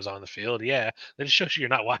Dexter was on the field. Yeah, that just shows you you're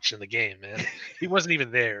not watching the game, man. He wasn't even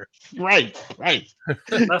there. Right. That's right.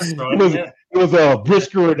 It was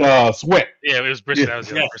Brisker and Sweat. Yeah, it was Brisker. That was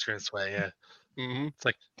the other Brisker and Sweat. Yeah. Mm-hmm. It's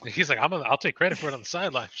like he's like, I'll take credit for it on the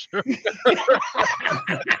sideline. Sure.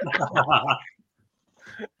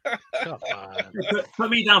 Come on. Put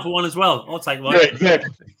me down for one as well. I'll take one. Yeah,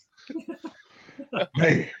 exactly.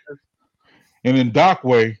 Man. And in Doc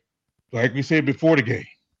way, like we said before the game,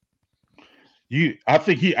 I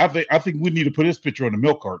think we need to put his picture on the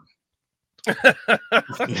milk carton.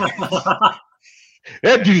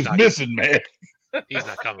 That dude's missing, man. He's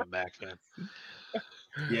not coming back, man.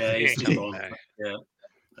 Yeah, he's not coming back. Yeah.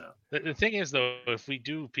 The thing is, though, if we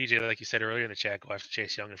do, PJ, like you said earlier in the chat, go after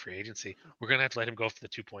Chase Young in free agency, we're gonna have to let him go for the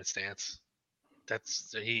 2-point stance.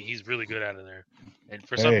 He's really good out of there, and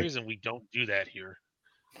for some reason we don't do that here.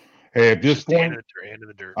 Hey, at this point,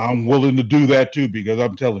 I'm willing to do that too, because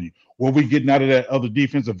I'm telling you, what we getting out of that other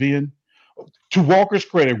defensive end, to Walker's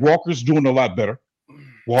credit, Walker's doing a lot better.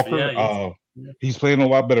 Walker, he's playing a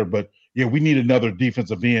lot better, but yeah, we need another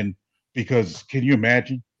defensive end, because can you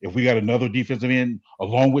imagine if we got another defensive end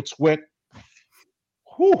along with Sweat?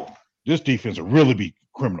 Whew, this defense will really be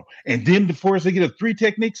criminal. And then before us, they get a 3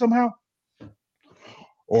 technique somehow,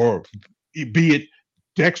 or be it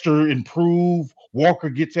Dexter improve, Walker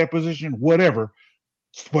gets that position, whatever.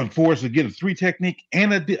 But for us to get a 3 technique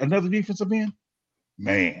and another defensive end,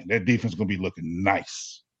 man, that defense is going to be looking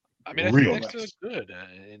nice. I mean, I think Dexter looks good.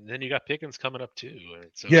 And then you got Pickens coming up too.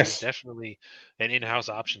 So yes, definitely an in-house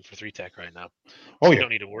option for 3-tech right now. So you don't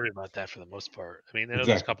need to worry about that for the most part. I mean, there's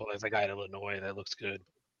a couple. There's a guy in Illinois that looks good.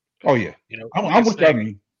 Oh yeah, you know, I'm with that.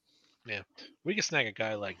 Yeah, we can snag a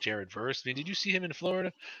guy like Jared Verse. I mean, did you see him in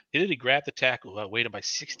Florida? He literally grabbed the tackle, weighed him by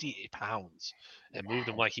 68 pounds, and moved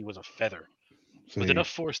him like he was a feather, with enough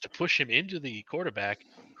force to push him into the quarterback,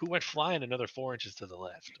 who went flying another 4 inches to the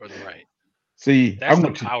left or the right. See, that's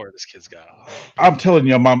the power this kid's got. I'm telling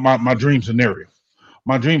you, my dream scenario.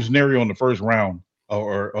 my dream scenario in the first round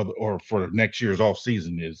or for next year's off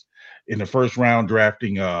season is in the first round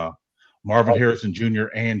drafting Marvin Harrison Jr.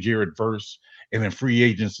 and Jared Verse, and then free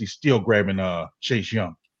agency still grabbing Chase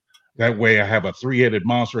Young. That way I have a three-headed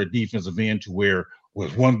monster at defensive end to where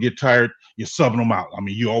if one get tired, you're subbing them out. I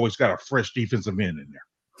mean, you always got a fresh defensive end in there.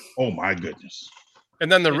 Oh my goodness. And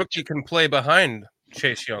then the rookie can play behind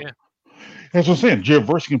Chase Young. Yeah. That's what I'm saying. Jared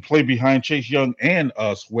Verse can play behind Chase Young and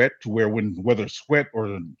Sweat to where whether Sweat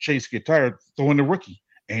or Chase get tired, throw in the rookie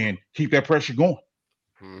and keep that pressure going.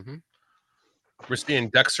 Mm-hmm. We're seeing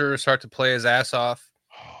Dexter start to play his ass off.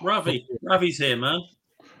 Ravi's here, man.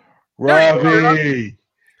 Ravi,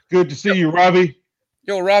 good to see you, Ravi.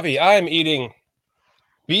 Yo, Ravi, I'm eating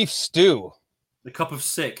beef stew. The cup of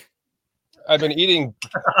sick. I've been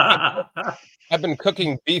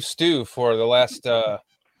cooking beef stew for the last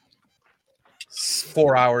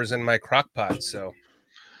 4 hours in my crock pot. So,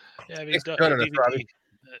 yeah, I mean,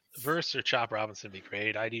 Verse or Chop Robinson would be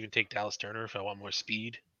great. I'd even take Dallas Turner if I want more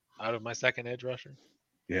speed out of my second edge rusher.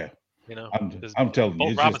 Yeah, you know, I'm telling you,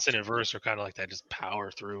 both Robinson and Verse are kind of like that, just power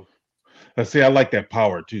through. See, I like that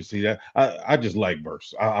power too. See that I just like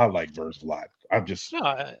Verse. I like Verse a lot. I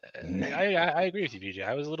agree with you, BJ.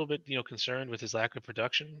 I was a little bit concerned with his lack of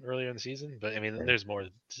production earlier in the season, but I mean, there's more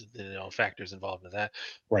factors involved in that.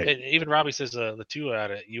 Right. And even Robbie says Latua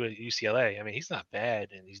out at UCLA. I mean, he's not bad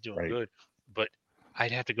and he's doing good, but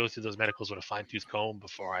I'd have to go through those medicals with a fine-tooth comb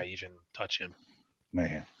before I even touch him.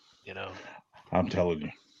 Man, I'm telling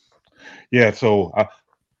you. Yeah. So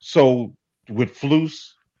with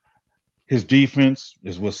Flus, his defense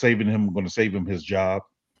is what's saving him. Going to save him his job.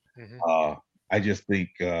 Mm-hmm. I just think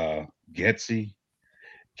Getsy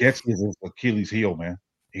is his Achilles heel, man.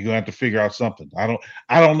 You're gonna have to figure out something. I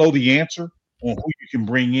don't know the answer on who you can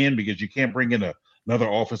bring in because you can't bring in another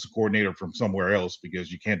offensive coordinator from somewhere else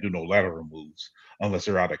because you can't do no lateral moves unless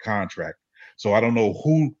they're out of contract. So I don't know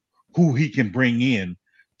who he can bring in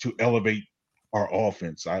to elevate our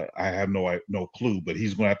offense. I have no clue, but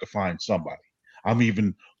he's gonna have to find somebody. I'm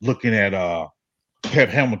even looking at Pep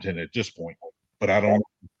Hamilton at this point, but I don't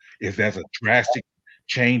know if that's a drastic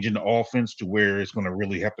change in the offense to where it's going to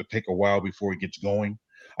really have to take a while before he gets going.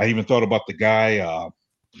 I even thought about the guy,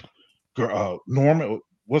 Norman,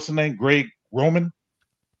 what's the name? Greg Roman,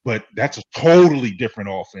 but that's a totally different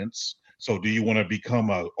offense. So do you want to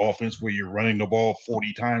become an offense where you're running the ball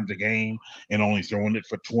 40 times a game and only throwing it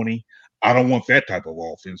for 20? I don't want that type of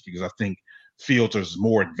offense because I think Fields is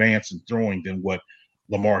more advanced in throwing than what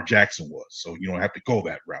Lamar Jackson was. So you don't have to go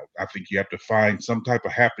that route. I think you have to find some type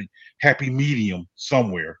of happy medium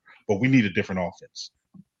somewhere, but we need a different offense.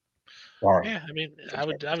 Sorry. Yeah, I mean, I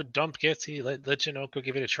would dump Getsy, let Janoco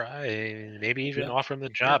give it a try, and maybe even offer him the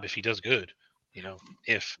job if he does good.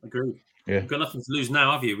 Agreed. Yeah. We've got nothing to lose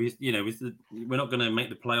now, have you? We're not going to make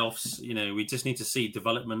the playoffs. We just need to see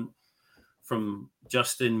development from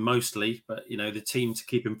Justin mostly, but the team to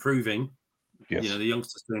keep improving. Yes. The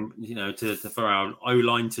youngsters, for our O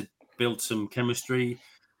line to build some chemistry,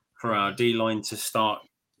 for our D line to start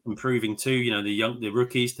improving too. The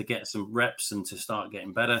rookies to get some reps and to start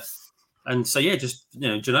getting better. And so just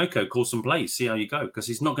Janoco, call some plays, see how you go, because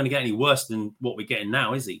he's not going to get any worse than what we're getting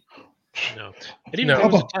now, is he? No. And even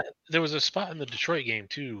there was a spot in the Detroit game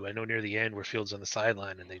too. I know near the end where Fields on the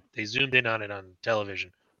sideline, and they zoomed in on it on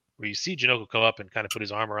television, where you see Janoco come up and kind of put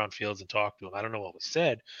his arm around Fields and talk to him. I don't know what was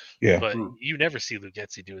said, but you never see Luke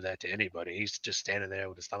Getsy do that to anybody. He's just standing there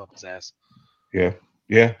with his thumb up his ass. Yeah.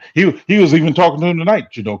 He was even talking to him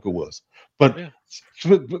tonight, Janoco was. But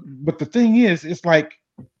the thing is, it's like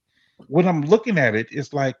when I'm looking at it,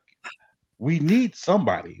 it's like we need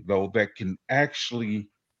somebody though that can actually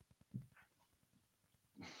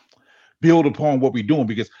build upon what we're doing,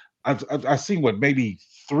 because I've seen maybe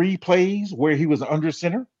 3 plays where he was under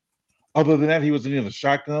center. Other than that, he was in the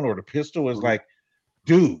shotgun or the pistol. It's like,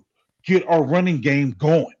 dude, get our running game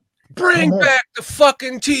going. Bring back the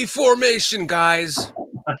fucking T formation, guys.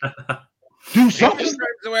 Do something.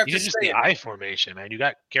 You just the I formation, man. You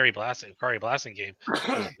got Kari Blasting game.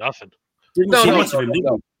 Nothing.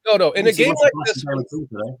 No. In a game like this,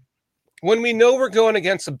 when we know we're going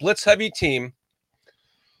against a blitz-heavy team,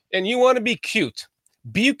 and you want to be cute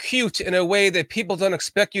in a way that people don't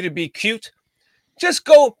expect you to be cute, just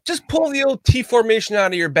pull the old T formation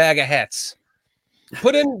out of your bag of hats.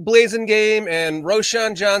 Put in Blazing Game and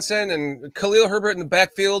Roshan Johnson and Khalil Herbert in the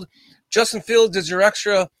backfield. Justin Fields is your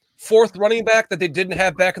extra 4th running back that they didn't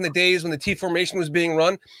have back in the days when the T formation was being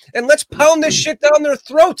run. And let's pound this shit down their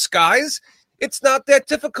throats, guys. It's not that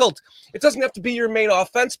difficult. It doesn't have to be your main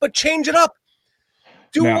offense, but change it up.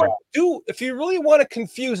 If you really want to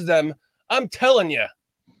confuse them, I'm telling you,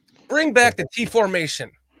 Bring back the T formation.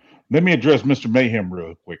 Let me address Mr. Mayhem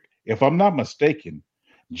real quick. If I'm not mistaken,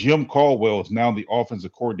 Jim Caldwell is now the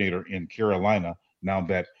offensive coordinator in Carolina now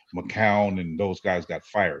that McCown and those guys got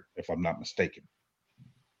fired, if I'm not mistaken.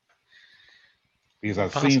 Because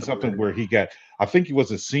I've seen something where he got, I think he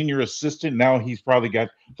was a senior assistant. Now he's probably got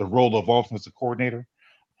the role of offensive coordinator.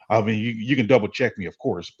 I mean, you can double check me, of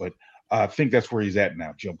course, but I think that's where he's at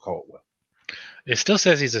now, Jim Caldwell. It still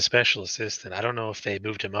says he's a special assistant. I don't know if they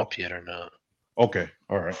moved him up yet or not. Okay,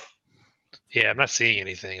 all right. Yeah, I'm not seeing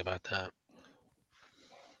anything about that.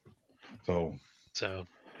 So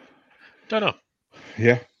don't know.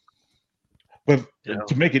 Yeah. But You know.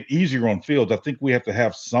 to make it easier on field, I think we have to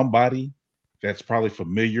have somebody that's probably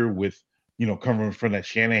familiar with, coming from that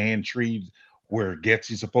Shanahan tree where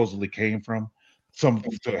Getsy supposedly came from, some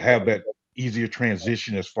to have that easier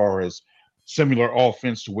transition as far as similar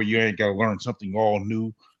offense to where you ain't got to learn something all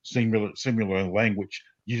new, similar in language.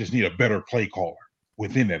 You just need a better play caller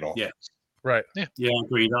within that offense. Yeah. Right. Yeah,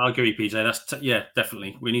 I agree, PJ. That's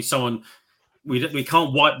definitely. We need someone. We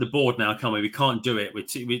can't wipe the board now, can we? We can't do it.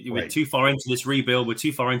 We're too far into this rebuild. We're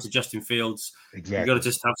too far into Justin Fields. Exactly. We've got to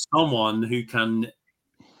just have someone who can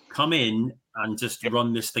come in and just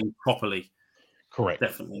run this thing properly. Correct.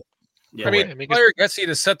 Definitely. Yeah. I mean, player gets you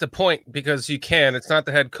to set the point because you can. It's not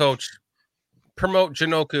the head coach. Promote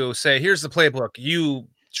Janoku. Say, here's the playbook. You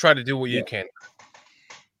try to do what you can.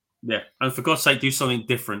 Yeah, and for God's sake, do something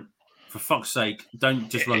different. For fuck's sake, don't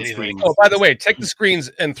just run screens. Oh, by the way, take the screens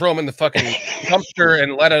and throw them in the fucking dumpster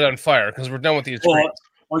and let it on fire because we're done with these screens.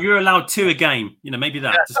 Or you're allowed 2 a game. Maybe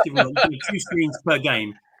that. Just give them 2 screens per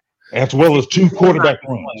game. As well as 2 quarterback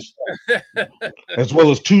runs. As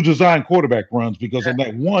well as 2 design quarterback runs, because on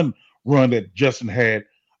that one run that Justin had,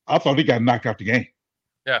 I thought he got knocked out the game.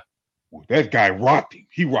 Yeah. That guy rocked him.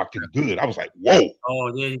 He rocked him good. I was like, whoa.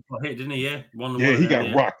 Oh, yeah, he got hit, didn't he? Yeah. He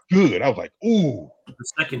got rocked good. I was like, ooh. The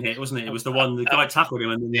second hit, wasn't it? It was the one, the guy tackled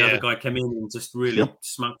him and then the other guy came in and just really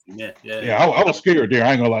smacked him. Yeah. I was scared there.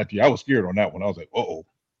 I ain't gonna lie to you. I was scared on that one. I was like, uh-oh.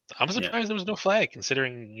 I'm surprised there was no flag,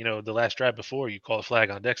 considering, the last drive before you called a flag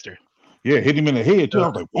on Dexter. Yeah, hit him in the head, too. I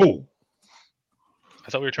was like, whoa. I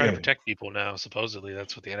thought we were trying to protect people now. Supposedly,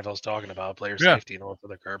 that's what the NFL's talking about, player safety and all this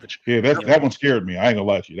other garbage. Yeah, that one scared me. I ain't gonna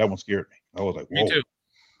lie to you. That one scared me. I was like, whoa. Me too.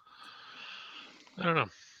 I don't know.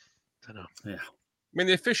 Yeah. I mean,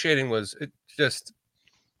 the officiating was it's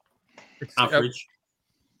average.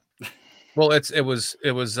 It was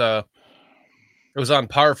on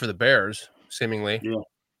par for the Bears, seemingly.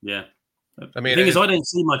 Yeah. I mean, the thing is, I don't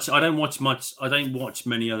see much. I don't watch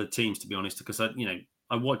many other teams, to be honest, because I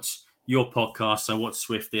watch your podcasts, I watch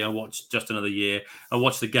Swifty, I watch Just Another Year, I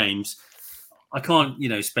watch the games. I can't,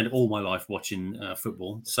 spend all my life watching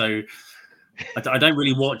football, so I don't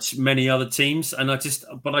really watch many other teams, and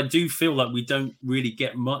but I do feel like we don't really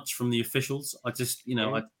get much from the officials. I just,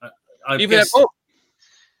 I even guess, at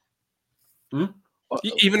home.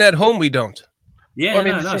 Even at home, we don't. Yeah, well, I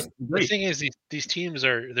mean, the thing is, these teams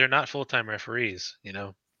they're not full-time referees,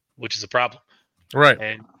 which is a problem. Right.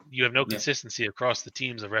 And you have no consistency across the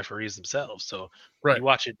teams of referees themselves. So right. You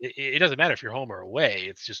watch it, it doesn't matter if you're home or away.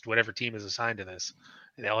 It's just whatever team is assigned to this.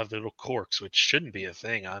 And they'll have the little quirks, which shouldn't be a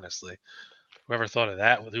thing, honestly. Whoever thought of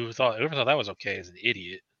that, whoever thought that was okay is an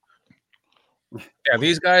idiot. Yeah,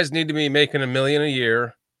 these guys need to be making $1 million a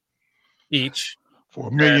year each.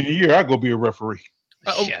 For $1 million a year, I'll go be a referee.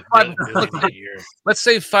 Let's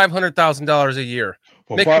say $500,000 a year.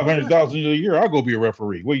 For $500,000 a year, I'll go be a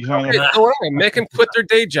referee. What are you talking about? Make them quit their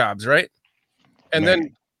day jobs, right? And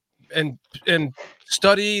then and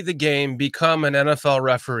study the game, become an NFL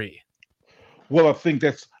referee. Well, I think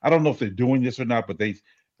I don't know if they're doing this or not, but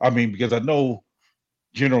because I know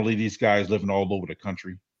generally these guys living all over the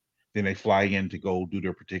country, then they fly in to go do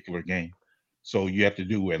their particular game. So you have to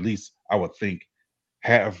do, at least I would think,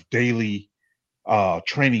 have daily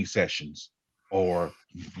training sessions or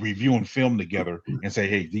reviewing film together and say,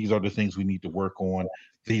 hey, these are the things we need to work on,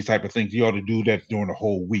 these type of things. You ought to do that during the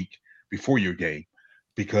whole week before your game,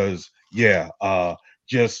 because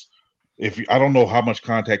just I don't know how much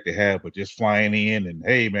contact they have, but just flying in and,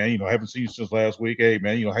 hey man, haven't seen you since last week, hey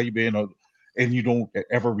man, how you been, and you don't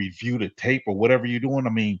ever review the tape or whatever you're doing. I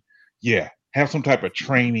mean, have some type of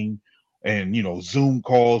training and Zoom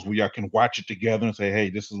calls where y'all can watch it together and say, hey,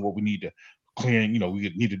 this is what we need to clear,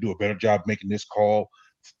 we need to do a better job making this call.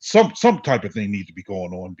 Some type of thing needs to be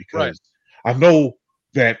going on, because I know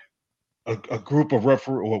that a group of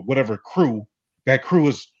referee or whatever crew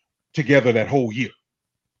is together that whole year.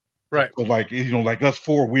 Right. So like us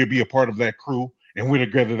four, we'll be a part of that crew and we're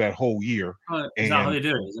together that whole year. Is that how they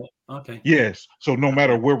do it? Is it? Okay. Yes. So no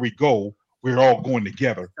matter where we go, we're all going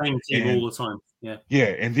together. Same team And- all the time. Yeah.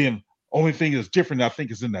 Yeah, and then only thing that's different, I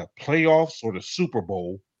think, is in the playoffs or the Super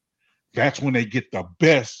Bowl. That's when they get the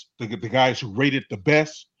best, the guys who rated the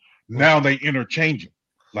best. Now they interchange them.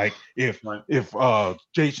 Like if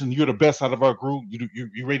Jason, you're the best out of our group,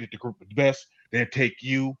 you rated the group the best. They take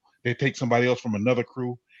you, they take somebody else from another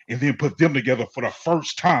crew, and then put them together for the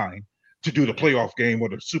first time to do the playoff game or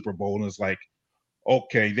the Super Bowl. And it's like,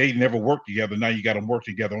 okay, they never worked together. Now you got them work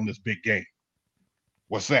together on this big game.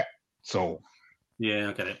 What's that? So. Yeah,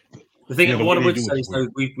 I get it. The thing, what I would say is, though,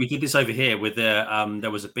 we did this over here with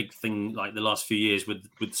there was a big thing like the last few years with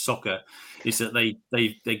soccer, is that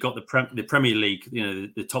they got the Premier League, you know,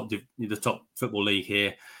 the top football league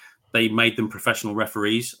here. They made them professional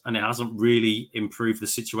referees, and it hasn't really improved the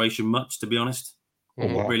situation much, to be honest. Oh,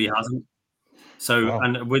 wow. It really hasn't. So, Wow.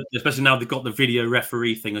 and especially now they've got the video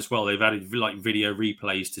referee thing as well. They've added like video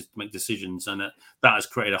replays to make decisions, and that has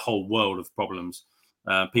created a whole world of problems.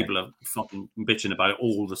 People are fucking bitching about it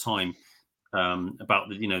all the time, about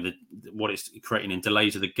what it's creating in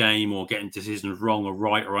delays of the game or getting decisions wrong or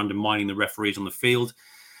right or undermining the referees on the field.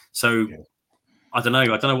 So I don't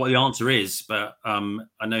know what the answer is, but I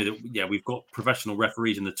know that we've got professional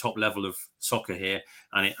referees in the top level of soccer here,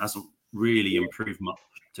 and it hasn't really improved much,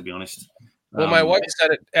 to be honest. Well, my wife said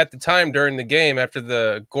it at the time during the game after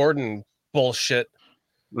the Gordon bullshit.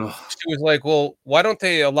 She was like, "Well, why don't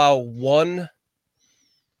they allow one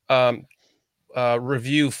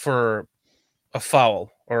review for a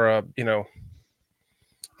foul or a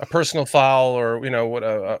personal foul or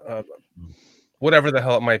whatever the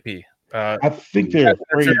hell it might be?" I think they're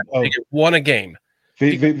afraid of one a game.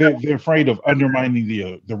 They're afraid of undermining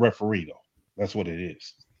the referee, though. That's what it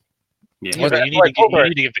is. Yeah, but you need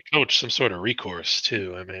to give the coach some sort of recourse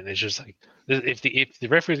too. I mean, it's just like if the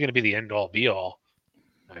referee is going to be the end all be all,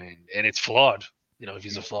 I mean, and it's flawed. You know, if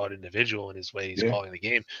he's a flawed individual in his way he's calling the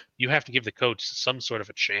game, you have to give the coach some sort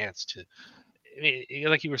of a chance to. I mean,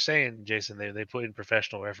 like you were saying, Jason, they put in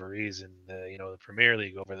professional referees in the Premier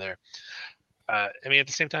League over there. I mean, at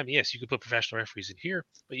the same time, yes, you could put professional referees in here,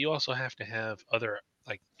 but you also have to have other,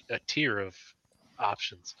 like a tier of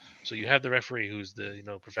options. So you have the referee who's the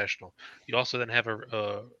professional. You also then have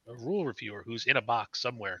a rule reviewer who's in a box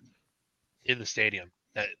somewhere in the stadium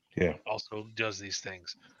that also does these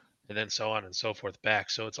things, and then so on and so forth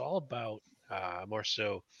back. So it's all about more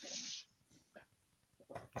so.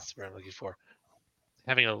 That's what I'm looking for.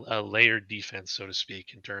 Having a layered defense, so to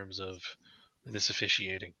speak, in terms of this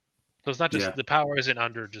officiating. So it's not just the power isn't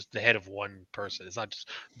under just the head of one person. It's not just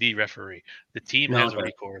the referee. The team has a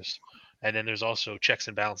recourse, and then there's also checks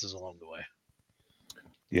and balances along the way.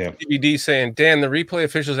 Yeah. DVD saying, Dan, the replay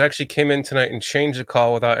officials actually came in tonight and changed the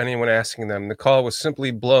call without anyone asking them. The call was simply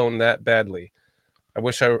blown that badly. I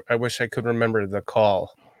wish I could remember the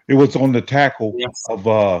call. It was on the tackle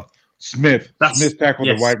of Smith. Smith tackled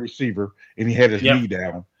the wide receiver, and he had his knee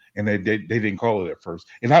down, and they didn't call it at first.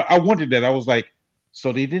 And I wondered that. I was like,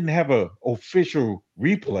 so they didn't have an official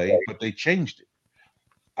replay, but they changed it.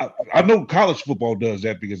 I know college football does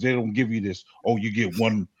that because they don't give you this, you get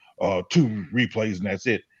 1, 2 replays and that's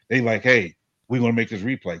it. They like, hey, we're going to make this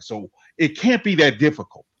replay. So it can't be that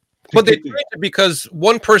difficult. But they changed it because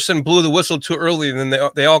one person blew the whistle too early, and then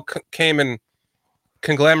they all came and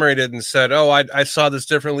conglomerated and said, I saw this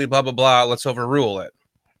differently, blah, blah, blah. Let's overrule it.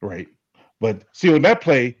 Right. But see, on that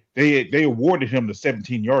play, they awarded him the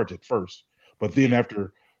 17 yards at first. But then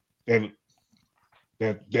after that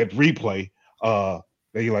replay,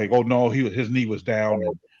 they like, oh no, his knee was down.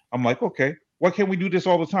 And I'm like, okay, why can't we do this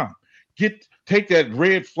all the time? Take that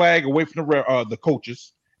red flag away from the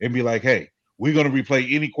coaches and be like, hey, we're going to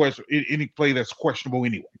replay any play that's questionable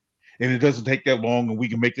anyway, and it doesn't take that long, and we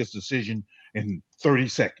can make this decision in 30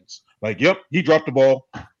 seconds. Like, yep, he dropped the ball.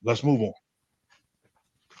 Let's move on.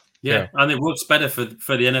 Yeah, and it works better for the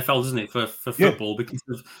NFL, doesn't it? For football, because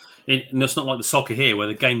it's not like the soccer here where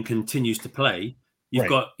the game continues to play. You've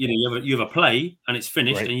got you have a play and it's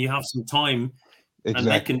finished, and you have some time, and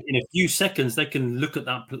they can in a few seconds they can look at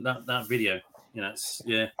that video.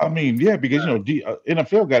 I mean, because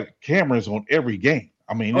NFL got cameras on every game.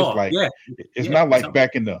 I mean, it's not like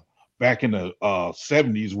back in the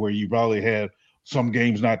 70s where you probably had some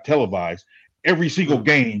games not televised. Every single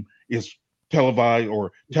game is televised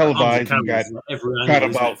and got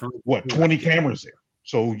about 20 cameras there,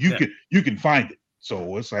 so you can find it.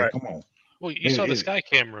 So it's like, come on. Well, you saw the Sky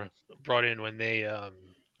camera brought in when they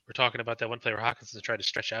were talking about that one player Hawkinson tried to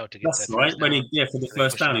stretch out to get that right when for the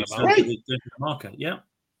first down, he the marker. Yeah,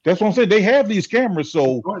 that's what I'm saying. They have these cameras,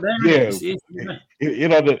 so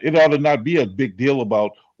it ought to not be a big deal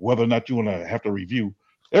about whether or not you want to have to review.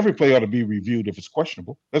 Every play ought to be reviewed if it's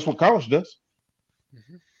questionable. That's what college does.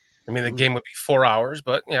 I mean, the game would be 4 hours,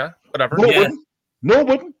 but yeah, whatever. No, it wouldn't. No, it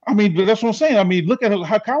wouldn't. I mean, that's what I'm saying. I mean, look at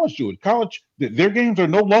how college do it. College, their games are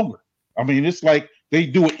no longer. I mean, it's like they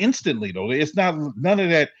do it instantly, though. It's not none of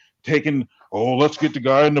that taking, oh, let's get the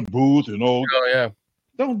guy in the booth and all. Oh, yeah.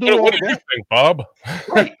 Don't do all What do you that. think, Bob?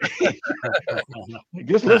 Right.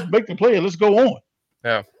 Just let's make the play and let's go on.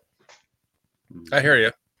 Yeah. I hear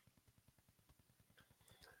you.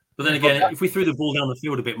 But then again, if we threw the ball down the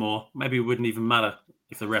field a bit more, maybe it wouldn't even matter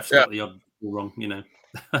if the refs got the odd ball wrong. You know,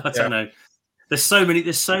 I don't know. There's so many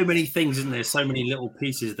things, isn't there? So many little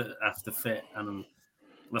pieces that have to fit, and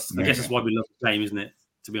I guess that's why we love the game, isn't it?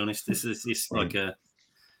 To be honest, it's like a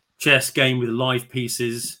chess game with live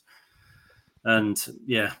pieces, and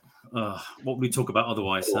what we talk about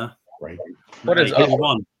otherwise, huh? Right. What is up?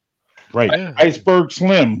 Right. Yeah. Iceberg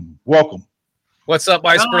Slim, welcome. What's up,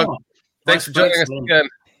 Iceberg? Thanks for joining us again.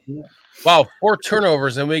 Yeah. Wow, 4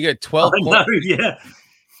 turnovers and we get 12 points.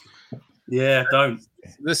 Yeah, don't.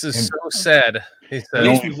 This is so sad. He said, at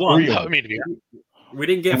least we won. We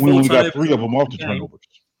didn't get 4 we only turnovers. got 3 of them off the turnovers.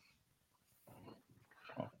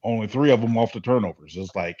 Only 3 of them off the turnovers.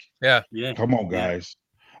 It's like, come on, guys.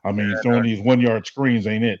 I mean, throwing these 1-yard screens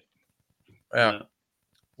ain't it. Yeah.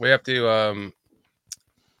 We have to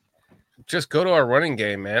just go to our running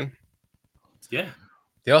game, man. Yeah.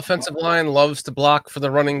 The offensive line loves to block for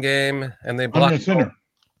the running game, and they block. Under center.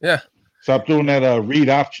 Yeah. Stop doing that read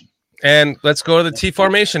option. And let's go to the T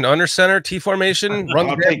formation, under center, T formation, run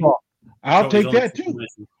the ball. I'll take that too.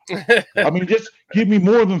 I mean, just give me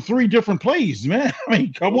more than 3 different plays, man. I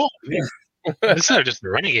mean, come on. It's not just the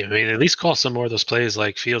running game. I mean, at least call some more of those plays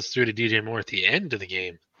like Fields threw to DJ Moore at the end of the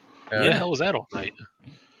game. What the hell was that all night?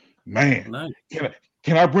 Man,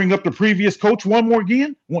 can I bring up the previous coach one more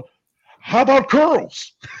again? How about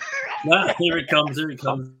curls? Here it comes. Here it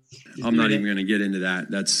comes. I'm not even going to get into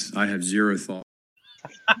that. I have zero thought.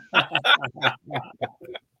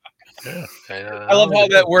 I love how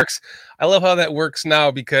that works. I love how that works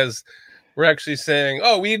now because we're actually saying,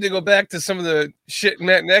 "Oh, we need to go back to some of the shit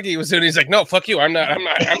Matt Nagy was doing." He's like, "No, fuck you. I'm not." I'm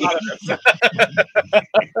not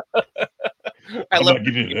not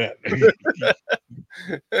getting into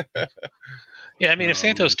that. Yeah, I mean, if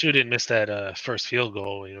Santos too didn't miss that first field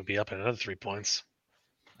goal, be up at another 3 points.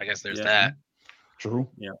 I guess there's that. True.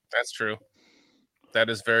 Yeah, that's true. That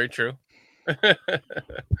is very true.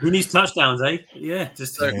 Who needs touchdowns, eh? Yeah,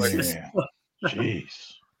 just jeez.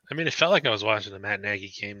 I mean, it felt like I was watching the Matt Nagy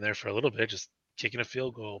game there for a little bit, just kicking a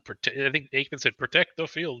field goal. I think Aikman said, "Protect the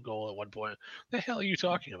field goal" at one point. What the hell are you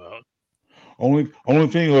talking about? Only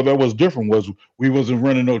thing that was different was we wasn't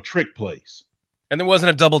running no trick plays, and there wasn't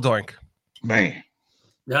a double doink. Man,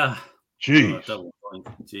 yeah, jeez, double doink,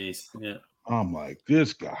 jeez, yeah. I'm like,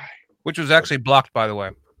 this guy, which was actually blocked, by the way.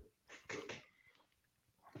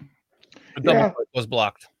 The double doink was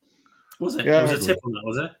blocked. Was it? Yeah, it was a tip on that,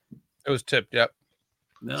 was it? It was tipped. Yep.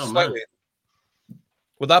 No, slightly. Man.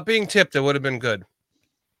 Without being tipped, it would have been good.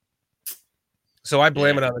 So I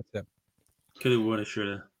blame it on the tip. Could have, would have, should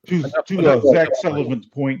have. To Zach Sullivan's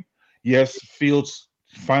point, yes, Fields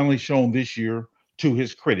finally shown this year to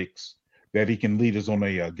his critics that he can lead us on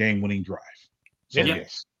a game-winning drive. So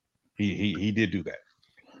yes, he did do that.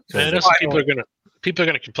 So people are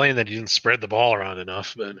gonna complain that he didn't spread the ball around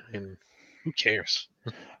enough, but who cares?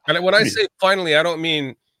 And when I say finally, I don't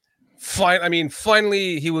mean I mean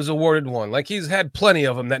finally he was awarded one. Like he's had plenty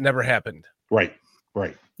of them that never happened. Right.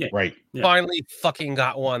 Yeah. Right. Finally fucking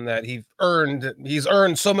got one that he's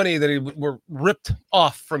earned so many that were ripped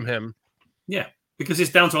off from him. Yeah, because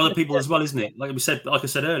it's down to other people as well, isn't it? Like I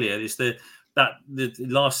said earlier, it's the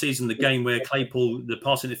last season, the game where Claypool, the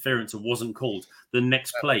pass interference wasn't called. The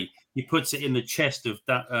next play, he puts it in the chest of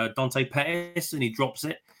that Dante Pettis and he drops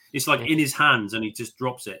it. It's like in his hands and he just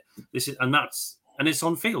drops it. And it's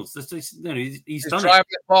on Fields. He's done driving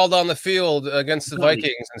the ball down the field against the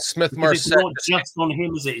Vikings, and Smith Marset. It's not just on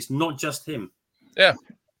him, is it? It's not just him. Yeah.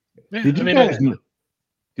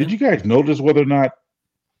 Did you guys notice whether or not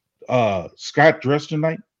Scott dressed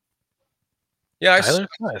tonight? Yeah,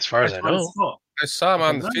 as far as I know, I saw him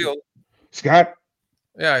on the field. Scott?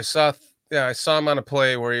 Yeah, I saw him on a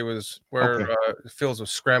play where Fields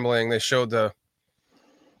was scrambling. They showed the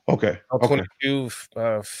 22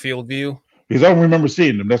 field view. Because I don't remember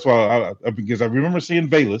seeing them. That's why because I remember seeing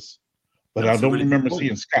Bayless, but I don't remember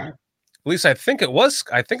seeing Scott. At least I think it was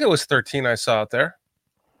 13 I saw it there.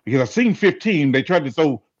 Because I seen 15. They tried to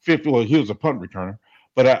throw 50. Well, he was a punt returner,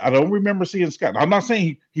 but I don't remember seeing Scott. I'm not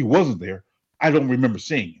saying he wasn't there. I don't remember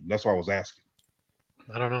seeing him. That's why I was asking.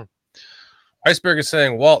 I don't know. Iceberg is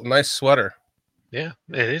saying, Walt, nice sweater. Yeah,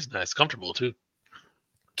 it is nice. Comfortable, too.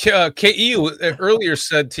 KE earlier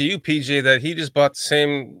said to you, PJ, that he just bought the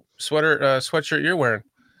same sweatshirt you're wearing.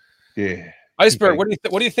 Yeah. Iceberg, what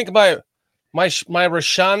do you think about my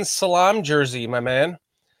Rashaan Salam jersey, my man?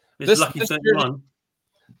 It's lucky 31.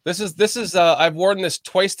 This is I've worn this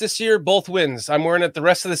twice this year, both wins. I'm wearing it the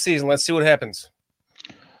rest of the season. Let's see what happens.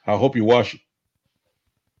 I hope you wash it.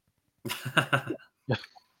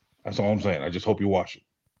 That's all I'm saying. I just hope you wash it.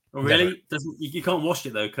 Oh, really? You can't wash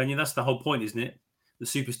it though, can you? That's the whole point, isn't it? The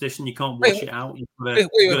superstition. You can't wash it out. You've got to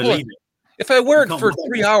leave it. If I wear it for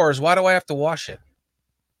 3 hours, why do I have to wash it?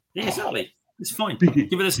 Yeah, exactly. It's fine. Give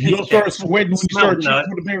it a You don't start sweating when you start cheating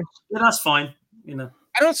for the Bears. Yeah, that's fine. You know.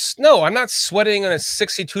 I don't know. I'm not sweating in a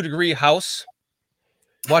 62-degree house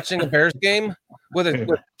watching a Bears game with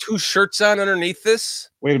 2 shirts on underneath this.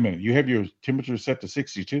 Wait a minute. You have your temperature set to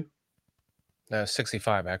 62?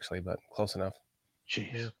 65 actually, but close enough.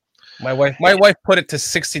 Jeez. Yeah. My wife put it to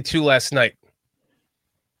 62 last night.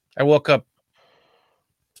 I woke up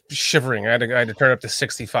shivering. I had to turn up to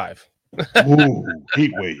 65. Ooh,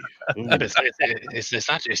 heat wave. Ooh.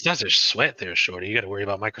 It's not just sweat there, Shorty. You got to worry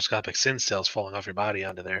about microscopic sin cells falling off your body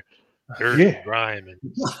onto there. Dirt and grime. And...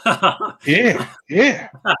 yeah.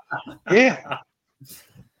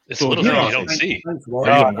 It's a little thing you don't see.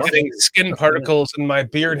 Skin particles and my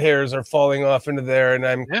beard hairs are falling off into there, and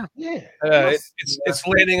I'm it's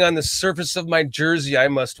landing on the surface of my jersey. I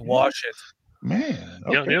must wash it. Man,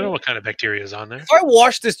 you don't know what kind of bacteria is on there. If I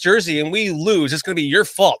wash this jersey and we lose, it's going to be your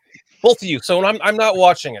fault, both of you. So I'm not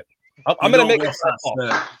washing it. I'm going to make it my fault.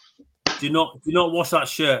 Do not wash that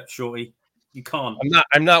shirt, Shorty. You can't.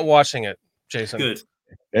 I'm not washing it, Jason. Good.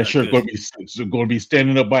 That shirt's going to be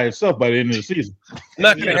standing up by itself by the end of the season. I'm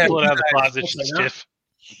not going to have pull it out of the closet stiff.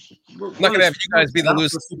 I'm not going to have you guys be the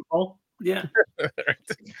losers. Yeah.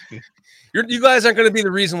 You guys aren't going to be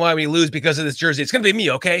the reason why we lose because of this jersey. It's going to be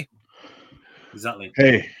me, okay? Exactly.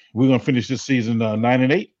 Hey, we're going to finish this season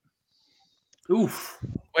 9-8. Oof.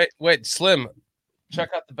 Wait, Slim. Check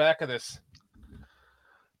out the back of this.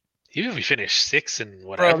 Even if we finish 6 and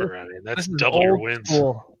whatever, Bro, I mean, that's double your wins.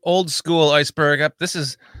 Old school Iceberg. This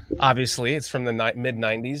is obviously it's from the mid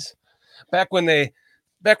 90s. Back when they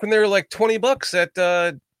were like $20 at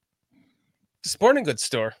the sporting goods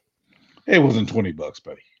store. It wasn't $20,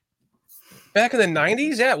 buddy. Back in the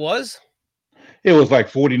 90s, yeah, it was. It was like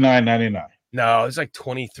 $49.99. No, it was like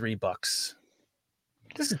 $23.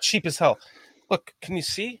 This is cheap as hell. Look, can you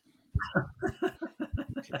see?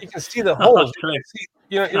 You can see the holes.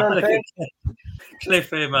 You know what I'm saying? Cliff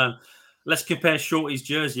here, man. Let's compare Shorty's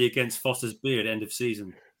jersey against Foster's beard end of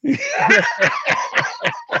season. Look,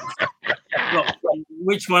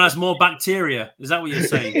 which one has more bacteria? Is that what you're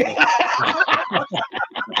saying? What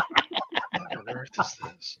on earth is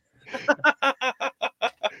this?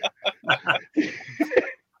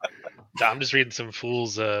 I'm just reading some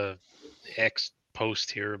fool's X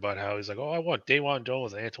post here about how he's like, oh, I want Dawan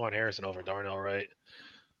Jones and Antoine Harrison over Darnell Wright.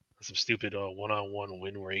 Some stupid one-on-one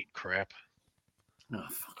win rate crap. Oh,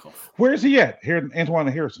 fuck off. Where is he at? Here, Antoine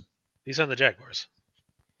Harrison. He's on the Jaguars.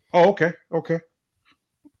 Oh, okay.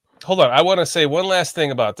 Hold on. I want to say one last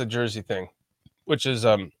thing about the jersey thing, which is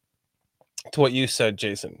to what you said,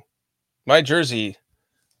 Jason. My jersey,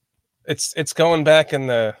 it's going back in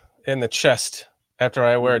the chest after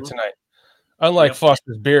I wear it tonight. Unlike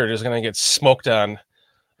Foster's beard is going to get smoked on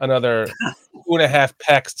another 2.5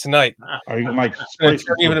 packs tonight. Are you like spraying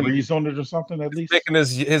Febreze on it or something at least? Making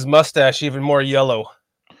his mustache even more yellow.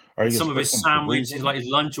 Some of his sandwiches, like his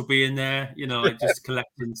lunch, will be in there. You know, like just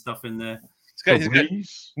collecting stuff in there. He's got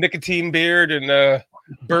nicotine beard and a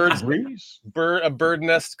bird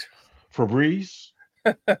nest. Febreze.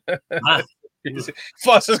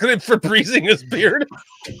 Foster's going to be Febrezing his beard.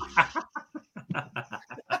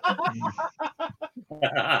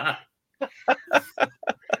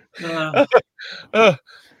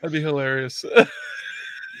 That'd be hilarious.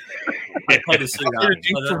 I'd probably see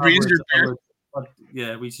that.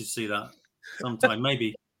 Yeah, we should see that sometime,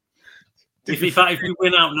 maybe. If we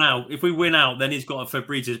win out now, then he's got a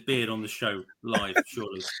Febrez's beard on the show live,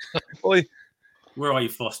 surely. Where are you,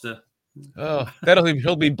 Foster? Oh,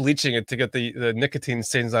 he'll be bleaching it to get the nicotine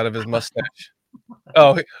stains out of his mustache.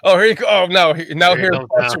 Oh, here you go. Oh, no, now here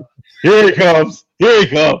he comes.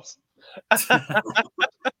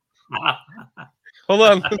 Hold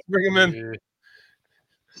on, let's bring him in.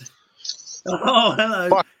 Oh,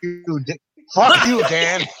 hello. Fuck you,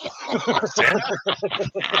 Dan.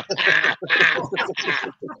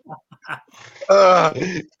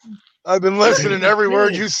 I've been listening to every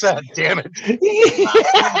word you said. Damn it!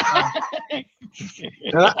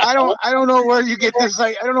 I don't know where you get this.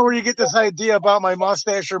 I don't know where you get this idea about my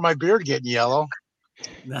mustache or my beard getting yellow.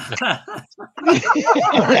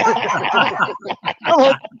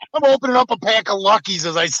 I'm opening up a pack of Luckies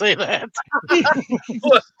as I say that.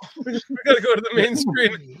 Look, we gotta go to the main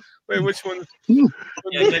screen. Wait, which one? Yeah,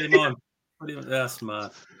 let him on. That's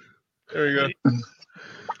smart. There we go.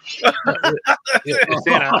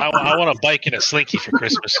 Dan, I want a bike and a slinky for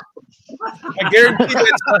Christmas. I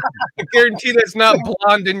guarantee that's not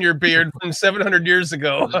blonde in your beard from 700 years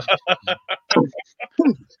ago.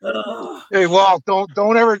 Hey, Walt,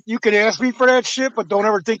 don't ever. You can ask me for that shit, but don't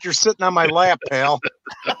ever think you're sitting on my lap, pal.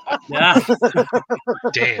 Yeah.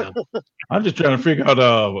 Damn. I'm just trying to figure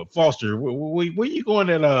out, Foster, where you going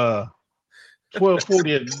at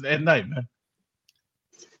 12:40 at night, man?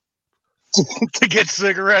 To get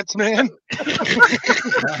cigarettes, man.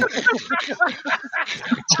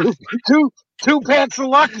 two packs of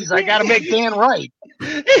Luckies. I got to make Dan right.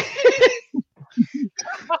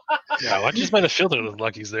 Yeah, why don't you just buy the filter with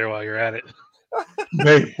Luckies there while you're at it?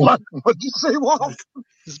 Hey, What'd you say, Walt?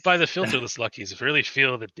 Just buy the filterless Luckies. If you really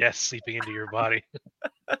feel the death seeping into your body.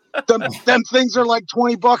 Them things are like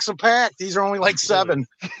 $20 a pack. These are only like $7.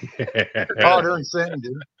 Oh, they're insane,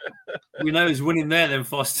 dude. We know who's winning there, then,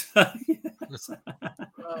 Foster.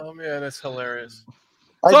 Oh man, that's hilarious.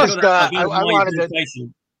 I wanted to.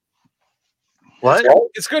 What?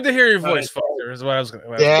 It's good to hear your voice, Foster. Is what I was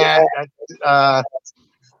going to. Yeah,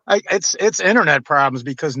 it's internet problems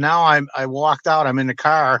because now I walked out. I'm in the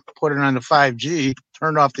car, put it on the 5G,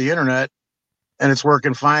 turned off the internet, and it's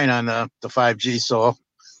working fine on the 5G. So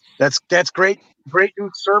that's great. Great new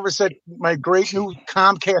service at my great new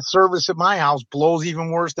Comcast service at my house blows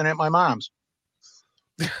even worse than at my mom's.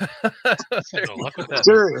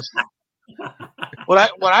 Serious.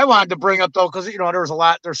 What I wanted to bring up though, because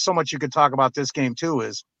there's so much you could talk about this game too,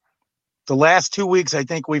 is the last 2 weeks I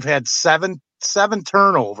think we've had seven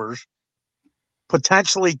turnovers,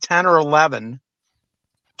 potentially 10 or 11,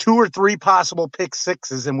 2 or 3 possible pick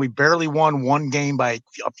sixes, and we barely won one game by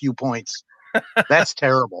a few points. That's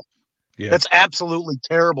terrible. Yeah. That's absolutely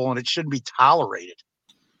terrible, and it shouldn't be tolerated.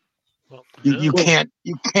 Well, you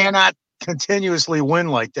cannot continuously win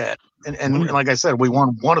like that. And like I said, we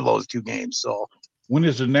won one of those 2 games. So when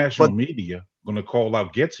is the national media going to call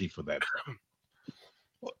out Getsy for that?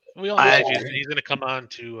 We all know he's going to come on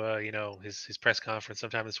to his press conference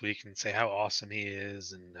sometime this week and say how awesome he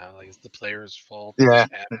is and how it's the players' fault. Yeah.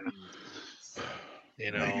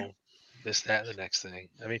 This, that, and the next thing.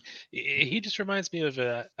 I mean, he just reminds me of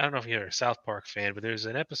I don't know if you're a South Park fan, but there's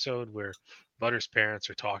an episode where Butter's parents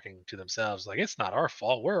are talking to themselves like, it's not our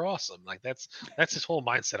fault, we're awesome. Like that's his whole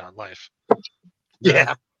mindset on life.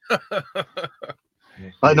 Yeah.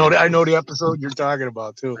 I know the episode you're talking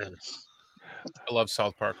about too. I love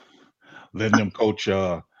South Park. Letting him coach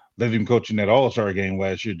in that All-Star game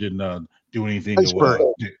last year didn't do anything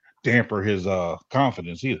to damper his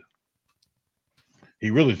confidence either. He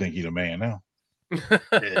really think he's a man now.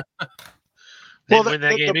 Yeah. Well, win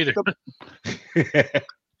that game either.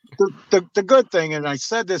 The good thing, and I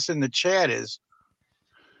said this in the chat, is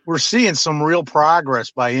we're seeing some real progress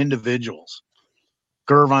by individuals.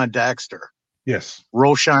 Gervon Dexter. Yes.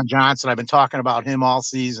 Roshan Johnson. I've been talking about him all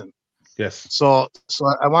season. Yes. So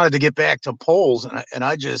I wanted to get back to polls, and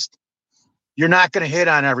I just, you're not going to hit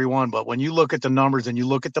on everyone, but when you look at the numbers and you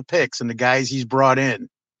look at the picks and the guys he's brought in,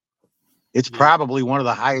 it's probably one of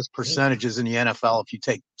the highest percentages in the NFL. If you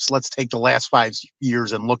let's take the last 5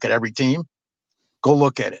 years and look at every team, go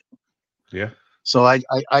look at it. Yeah. So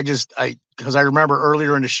because I remember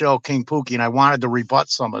earlier in the show, King Pookie, and I wanted to rebut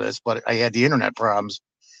some of this, but I had the internet problems.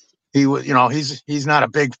 He was, he's not a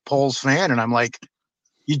big polls fan. And I'm like,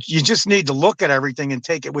 you just need to look at everything and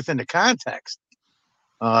take it within the context.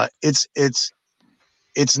 It's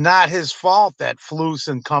not his fault that Flus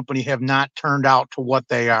and company have not turned out to what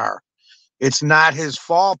they are. It's not his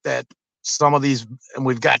fault that some of these, and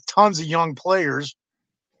we've got tons of young players,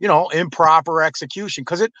 improper execution.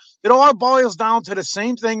 Because it all boils down to the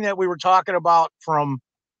same thing that we were talking about from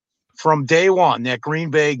day one, that Green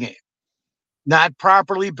Bay game. Not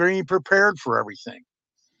properly being prepared for everything.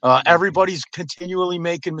 Everybody's continually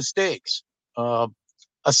making mistakes.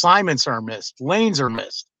 Assignments are missed. Lanes are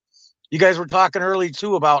missed. You guys were talking early,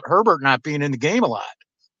 too, about Herbert not being in the game a lot.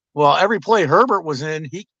 Well, every play Herbert was in,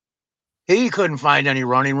 he couldn't find any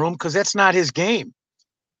running room because that's not his game.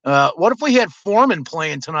 What if we had Foreman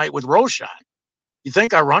playing tonight with Roshan? You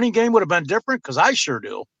think our running game would have been different? Because I sure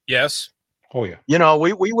do. Yes. Oh, yeah.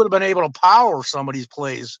 We would have been able to power some of these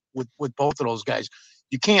plays with both of those guys.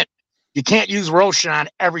 You can't use Roshan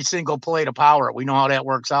every single play to power it. We know how that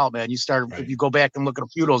works out, man. If you go back and look at a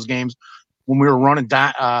few of those games when we were running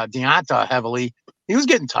Deonta heavily, he was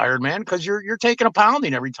getting tired, man, because you're taking a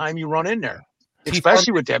pounding every time you run in there.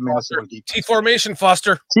 especially with that massive T formation,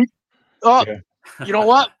 Foster. Oh, you know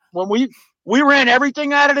what? When we ran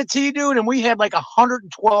everything out of the T, dude, and we had like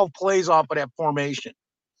 112 plays off of that formation,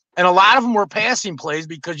 and a lot of them were passing plays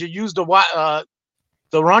because you used the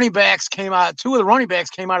running backs came out. Two of the running backs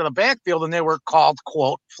came out of the backfield, and they were called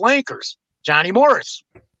quote flankers. Johnny Morris.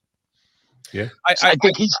 Yeah, I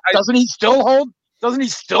think doesn't he still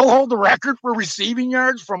hold the record for receiving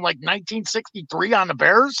yards from like 1963 on the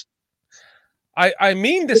Bears? I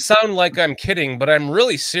mean to sound like I'm kidding, but I'm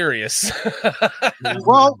really serious.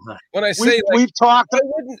 Well, when I say we've talked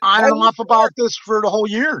on and off about this for the whole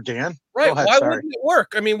year, Dan. Right? Ahead, why sorry. wouldn't it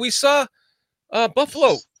work? I mean, we saw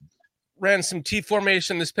Buffalo ran some T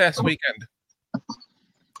formation this past weekend,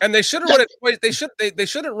 and they should have run it twice. They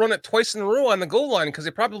should have run it twice in a row on the goal line because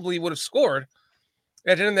they probably would have scored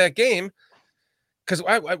at the end of that game. Because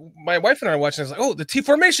my wife and I are watching. I was like, "Oh, the T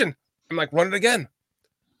formation!" I'm like, "Run it again,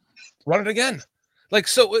 run it again." Like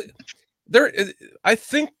so, I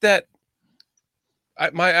think that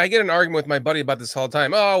I get an argument with my buddy about this all the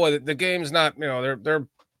time. Oh, well, the game's not. You know, they're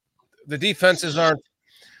the defenses aren't.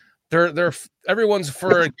 They're everyone's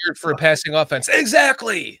geared for a passing offense.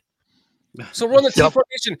 Exactly. So run the T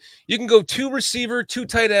formation. You can go 2 receiver, 2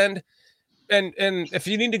 tight end. And if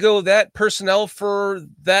you need to go that personnel for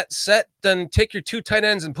that set, then take your 2 tight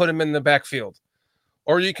ends and put them in the backfield.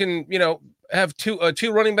 Or you can, have 2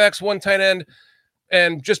 running backs, 1 tight end,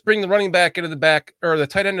 and just bring the running back into the back or the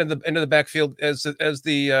tight end into the backfield as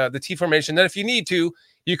the T formation. Then if you need to,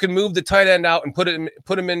 you can move the tight end out and put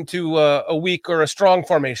him into a weak or a strong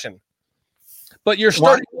formation. But you're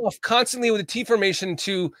starting off constantly with a T formation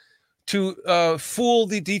to fool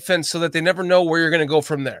the defense so that they never know where you're going to go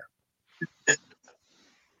from there.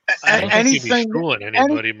 I don't think you'd be fooling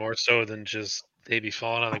anybody more so than just they'd be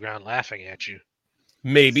falling on the ground laughing at you.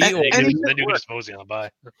 Maybe. Then you can just mosey on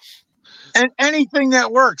by. And anything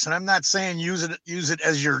that works, and I'm not saying use it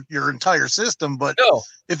as your entire system, but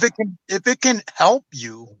if it can help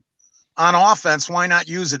you on offense, why not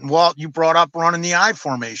use it? And Walt, you brought up running the I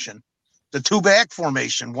formation, the 2-back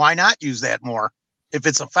formation. Why not use that more if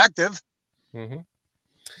it's effective? Mm-hmm.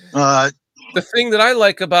 The thing that I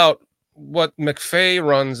like about what McVay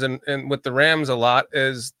runs and with the Rams a lot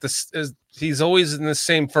is he's always in the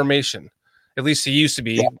same formation. At least he used to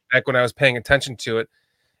be back when I was paying attention to it.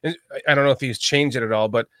 And I don't know if he's changed it at all,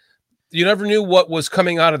 but you never knew what was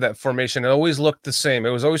coming out of that formation. It always looked the same. It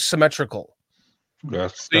was always symmetrical. You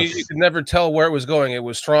could never tell where it was going. It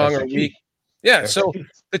was strong or weak. Yeah, so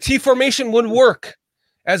the T formation would work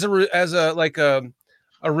as a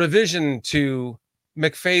revision to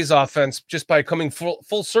McVay's offense just by coming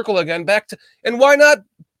full circle again back to. And why not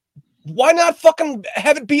fucking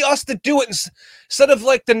have it be us that do it instead of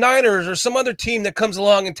like the Niners or some other team that comes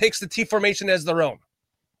along and takes the T formation as their own?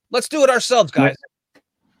 Let's do it ourselves, guys.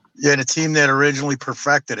 Yeah, the team that originally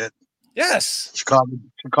perfected it. Yes.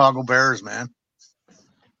 Chicago Bears, man.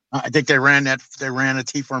 I think they ran a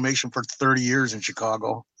T formation for 30 years in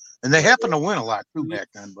Chicago. And they happened to win a lot too back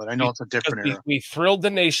then, but I know it's a different era. We thrilled the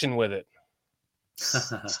nation with it.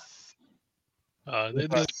 There's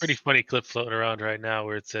a pretty funny clip floating around right now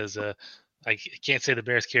where it says, I can't say the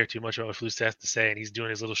Bears care too much about what Flus has to say, and he's doing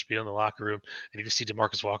his little spiel in the locker room, and you just see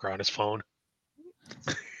DeMarcus Walker on his phone.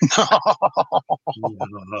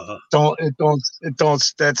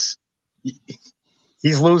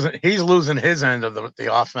 He's losing his end of the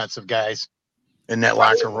offensive guys in that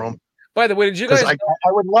locker room. By the way, did you guys?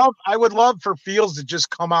 I would love for Fields to just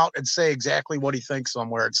come out and say exactly what he thinks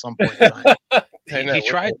somewhere at some point in time.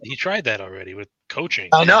 He tried that already with coaching.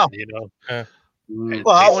 I know.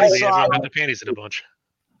 Well, when he saw the panties in a bunch.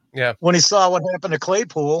 Yeah. When he saw what happened to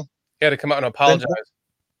Claypool, he had to come out and apologize.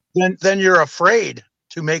 Then you're afraid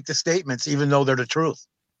to make the statements, even though they're the truth.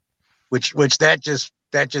 Which that just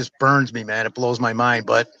burns me, man. It blows my mind.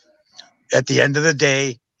 But at the end of the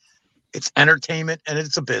day, it's entertainment and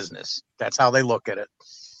it's a business. That's how they look at it.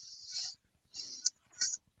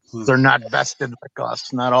 They're not vested like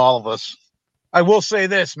us, not all of us. I will say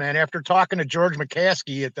this, man. After talking to George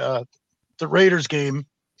McCaskey at the Raiders game,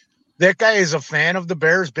 that guy is a fan of the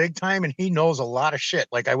Bears big time, and he knows a lot of shit.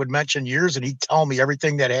 Like I would mention years, and he'd tell me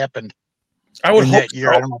everything that happened in that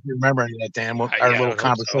year. I don't know if you remember any of that, Dan. Our little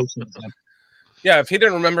conversation. So. Yeah, if he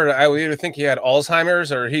didn't remember, I would either think he had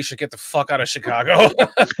Alzheimer's or he should get the fuck out of Chicago.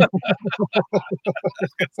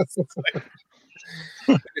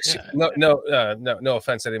 No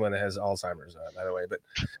offense to anyone that has Alzheimer's, by the way, but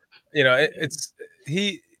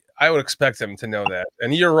I would expect him to know that.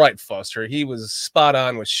 And you're right, Foster. He was spot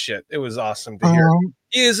on with shit. It was awesome to hear.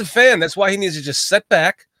 He is a fan. That's why he needs to just sit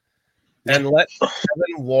back and let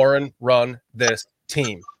Kevin Warren run this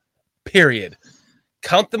team. Period.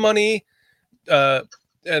 Count the money,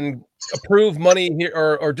 and approve money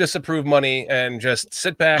here or disapprove money, and just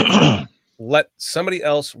sit back and let somebody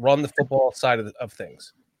else run the football side of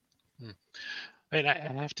things. I mean, I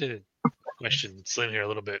have to question Slim here a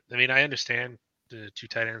little bit. I mean, I understand the 2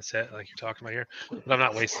 tight end set like you're talking about here, but I'm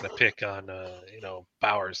not wasting a pick on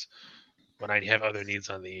Bowers when I have other needs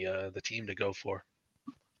on the team to go for.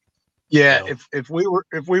 Yeah, if we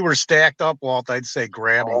were stacked up, Walt, I'd say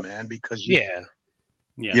grab him, man, because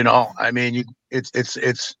I mean,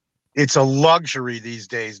 it's a luxury these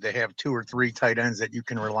days to have 2 or 3 tight ends that you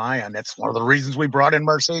can rely on. That's one of the reasons we brought in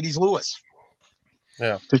Mercedes Lewis.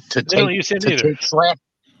 Yeah, they don't use him either. Take slack.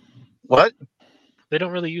 What? They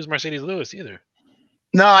don't really use Mercedes Lewis either.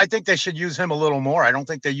 No, I think they should use him a little more. I don't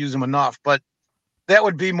think they use him enough, but that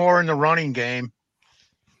would be more in the running game.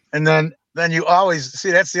 And then you always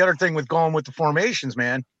see that's the other thing with going with the formations,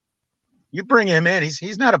 man. You bring him in,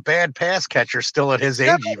 he's not a bad pass catcher still at his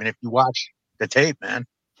age, even if you watch the tape, man.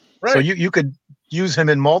 Right. So you could use him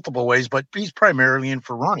in multiple ways, but he's primarily in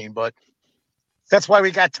for running. But that's why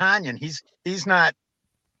we got Tanyan. He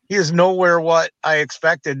is nowhere what I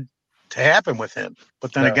expected to happen with him.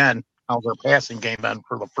 But then again, how's our passing game been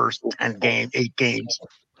for the first 8 games?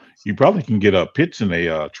 You probably can get Pitts in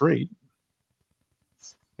a trade.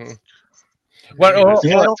 Well,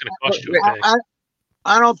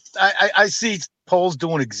 I see Poles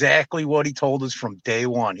doing exactly what he told us from day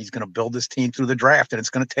one. He's going to build this team through the draft, and it's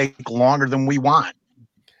going to take longer than we want.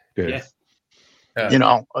 Yeah.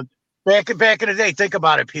 Back in the day, think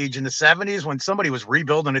about it, Peach. In the 70s, when somebody was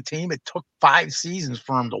rebuilding a team, it took 5 seasons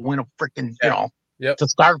for them to win a freaking, to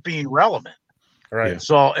start being relevant. Right.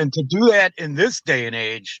 So, and to do that in this day and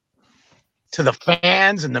age, to the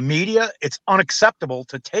fans and the media, it's unacceptable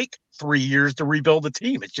to take 3 years to rebuild a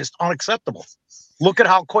team. It's just unacceptable. Look at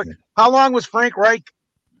how quick. How long was Frank Reich?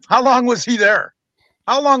 How long was he there?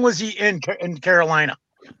 How long was he in Carolina?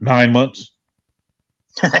 9 months.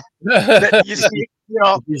 You see,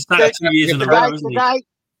 the guy,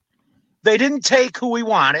 they didn't take who we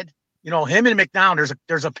wanted. Him and McNown.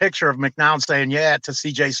 There's a picture of McNown saying, "Yeah, to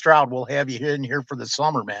C.J. Stroud, we'll have you in here for the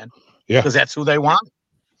summer, man." Yeah, because that's who they want.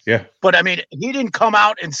 Yeah, but I mean, he didn't come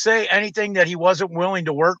out and say anything that he wasn't willing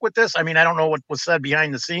to work with this. I mean, I don't know what was said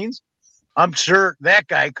behind the scenes. I'm sure that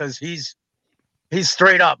guy, because he's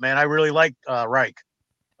straight up, man. I really like Reich.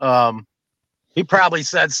 He probably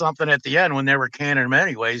said something at the end when they were canning him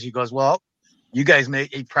anyways. He goes, well, you guys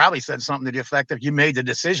he probably said something to the effect of, you made the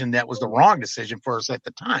decision that was the wrong decision for us at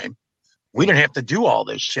the time. We didn't have to do all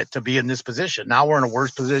this shit to be in this position. Now we're in a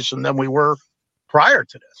worse position than we were prior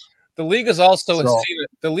to this. The league has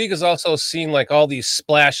also seen like all these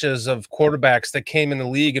splashes of quarterbacks that came in the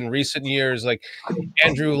league in recent years, like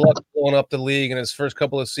Andrew Luck blowing up the league in his first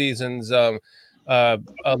couple of seasons.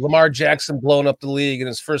 Lamar Jackson blowing up the league in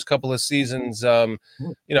his first couple of seasons. So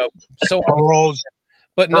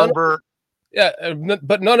but none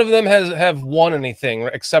of them have won anything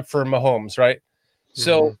except for Mahomes, right?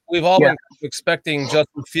 So we've all been expecting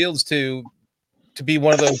Justin Fields to be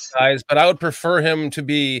one of those guys, but I would prefer him to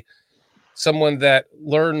be someone that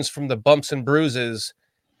learns from the bumps and bruises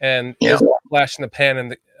and is a flash in the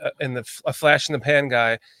pan a flash in the pan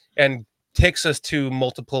guy, and takes us to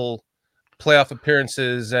multiple playoff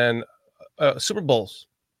appearances and Super Bowls.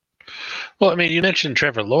 Well, I mean, you mentioned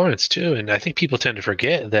Trevor Lawrence too, and I think people tend to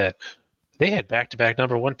forget that they had back-to-back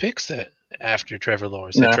number 1 picks after Trevor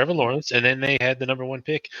Lawrence. They had Trevor Lawrence, and then they had the number 1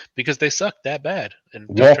 pick because they sucked that bad. And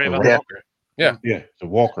Walker. Walker. Yeah, the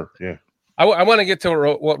Walker. Yeah. I want to get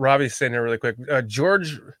to what Robbie's saying here really quick.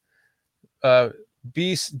 George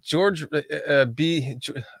B.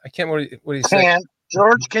 I can't what he said.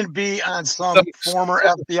 George can be on some former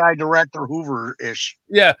FBI director Hoover-ish.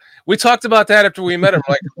 Yeah, we talked about that after we met him.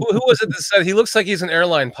 Like, who was it that said he looks like he's an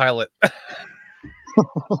airline pilot?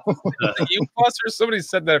 You or somebody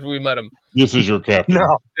said that after we met him. This is your captain.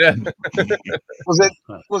 No. Yeah.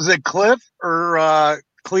 Was it Cliff or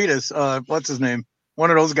Cletus? What's his name? One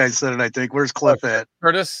of those guys said it, I think. Where's Cliff at?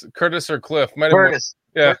 Curtis or Cliff? Curtis.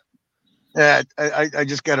 Yeah. Yeah, I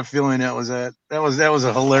just got a feeling that was a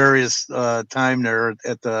hilarious time there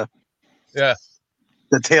at the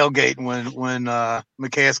tailgate when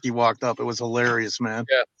McCaskey walked up. It was hilarious, man.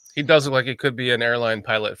 Yeah, he does look like he could be an airline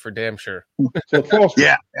pilot for damn sure. So Foster,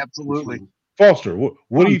 yeah, absolutely. Foster,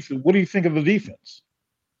 what do you think of the defense?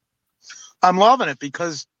 I'm loving it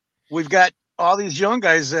because we've got all these young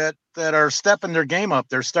guys that are stepping their game up.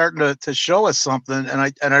 They're starting to show us something,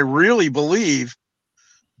 and I really believe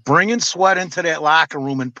bringing Sweat into that locker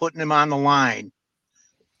room and putting him on the line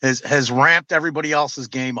has ramped everybody else's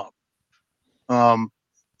game up.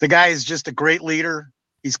 The guy is just a great leader.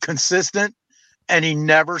 He's consistent, and he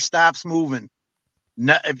never stops moving.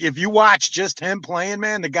 If you watch just him playing,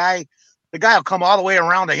 man, the guy will come all the way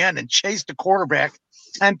around the end and chase the quarterback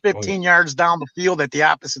 10, 15 yards down the field at the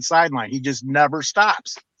opposite sideline. He just never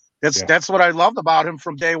stops. That's what I loved about him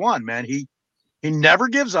from day one, man. He never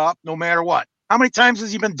gives up no matter what. How many times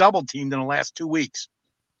has he been double teamed in the last 2 weeks?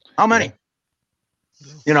 How many?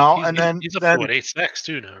 You know, and then he's up to 8 sacks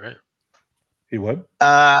too now, right? He what?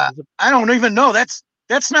 I don't even know.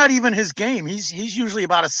 That's not even his game. He's usually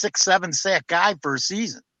about a 6-7 sack guy for a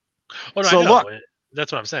season. Oh, no, So I know. look,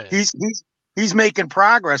 That's what I'm saying. He's making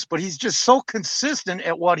progress, but he's just so consistent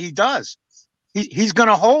at what he does. He's going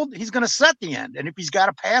to hold. He's going to set the end, and if he's got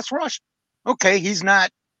a pass rush, okay, he's not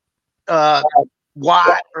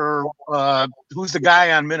Watt or who's the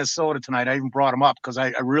guy on Minnesota tonight. I even brought him up because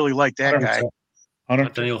I really like that guy.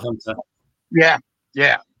 Daniel Hunter.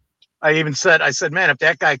 Yeah. I said, man, if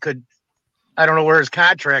that guy could, I don't know where his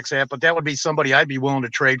contract's at, but that would be somebody I'd be willing to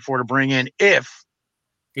trade for to bring in if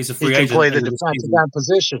he's a he free can agent. play the defensive end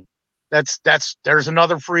position. There's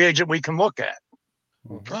another free agent we can look at.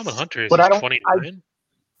 Problem Hunter is But he's 29.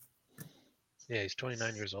 Yeah, he's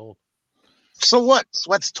 29 years old. So what?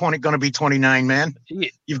 Sweat's going to be 29, man. Yeah.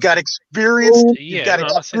 You've got experienced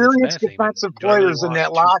bad thing, defensive do I really players in want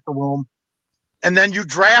that locker room, and then you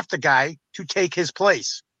draft a guy to take his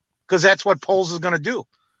place because that's what Poles is going to do.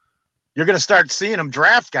 You're going to start seeing him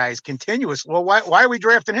draft guys continuous. Well, why are we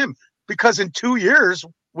drafting him? Because in 2 years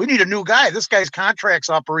we need a new guy. This guy's contract's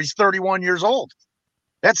up, or he's 31 years old.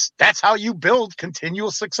 That's how you build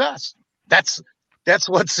continual success. That's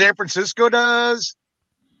what San Francisco does.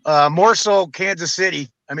 More so Kansas City.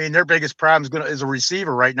 I mean, their biggest problem is a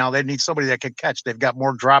receiver right now. They need somebody that can catch. They've got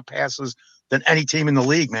more drop passes than any team in the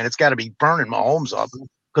league, man. It's got to be burning Mahomes up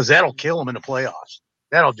because that'll kill him in the playoffs.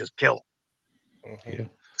 That'll just kill him. Yeah.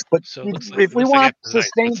 But So if we want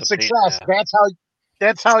sustained success,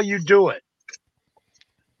 that's how you do it.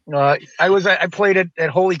 I played at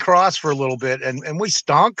Holy Cross for a little bit, and we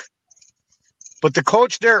stunk. But the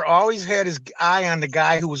coach there always had his eye on the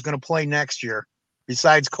guy who was going to play next year,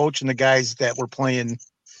 besides coaching the guys that were playing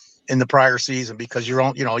in the prior season, because you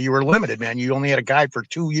were limited, man. You only had a guy for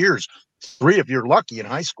 2 years, 3 if you're lucky in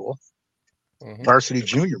high school, varsity,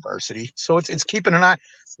 junior varsity. So it's keeping an eye,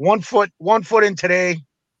 one foot in today,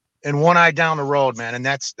 and one eye down the road, man. And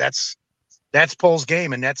that's Pole's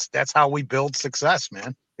game, and that's how we build success,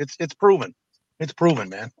 man. It's proven. It's proven,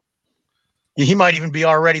 man. He might even be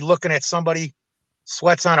already looking at somebody.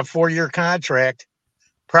 Sweat's on a 4-year contract.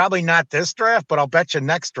 Probably not this draft, but I'll bet you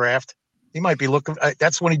next draft he might be looking.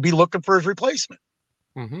 That's when he'd be looking for his replacement,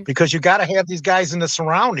 because you got to have these guys in the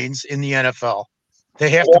surroundings in the NFL. They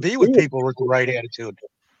have to be with people with the right attitude.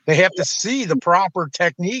 They have to see the proper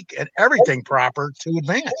technique and everything proper to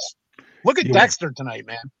advance. Look at Dexter tonight,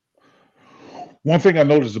 man. One thing I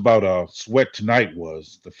noticed about Sweat tonight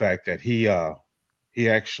was the fact that he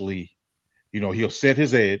actually, he'll set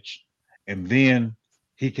his edge, and then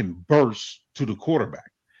he can burst to the quarterback.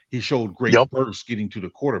 He showed great burst getting to the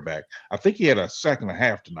quarterback. I think he had a sack and a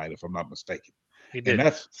half tonight, if I'm not mistaken. He did.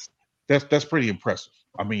 And that's pretty impressive.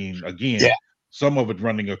 I mean, again, some of it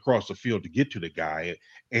running across the field to get to the guy.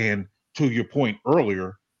 And to your point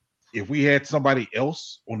earlier, if we had somebody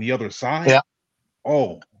else on the other side,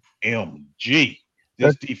 OMG,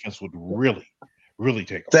 this defense would really, really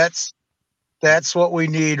take off. That's what we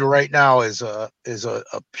need right now is a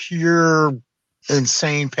pure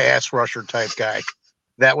insane pass rusher type guy.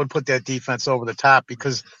 That would put that defense over the top,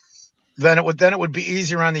 because then it would be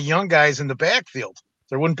easier on the young guys in the backfield.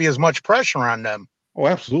 There wouldn't be as much pressure on them. Oh,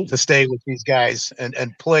 absolutely. To stay with these guys and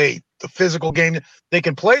play the physical game. They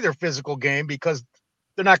can play their physical game because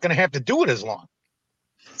they're not going to have to do it as long.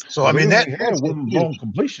 So, I mean, that's one long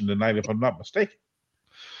completion tonight, if I'm not mistaken.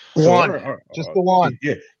 Just the one.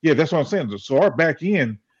 Yeah, that's what I'm saying. So our back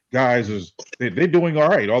end guys they're doing all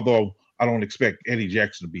right, although I don't expect Eddie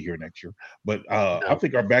Jackson to be here next year. But I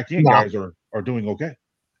think our back end guys are doing okay.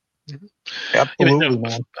 Absolutely,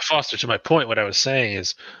 man. Foster, to my point, what I was saying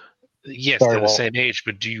is, yes, they're the same age,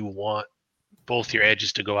 but do you want both your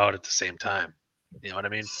edges to go out at the same time? You know what I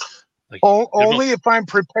mean? Like, only if I'm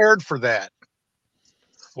prepared for that.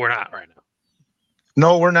 We're not right now.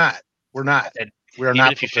 No, we're not. We're not. And we are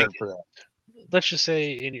not prepared for that. Let's just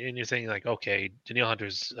say, and you're thinking like, okay, Danielle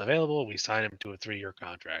Hunter's available. We sign him to a 3-year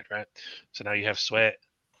contract, right? So now you have Sweat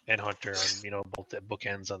and Hunter on, both the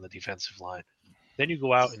bookends on the defensive line. Then you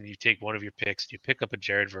go out and you take one of your picks. You pick up a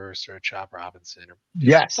Jared Verse or a Chop Robinson or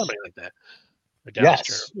somebody like that, or Dallas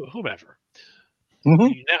Turner, whomever.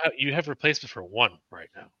 You have replacement for one right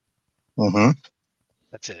now. Mm-hmm.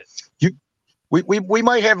 That's it. We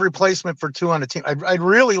might have replacement for 2 on the team. I'd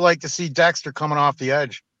really like to see Dexter coming off the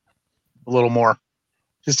edge a little more,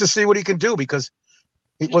 just to see what he can do. Because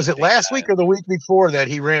was it last week or the week before that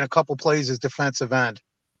he ran a couple plays as defensive end?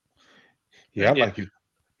 Yeah, I like it.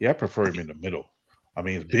 Yeah, I prefer him in the middle. I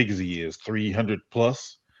mean, as big as he is, 300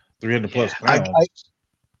 plus pounds.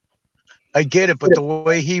 I get it, but the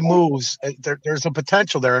way he moves, there's a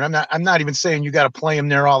potential there, and I'm not even saying you got to play him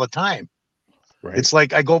there all the time. Right. It's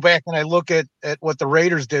like I go back and I look at what the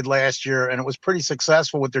Raiders did last year, and it was pretty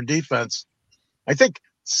successful with their defense. I think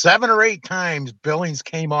 7 or 8 times Billings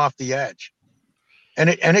came off the edge, and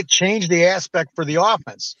it changed the aspect for the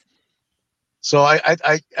offense. So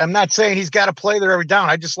I'm not saying he's got to play there every down.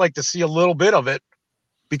 I just like to see a little bit of it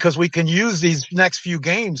because we can use these next few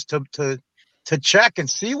games to check and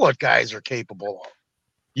see what guys are capable of.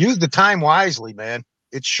 Use the time wisely, man.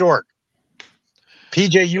 It's short.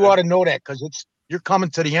 PJ, you ought to know that because you're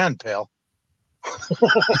coming to the end, pal.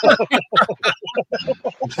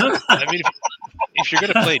 I mean, if you're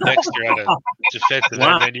going to play Dexter at a defensive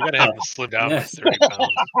end, man, you got to have him slim down by 30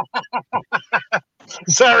 pounds.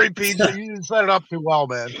 Sorry, PJ, you didn't set it up too well,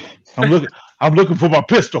 man. I'm looking for my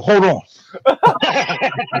pistol. Hold on.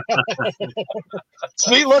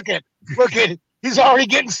 See, look at. He's already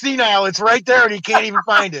getting senile. It's right there, and he can't even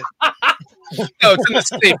find it. No, it's in the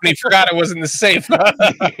safe, and he forgot it was in the safe. And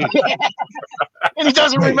he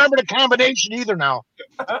doesn't remember the combination either now.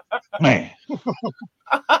 Man.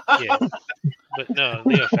 Yeah. But no,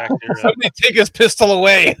 Leo factor. Somebody take his pistol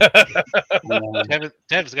away.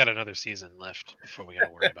 Dev's got another season left before we got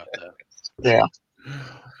to worry about that. Yeah.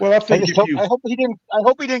 Well, I think I hope he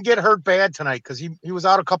didn't get hurt bad tonight because he was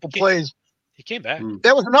out a couple plays. He came back.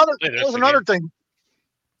 That was another thing.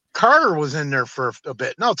 Carter was in there for a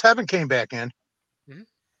bit. No, Tevin came back in. Mm-hmm.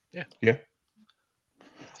 Yeah.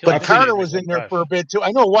 But Carter was in there for a bit too.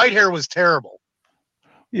 I know Whitehair was terrible.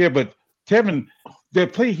 Yeah, but Tevin,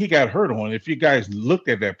 that play he got hurt on, if you guys looked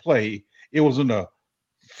at that play, it was in a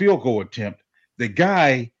field goal attempt. The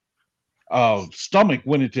guy stomach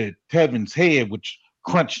went into Tevin's head, which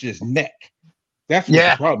crunched his neck. That's what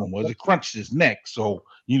the problem was. It crunched his neck. So,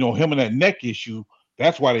 him and that neck issue,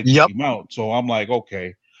 that's why they took him out. So I'm like,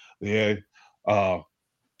 okay, yeah,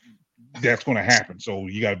 that's going to happen. So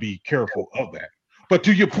you got to be careful of that. But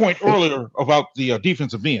to your point earlier about the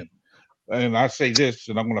defensive end, and I say this,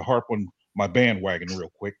 and I'm going to harp on my bandwagon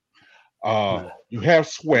real quick. You have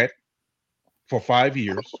Sweat for 5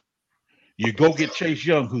 years. You go get Chase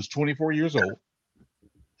Young, who's 24 years old.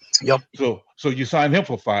 Yep. So you sign him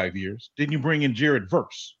for 5 years. Then you bring in Jared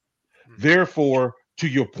Verse. Therefore, to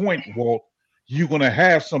your point, Walt, you're going to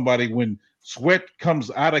have somebody when Sweat comes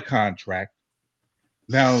out of contract.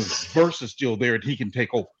 Now Verse is still there, and he can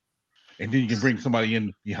take over. And then you can bring somebody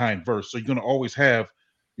in behind Verse. So you're going to always have.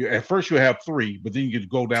 At first you have 3, but then you can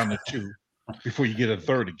go down to 2 before you get a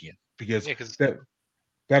third again. Because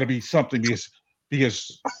that'll be something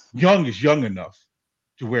because Young is young enough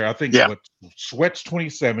to where I think what Sweat's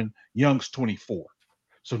 27, Young's 24.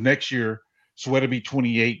 So next year, Sweat will be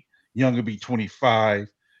 28, Young will be 25,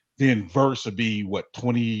 then Verse will be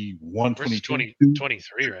 21, 22?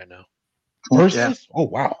 23 right now. Verse is? Oh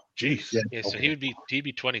wow. Jeez. Yeah, so he'd be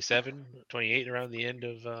 27, 28 around the end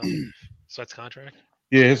of Sweat's contract.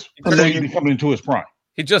 Yes. So he'd be coming into his prime.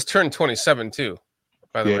 He just turned 27 too,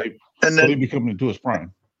 by the way. And then he'd be coming into his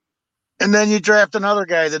prime. And then you draft another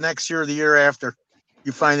guy the next year or the year after.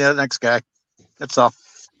 You find that next guy. That's all.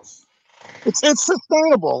 It's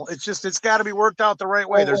sustainable. It's got to be worked out the right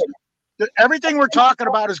way. Everything we're talking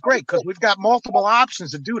about is great because we've got multiple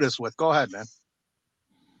options to do this with. Go ahead, man.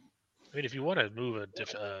 I mean, if you want to move a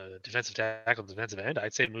defensive tackle, defensive end,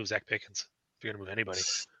 I'd say move Zach Pickens if you're going to move anybody.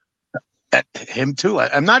 Him too.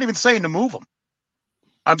 I'm not even saying to move him.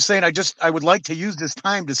 I'm saying I would like to use this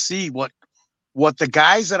time to see what the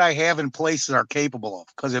guys that I have in place are capable of.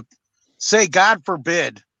 Because if, say, God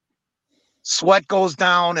forbid, Sweat goes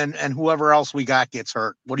down and whoever else we got gets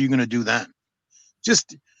hurt, what are you going to do then?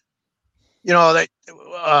 Just,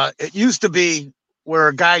 it used to be where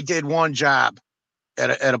a guy did one job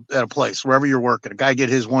at a place, wherever you're working. A guy did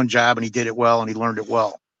his one job and he did it well and he learned it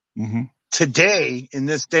well. Mm-hmm. Today, in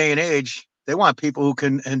this day and age, they want people who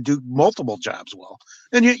can do multiple jobs well.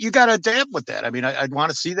 And you got to adapt with that. I mean, I'd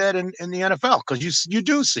want to see that in the NFL because you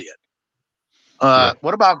do see it.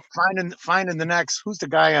 What about finding the next? Who's the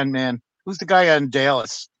guy on man? Who's the guy on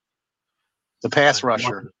Dallas? The pass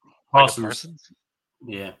rusher. Parsons.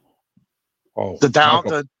 Yeah. Oh,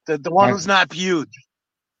 the one who's not huge.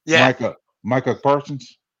 Yeah. Micah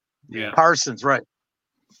Parsons. Yeah. Parsons, right.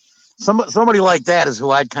 Somebody like that is who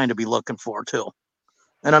I'd kind of be looking for too.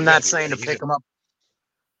 And I'm not saying to pick him up.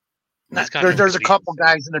 There's a couple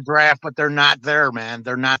guys in the draft, but they're not there, man.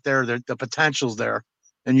 They're not there. The potential's there,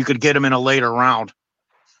 and you could get them in a later round.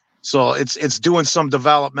 So it's doing some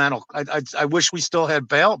developmental. I wish we still had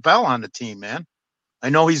Bell on the team, man. I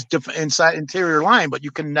know he's inside interior line, but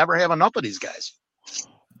you can never have enough of these guys.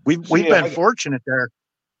 We've been fortunate there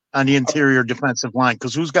on the interior defensive line,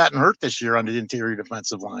 because who's gotten hurt this year on the interior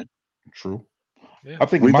defensive line? True. Yeah. I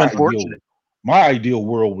think We've been fortunate. my ideal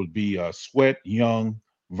world would be Sweat, Young,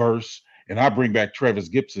 Verse, and I bring back Travis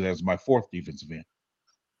Gibson as my fourth defensive end.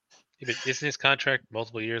 Yeah, but isn't his contract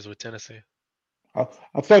multiple years with Tennessee? I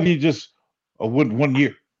thought he just one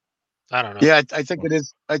year. I don't know. Yeah, I think it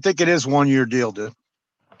is. I think it is 1 year deal, dude.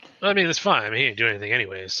 I mean, it's fine. I mean, he didn't do anything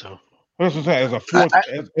anyways, so. That's what I'm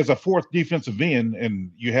saying. As a fourth defensive end,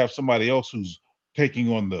 and you have somebody else who's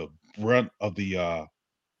taking on the brunt of the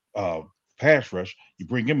pass rush, you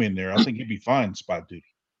bring him in there. I think he'd be fine spot duty.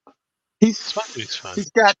 He's fine.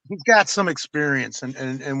 He's got some experience,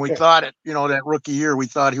 and we thought it. You know, that rookie year, we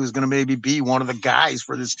thought he was going to maybe be one of the guys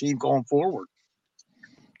for this team going forward.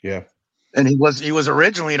 Yeah. And he was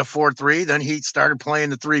originally in a 4-3. Then he started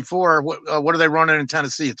playing the 3-4. What are they running in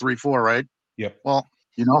Tennessee? A 3-4, right? Yep. Well,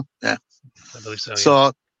 yeah. I believe so.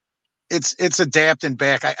 So it's adapting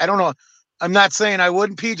back. I don't know. I'm not saying I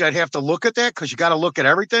wouldn't, Peach. I'd have to look at that, because you got to look at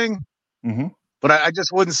everything. Mm-hmm. But I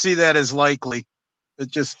just wouldn't see that as likely. It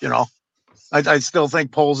just, I still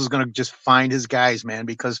think Poles is going to just find his guys, man,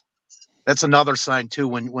 because that's another sign too.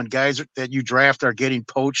 When guys that you draft are getting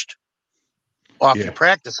poached off your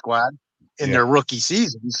practice squad in their rookie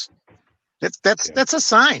seasons, that's a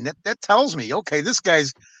sign. That tells me, okay, this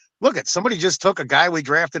guy's, look at, somebody just took a guy we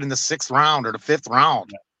drafted in the 6th round or the 5th round.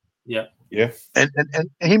 Yeah. Yeah. And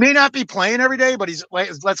he may not be playing every day, but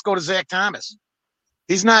let's go to Zach Thomas.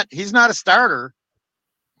 He's not a starter.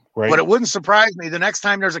 Right. But it wouldn't surprise me the next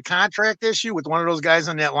time there's a contract issue with one of those guys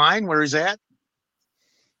on that line where he's at.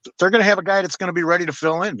 They're going to have a guy that's going to be ready to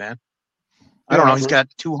fill in, man. I don't know. He's got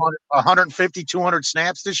 150, 200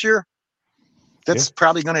 snaps this year. That's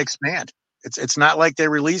probably going to expand. It's not like they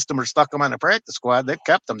released him or stuck him on the practice squad. They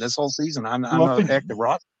kept him this whole season on the active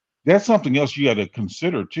roster. That's something else you got to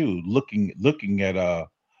consider too. Looking at our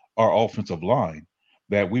offensive line,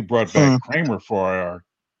 that we brought back Kramer for our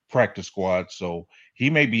practice squad, so he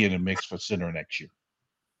may be in the mix for center next year.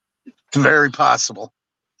 Very possible.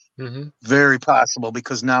 Mm-hmm. Very possible,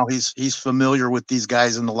 because now he's familiar with these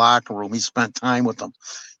guys in the locker room. He spent time with them.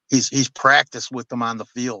 He's practiced with them on the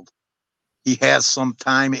field. He has some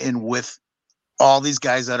time in with all these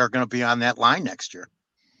guys that are going to be on that line next year.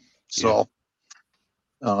 So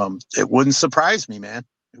it wouldn't surprise me, man.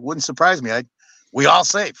 It wouldn't surprise me. We all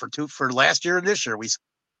say for last year and this year, we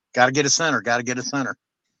got to get a center. Got to get a center.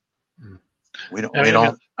 We don't.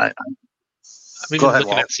 I'm Go ahead,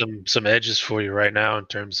 looking at some edges for you right now in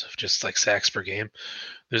terms of just like sacks per game.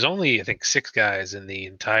 There's only, I think, 6 guys in the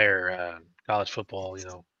entire college football,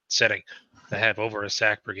 setting that have over a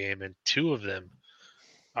sack per game, and 2 of them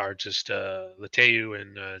are just Leteyu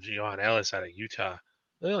and Johan Ellis out of Utah.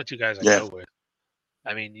 They're the only 2 guys I go with.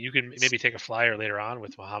 I mean, you can maybe take a flyer later on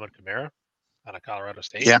with Muhammad Kamara out of Colorado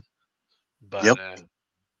State. Yeah. But I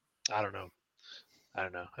don't know.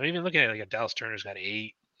 I'm even looking at Dallas Turner's got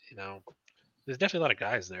 8. There's definitely a lot of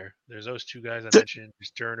guys there. There's those 2 guys I mentioned.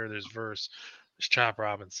 There's Turner. There's Verse. There's Chop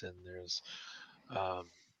Robinson. There's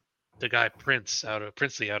the guy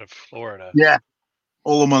Princely out of Florida. Yeah,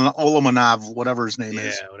 Olomanov, whatever his name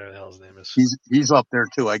is. Yeah, whatever the hell his name is. He's up there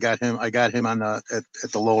too. I got him on the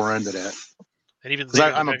at the lower end of that. And even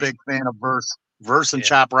I'm a big fan of Verse and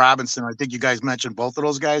Chop Robinson. I think you guys mentioned both of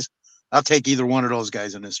those guys. I'll take either one of those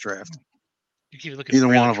guys in this draft. You keep looking at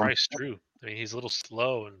one of them. True. I mean, he's a little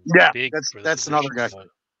slow and big. That's another guy.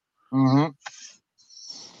 Mm-hmm.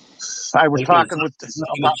 I was talking with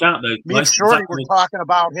me and Shorty were talking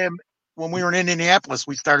about him when we were in Indianapolis.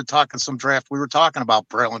 We started talking some draft. We were talking about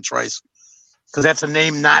Braylon Trice, because that's a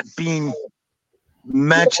name not being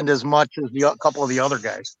mentioned as much as a couple of the other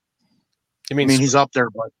guys. I mean, he's up there,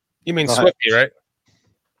 but you mean Swifty, right?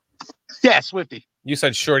 Yeah, Swifty. You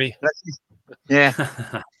said Shorty. Yeah.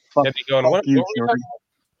 Fuck going, what you,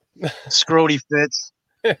 Scrody Fitz.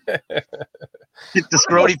 The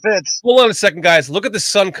Scrody Fitz. Hold on a second, guys. Look at the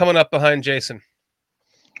sun coming up behind Jason.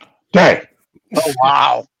 Dang. Oh,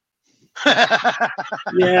 wow.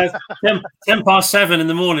 Yeah, 10 past 7 in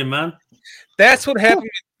the morning, man. That's what happened.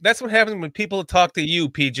 That's what happens when people talk to you,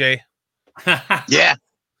 PJ. Yeah.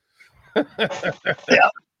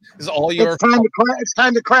 It's all your. It's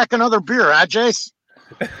time to crack another beer, huh, Jace?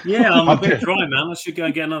 Yeah, I'm a bit dry, man. I should go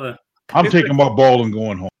and get another. I'm taking my ball and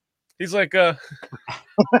going home. He's like,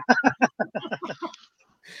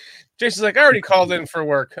 Jason's like, I already called in for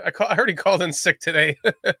work. I already called in sick today.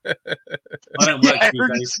 I don't work. Yeah, I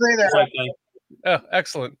heard you say that. Oh,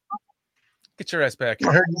 excellent. Get your ass back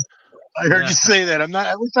here. I heard you say that. I'm not.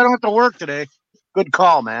 At least I don't have to work today. Good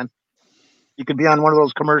call, man. You could be on one of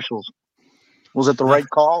those commercials. Was it the right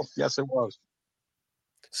call? Yes, it was.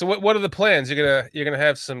 So what are the plans? You're gonna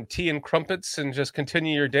have some tea and crumpets and just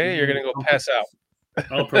continue your day. Or you're gonna go pass out.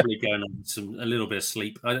 I'll probably go and have a little bit of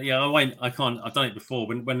sleep. I won't. I can't. I've done it before.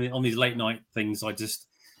 When on these late night things, I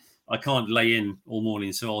can't lay in all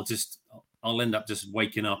morning. So I'll end up just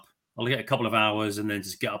waking up. I'll get a couple of hours and then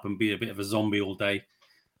just get up and be a bit of a zombie all day.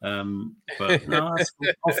 But no,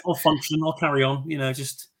 I'll function. I'll carry on.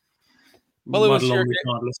 just muddle on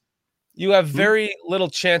regardless. You have very little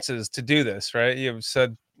chances to do this, right? You've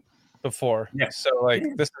said before. Yeah. So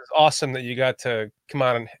this is awesome that you got to come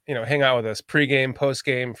on and hang out with us pre-game,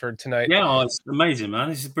 post-game for tonight. Yeah, it's amazing, man.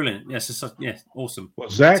 This is brilliant. Yes, awesome. Well,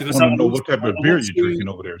 Zach wants to know what type of beer you're drinking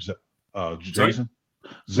over there, Jason.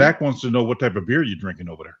 Zach wants to know what type of beer you're drinking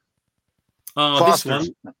over there. This one.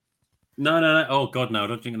 No. Oh God, no!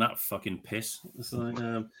 Don't drink that fucking piss. It's like,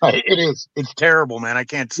 it is. It's terrible, man. I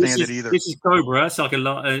can't stand it either. This is Cobra. It's like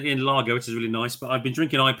in lager, which is really nice. But I've been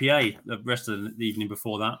drinking IPA the rest of the evening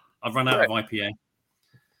before that. I've run out of IPA,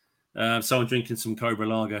 so I'm drinking some Cobra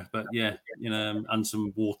lager. But yeah, and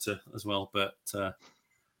some water as well. But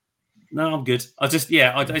no, I'm good.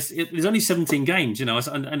 There's only 17 games, and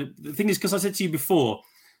the thing is, because I said to you before.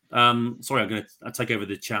 Sorry, I'll take over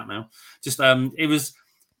the chat now. It was.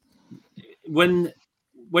 When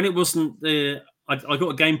it wasn't I got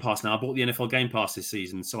a Game Pass now. I bought the NFL Game Pass this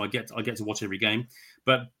season, so I get to watch every game.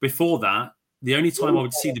 But before that, the only time I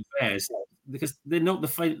would see the Bears, because they're not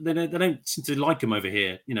they don't seem to like them over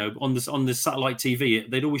here. On the satellite TV,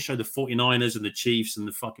 they'd always show the 49ers and the Chiefs and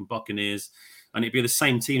the fucking Buccaneers, and it'd be the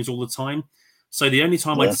same teams all the time. So the only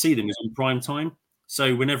time I'd see them was in prime time.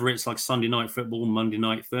 So whenever it's like Sunday night football, Monday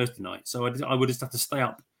night, Thursday night, so I would just have to stay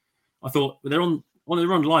up. I thought they're on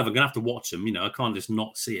live. I'm gonna have to watch them. I can't just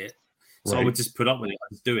not see it. So I would just put up with it. I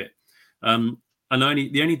just do it. And the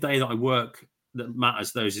only day that I work that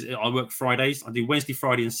matters is I work Fridays. I do Wednesday,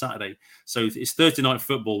 Friday, and Saturday. So it's Thursday night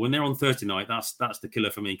football. When they're on Thursday night, that's the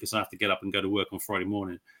killer for me because I have to get up and go to work on Friday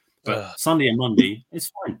morning. But Sunday and Monday, it's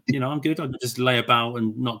fine. I'm good. I can just lay about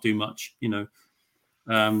and not do much.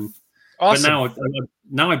 Awesome. But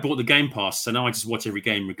now I bought the Game Pass, so now I just watch every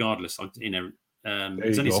game regardless.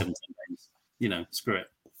 There's only 17 games. Screw it.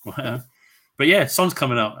 But yeah, sun's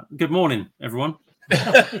coming out. Good morning, everyone.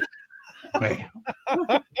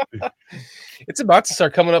 It's about to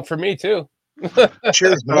start coming up for me too.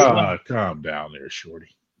 Cheers, calm down there,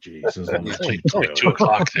 Shorty. Jeez, it's only 2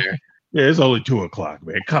 o'clock there. Yeah, it's only 2 o'clock,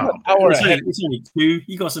 man. Calm. It's only 2.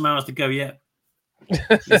 You got some hours to go yet.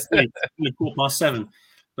 It's only 7:15.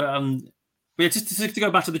 But yeah, just to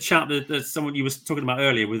go back to the chat that someone you was talking about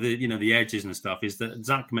earlier with the edges and stuff, is that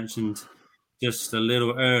Zach mentioned just a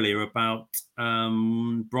little earlier about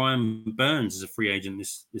Brian Burns as a free agent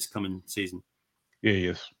this coming season. Yeah, he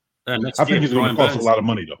is. I think he's going to cost a lot of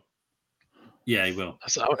money, though. Yeah, he will.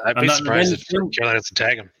 I'd be surprised if Carolina doesn't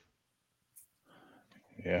tag him.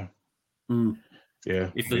 Yeah.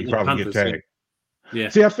 Yeah. If he probably get tagged. Yeah.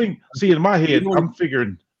 See, in my head, I'm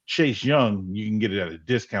figuring Chase Young, you can get it at a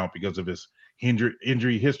discount because of his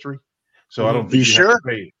injury history. So I don't think you have to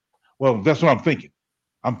pay. Well, that's what I'm thinking.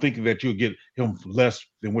 I'm thinking that you'll get him less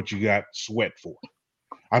than what you got Sweat for.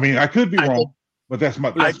 I mean, I could be wrong, but that's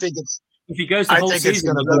my. I think it's. If he goes the whole season, it's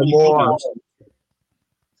going to be more.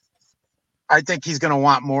 I think he's going to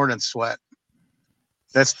want more than Sweat.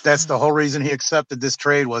 That's the whole reason he accepted this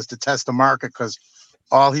trade, was to test the market, because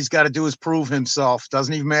all he's got to do is prove himself.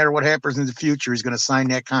 Doesn't even matter what happens in the future. He's going to sign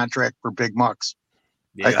that contract for big bucks.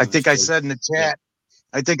 Yeah, I think I said in the chat.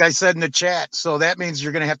 Yeah. I think I said in the chat. So that means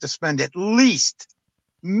you're going to have to spend at least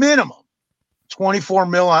minimum $24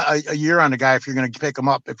 million a year on the guy if you're going to pick him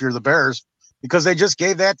up, if you're the Bears, because they just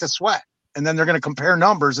gave that to Sweat. And then they're going to compare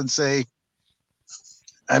numbers and say,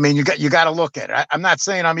 I mean, you got to look at it. I'm not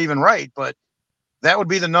saying I'm even right, but that would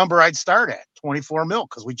be the number I'd start at, 24 mil,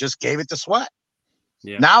 because we just gave it to Sweat.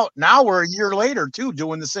 Yeah. Now we're a year later too,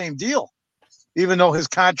 doing the same deal, even though his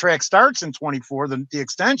contract starts in 24, the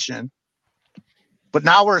extension. But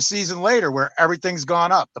now we're a season later where everything's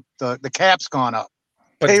gone up. The cap's gone up.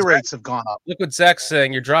 Pay rates have gone up. Look what Zach's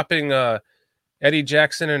saying. You're dropping Eddie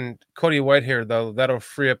Jackson and Cody Whitehair, though. That'll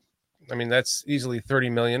free up. I mean, that's easily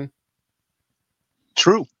 $30 million.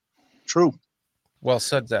 True. Well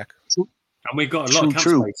said, Zach. And we've got a lot of cap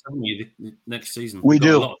space, haven't we, next season? We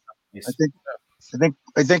do.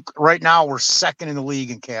 I think right now we're second in the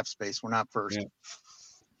league in cap space. We're not first. Yeah.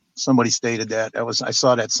 Somebody stated that. I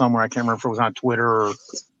saw that somewhere. I can't remember if it was on Twitter or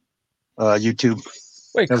YouTube.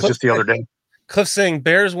 Wait, that was just the other day. Cliff saying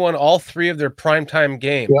Bears won all 3 of their primetime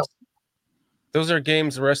games. Yep. Those are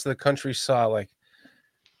games the rest of the country saw. Like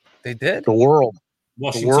they did. The world.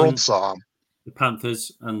 Washington, The world saw them. The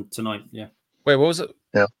Panthers, and tonight, yeah. Wait, what was it?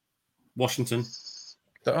 Yeah. Washington.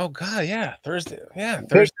 Oh God, yeah, Thursday. Yeah,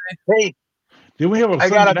 Thursday. Hey, did we have a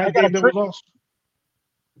Sunday night game that we lost?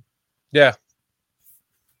 Yeah.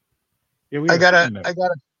 Yeah, I got a.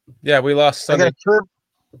 Yeah, we lost Sunday.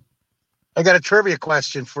 I got a trivia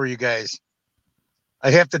question for you guys.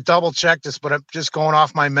 I have to double check this, but I'm just going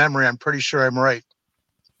off my memory. I'm pretty sure I'm right.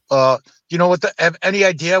 You know what? Have any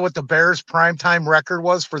idea what the Bears' primetime record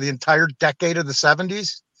was for the entire decade of the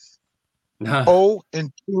 70s? No.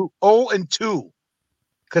 0-2,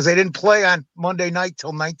 because they didn't play on Monday night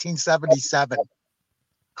till 1977.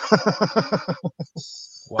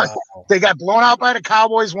 Wow. They got blown out by the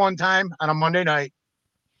Cowboys one time on a Monday night,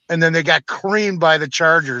 and then they got creamed by the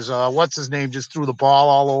Chargers. What's his name? Just threw the ball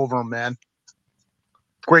all over him, man.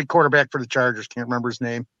 Great quarterback for the Chargers. Can't remember his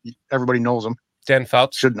name. Everybody knows him. Dan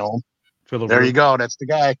Fouts. Should know him. There you go. That's the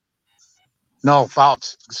guy. No,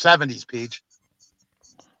 Fouts. 70s, Peach.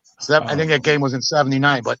 I think that game was in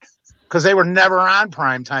 79, but because they were never on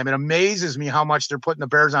primetime. It amazes me how much they're putting the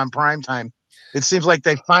Bears on primetime. It seems like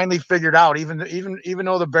they finally figured out, even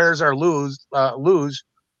though the Bears are lose,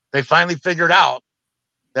 they finally figured out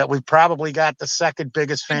that we probably got the second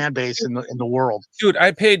biggest fan base in the world. Dude,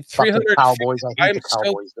 I paid $300. Cowboys. I hate the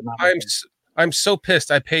Cowboys. I'm so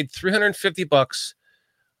pissed. I paid $350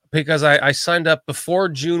 because I signed up before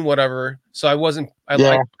June, whatever. So I had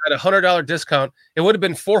a $100 discount. It would have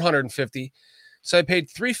been $450. So I paid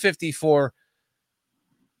 $350 for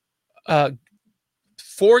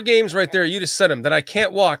 4 games right there. You just said them that I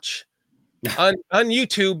can't watch on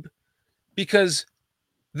YouTube because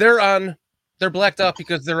they're blacked out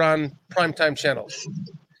because they're on primetime channels,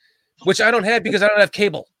 which I don't have because I don't have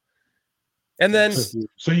cable. And then,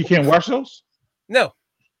 so you can't watch those? No.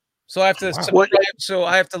 So I have to subscribe. So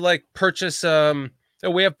I have to like purchase.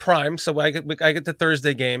 We have Prime, so I get the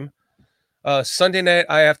Thursday game. Sunday night,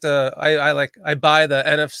 I have to. I buy the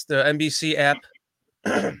NBC app,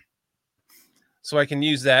 so I can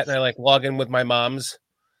use that, and I log in with my mom's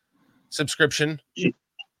subscription to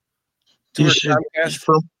her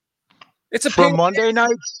Comcast. It's a for Monday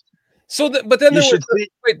nights. So, but then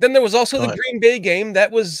there was also the Green Bay game.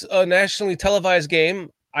 That was a nationally televised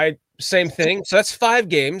game. Same thing. So that's 5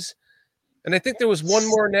 games, and I think there was one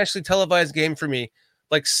more nationally televised game for me,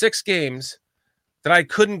 like 6 games that I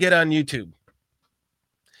couldn't get on YouTube.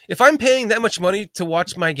 If I'm paying that much money to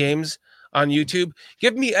watch my games on YouTube,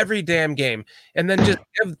 give me every damn game, and then just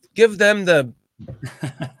give them the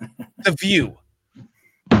view.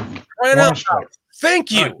 Right out.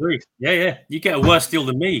 Thank you. I agree. Yeah. You get a worse deal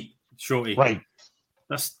than me, Shorty. Right.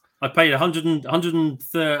 I paid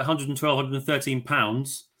 112, 113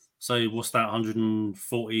 pounds. So what's that?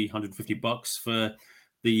 140, 150 bucks for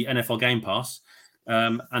the NFL Game Pass.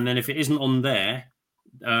 And then if it isn't on there,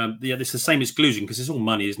 it's the same exclusion because it's all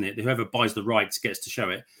money, isn't it? Whoever buys the rights gets to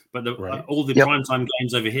show it. But all the primetime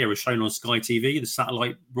games over here are shown on Sky TV, the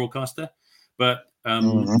satellite broadcaster. But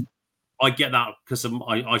I get that because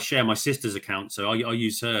I share my sister's account, so I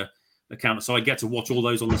use her account, so I get to watch all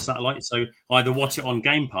those on the satellite. So I either watch it on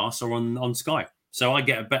Game Pass or on Sky. So I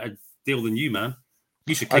get a better deal than you, man.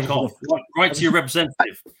 You should kick off. Right to your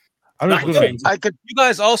representative. You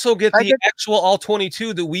guys also get the actual all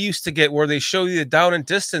 22 that we used to get, where they show you the down and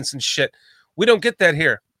distance and shit. We don't get that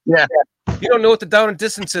here. Yeah, you don't know what the down and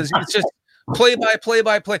distance is. It's just play by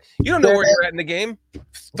play. You don't know where you're at in the game.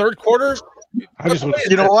 Third quarter. You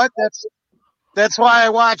know what? That's why I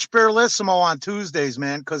watch Bearlissimo on Tuesdays,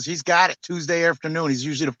 man, because he's got it Tuesday afternoon. He's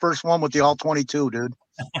usually the first one with the all 22, dude.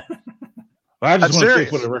 I just want to say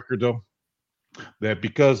for the record, though, that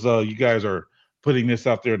because you guys are putting this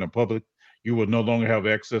out there in the public, you will no longer have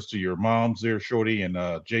access to your mom's there, Shorty, and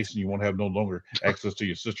Jason, you won't have no longer access to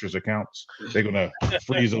your sister's accounts. They're going to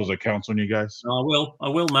freeze those accounts on you guys. I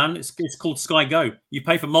will, man. It's called Sky Go. You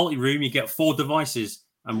pay for multi-room, you get 4 devices,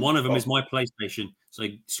 and one of them is my PlayStation. So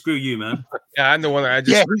screw you, man. Yeah, I'm the one that I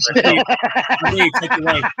just... I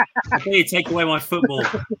dare you take away my football.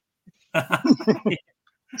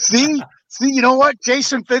 See, you know what?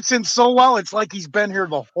 Jason fits in so well. It's like he's been here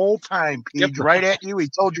the whole time, Pete. Right at you. He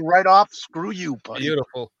told you right off, screw you, buddy.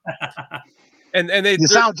 Beautiful. And you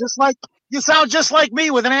sound just like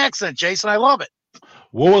me with an accent, Jason. I love it.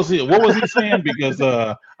 What was he saying? Because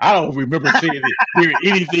I don't remember hearing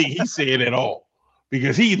anything he said at all.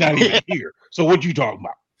 Because he's not even here. So what you talking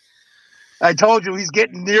about? I told you he's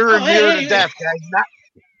getting nearer and nearer to death, guys.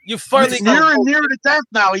 You finally He's near and near to death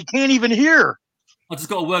now. He can't even hear. I just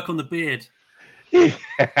got to work on the beard.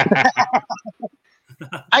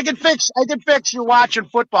 I can fix your watching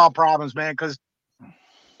football problems, man. Because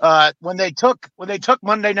when they took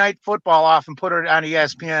Monday Night Football off and put it on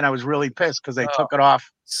ESPN, I was really pissed because they took it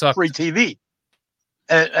off free TV.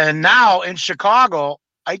 And now in Chicago,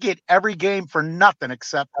 I get every game for nothing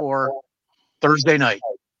except for Thursday night.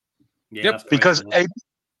 Yeah, that's because crazy.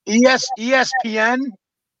 ESPN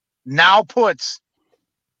now puts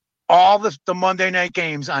all the Monday night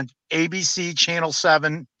games on ABC Channel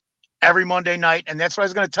 7 every Monday night. And that's what I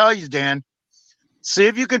was going to tell you, Dan. See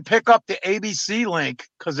if you can pick up the ABC link,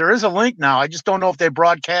 because there is a link now. I just don't know if they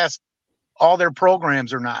broadcast all their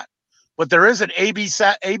programs or not. But there is an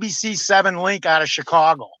ABC 7 link out of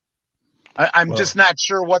Chicago. I'm just not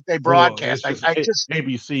sure what they broadcast. I just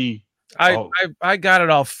ABC. I got it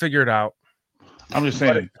all figured out. I'm just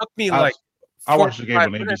saying. But it took me I watched the game on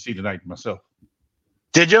 45 minutes. ABC tonight myself.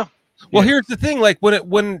 Did you? Well, here's the thing: like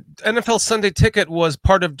when NFL Sunday Ticket was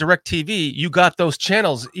part of DirecTV, you got those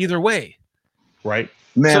channels either way. Right.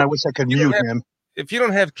 Man, So I wish I could mute him. If you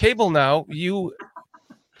don't have cable now, you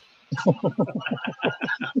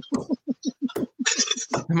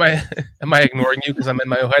am I ignoring you because I'm in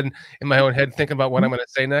my own head thinking about what I'm going to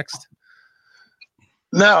say next?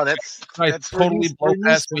 No, that's totally we're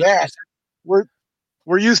used to that.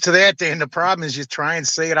 We're used to that, Dan. The problem is you try and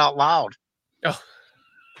say it out loud. Oh.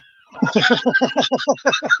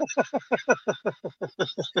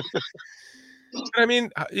 I mean,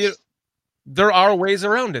 there are ways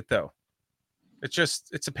around it, though.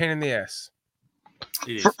 It's a pain in the ass.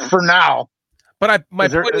 For now. But my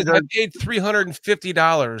point is, I paid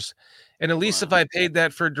 $350, and at least if I paid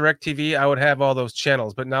that for DirecTV, I would have all those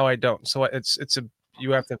channels. But now I don't. So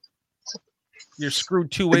you're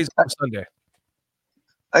screwed two ways on Sunday.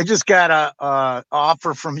 I just got a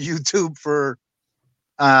offer from YouTube for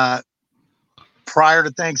prior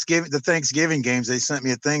to Thanksgiving, the Thanksgiving games. They sent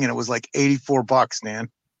me a thing, and it was like $84, man.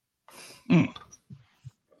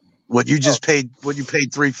 What you paid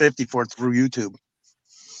 $350 for through YouTube.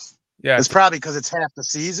 Yeah, it's probably because it's half the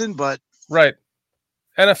season, but right.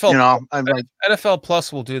 NFL, NFL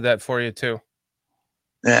Plus will do that for you too.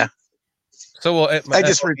 Yeah. So I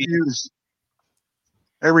just refuse.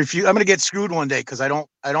 I'm going to get screwed one day because I don't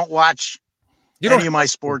watch any of my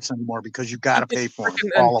sports anymore because you got to pay for them.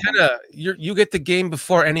 All of them. You get the game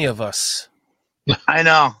before any of us. I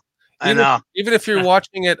know. Even if you're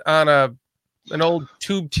watching it on an old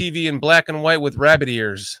tube TV in black and white with rabbit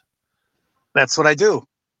ears. That's what I do.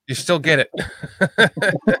 You still get it.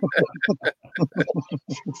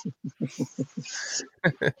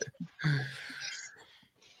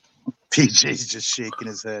 PJ's just shaking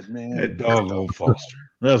his head, man. That doggone Foster.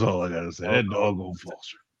 That's all I gotta say. That doggone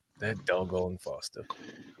Foster. That doggone Foster.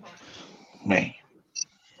 Man.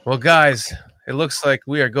 Well, guys, it looks like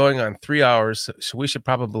we are going on 3 hours, so we should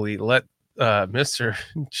probably let Mr.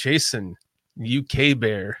 Jason UK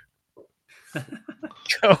Bear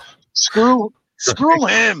go. Screw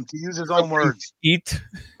him, to use his own words. Eat.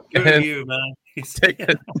 Good to you, man. Take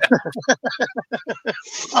it.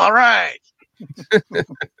 All right.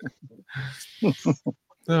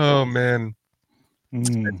 Oh man,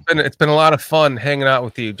 it's been a lot of fun hanging out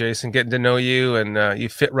with you, Jason, getting to know you, and you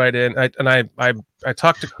fit right in. I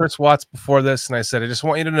talked to Chris Watts before this, and I said I just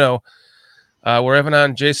want you to know we're having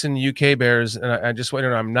on Jason UK Bears, and I just want you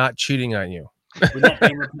to know I'm not cheating on you. You're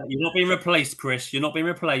not being replaced, Chris. You're not being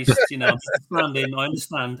replaced. You know, standing. I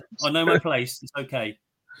understand. I know my place. It's okay.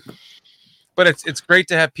 But it's great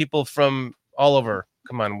to have people from all over.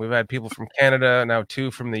 Come on, we've had people from Canada, now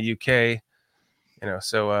 2 from the UK. You know,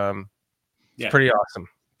 so pretty awesome.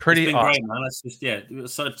 Pretty it's been awesome. great, man. That's just it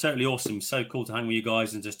was so totally awesome. So cool to hang with you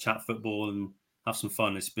guys and just chat football and have some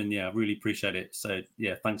fun. It's been really appreciate it. So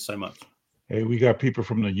yeah, thanks so much. Hey, we got people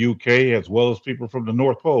from the UK as well as people from the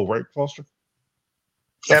North Pole, right, Foster?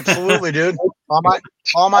 Absolutely, dude.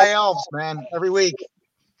 All my elves, man, every week.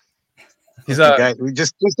 He's we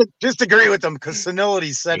just agree with them because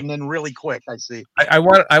senility's setting in really quick. I see. I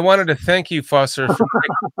wanted to thank you, Foster, for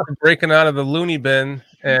breaking out of the loony bin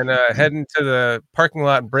and heading to the parking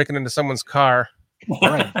lot and breaking into someone's car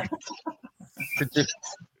to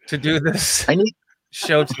do this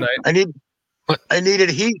show tonight. I needed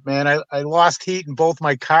heat, man. I lost heat in both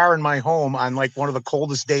my car and my home on like one of the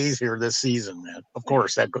coldest days here this season, man. Of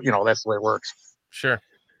course, that's the way it works. Sure.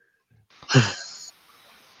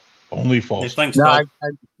 Only false. Yeah, thanks,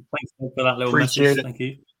 thanks for that little appreciate message. it. Thank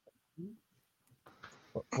you.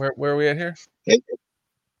 Where are we at here? Doug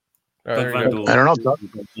there you go. I don't know.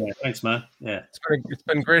 Yeah, thanks, man. Yeah, it's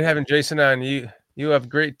been great having Jason on. You have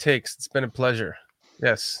great takes. It's been a pleasure.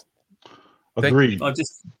 Yes. Agreed. I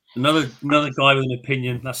just another guy with an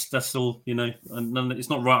opinion. That's all, you know. And it's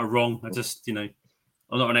not right or wrong. I just, you know,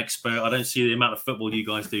 I'm not an expert. I don't see the amount of football you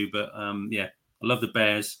guys do, but yeah, I love the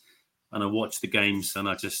Bears and I watch the games and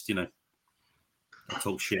I just, you know, I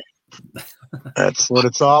talk shit. That's what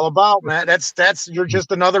it's all about, man. That's you're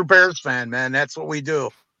just another Bears fan, man. That's what we do.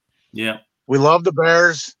 Yeah. We love the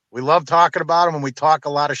Bears. We love talking about them, and we talk a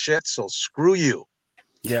lot of shit. So screw you.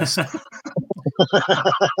 Yes. Is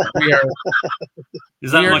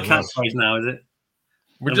that my catchphrase now? Is it?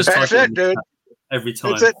 That's it, dude. Every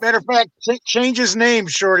time. That's it. Matter of fact, change his name,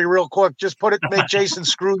 Shorty, real quick. Just make Jason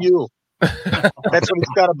screw you. That's what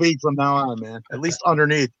it's got to be from now on, man. At least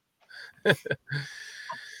underneath.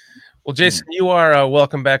 Well, Jason, you are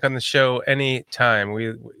welcome back on the show anytime.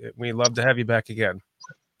 We love to have you back again.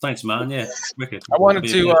 Thanks, man. Yeah, wicked. I wanted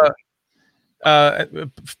to,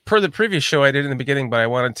 per the previous show I did in the beginning, but I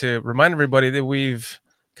wanted to remind everybody that we've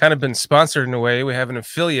kind of been sponsored in a way. We have an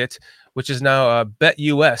affiliate, which is now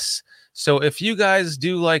BetUS. So if you guys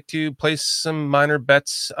do like to place some minor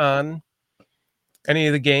bets on any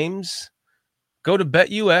of the games, go to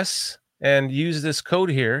BetUS and use this code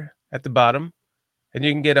here at the bottom, and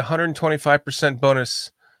you can get 125%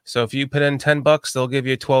 bonus. So if you put in $10, they'll give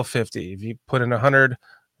you $12.50. If you put in 100,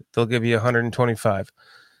 they'll give you 125.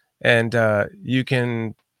 And you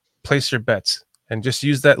can place your bets and just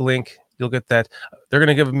use that link. You'll get that. They're going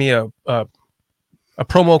to give me a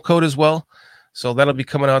promo code as well. So that'll be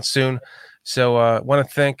coming out soon. So I want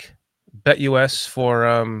to thank BetUS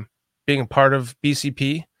for being a part of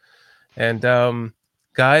BCP. And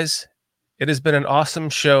guys, it has been an awesome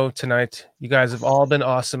show tonight. You guys have all been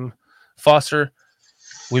awesome. Foster,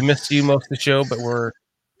 we missed you most of the show, but we're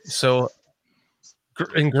so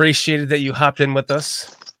ingratiated that you hopped in with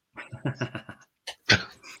us.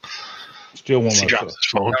 Still want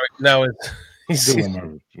phone. Now he's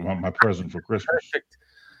still want my present for Christmas.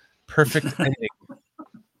 Perfect ending.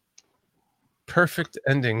 Perfect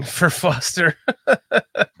ending for Foster.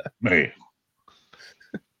 Man.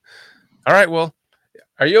 All right, well,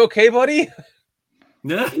 are you okay, buddy?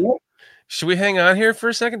 Yeah. Should we hang on here for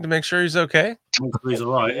a second to make sure he's okay? He's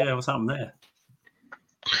all right. Yeah, what's happened there?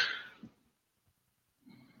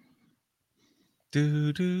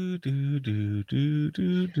 Do do do do do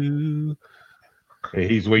do do. Hey,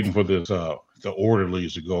 he's waiting for this the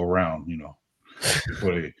orderlies to go around, you know.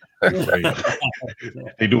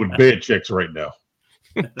 They doing bed checks right now.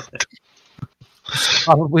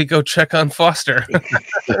 Probably go check on Foster.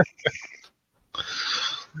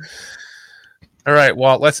 All right,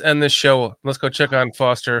 well, let's end this show. Let's go check on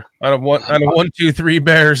Foster on a 1, 2, 3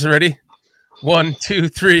 Bears. Ready? 1, 2,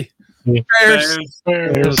 3 Bears.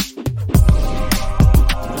 Bears.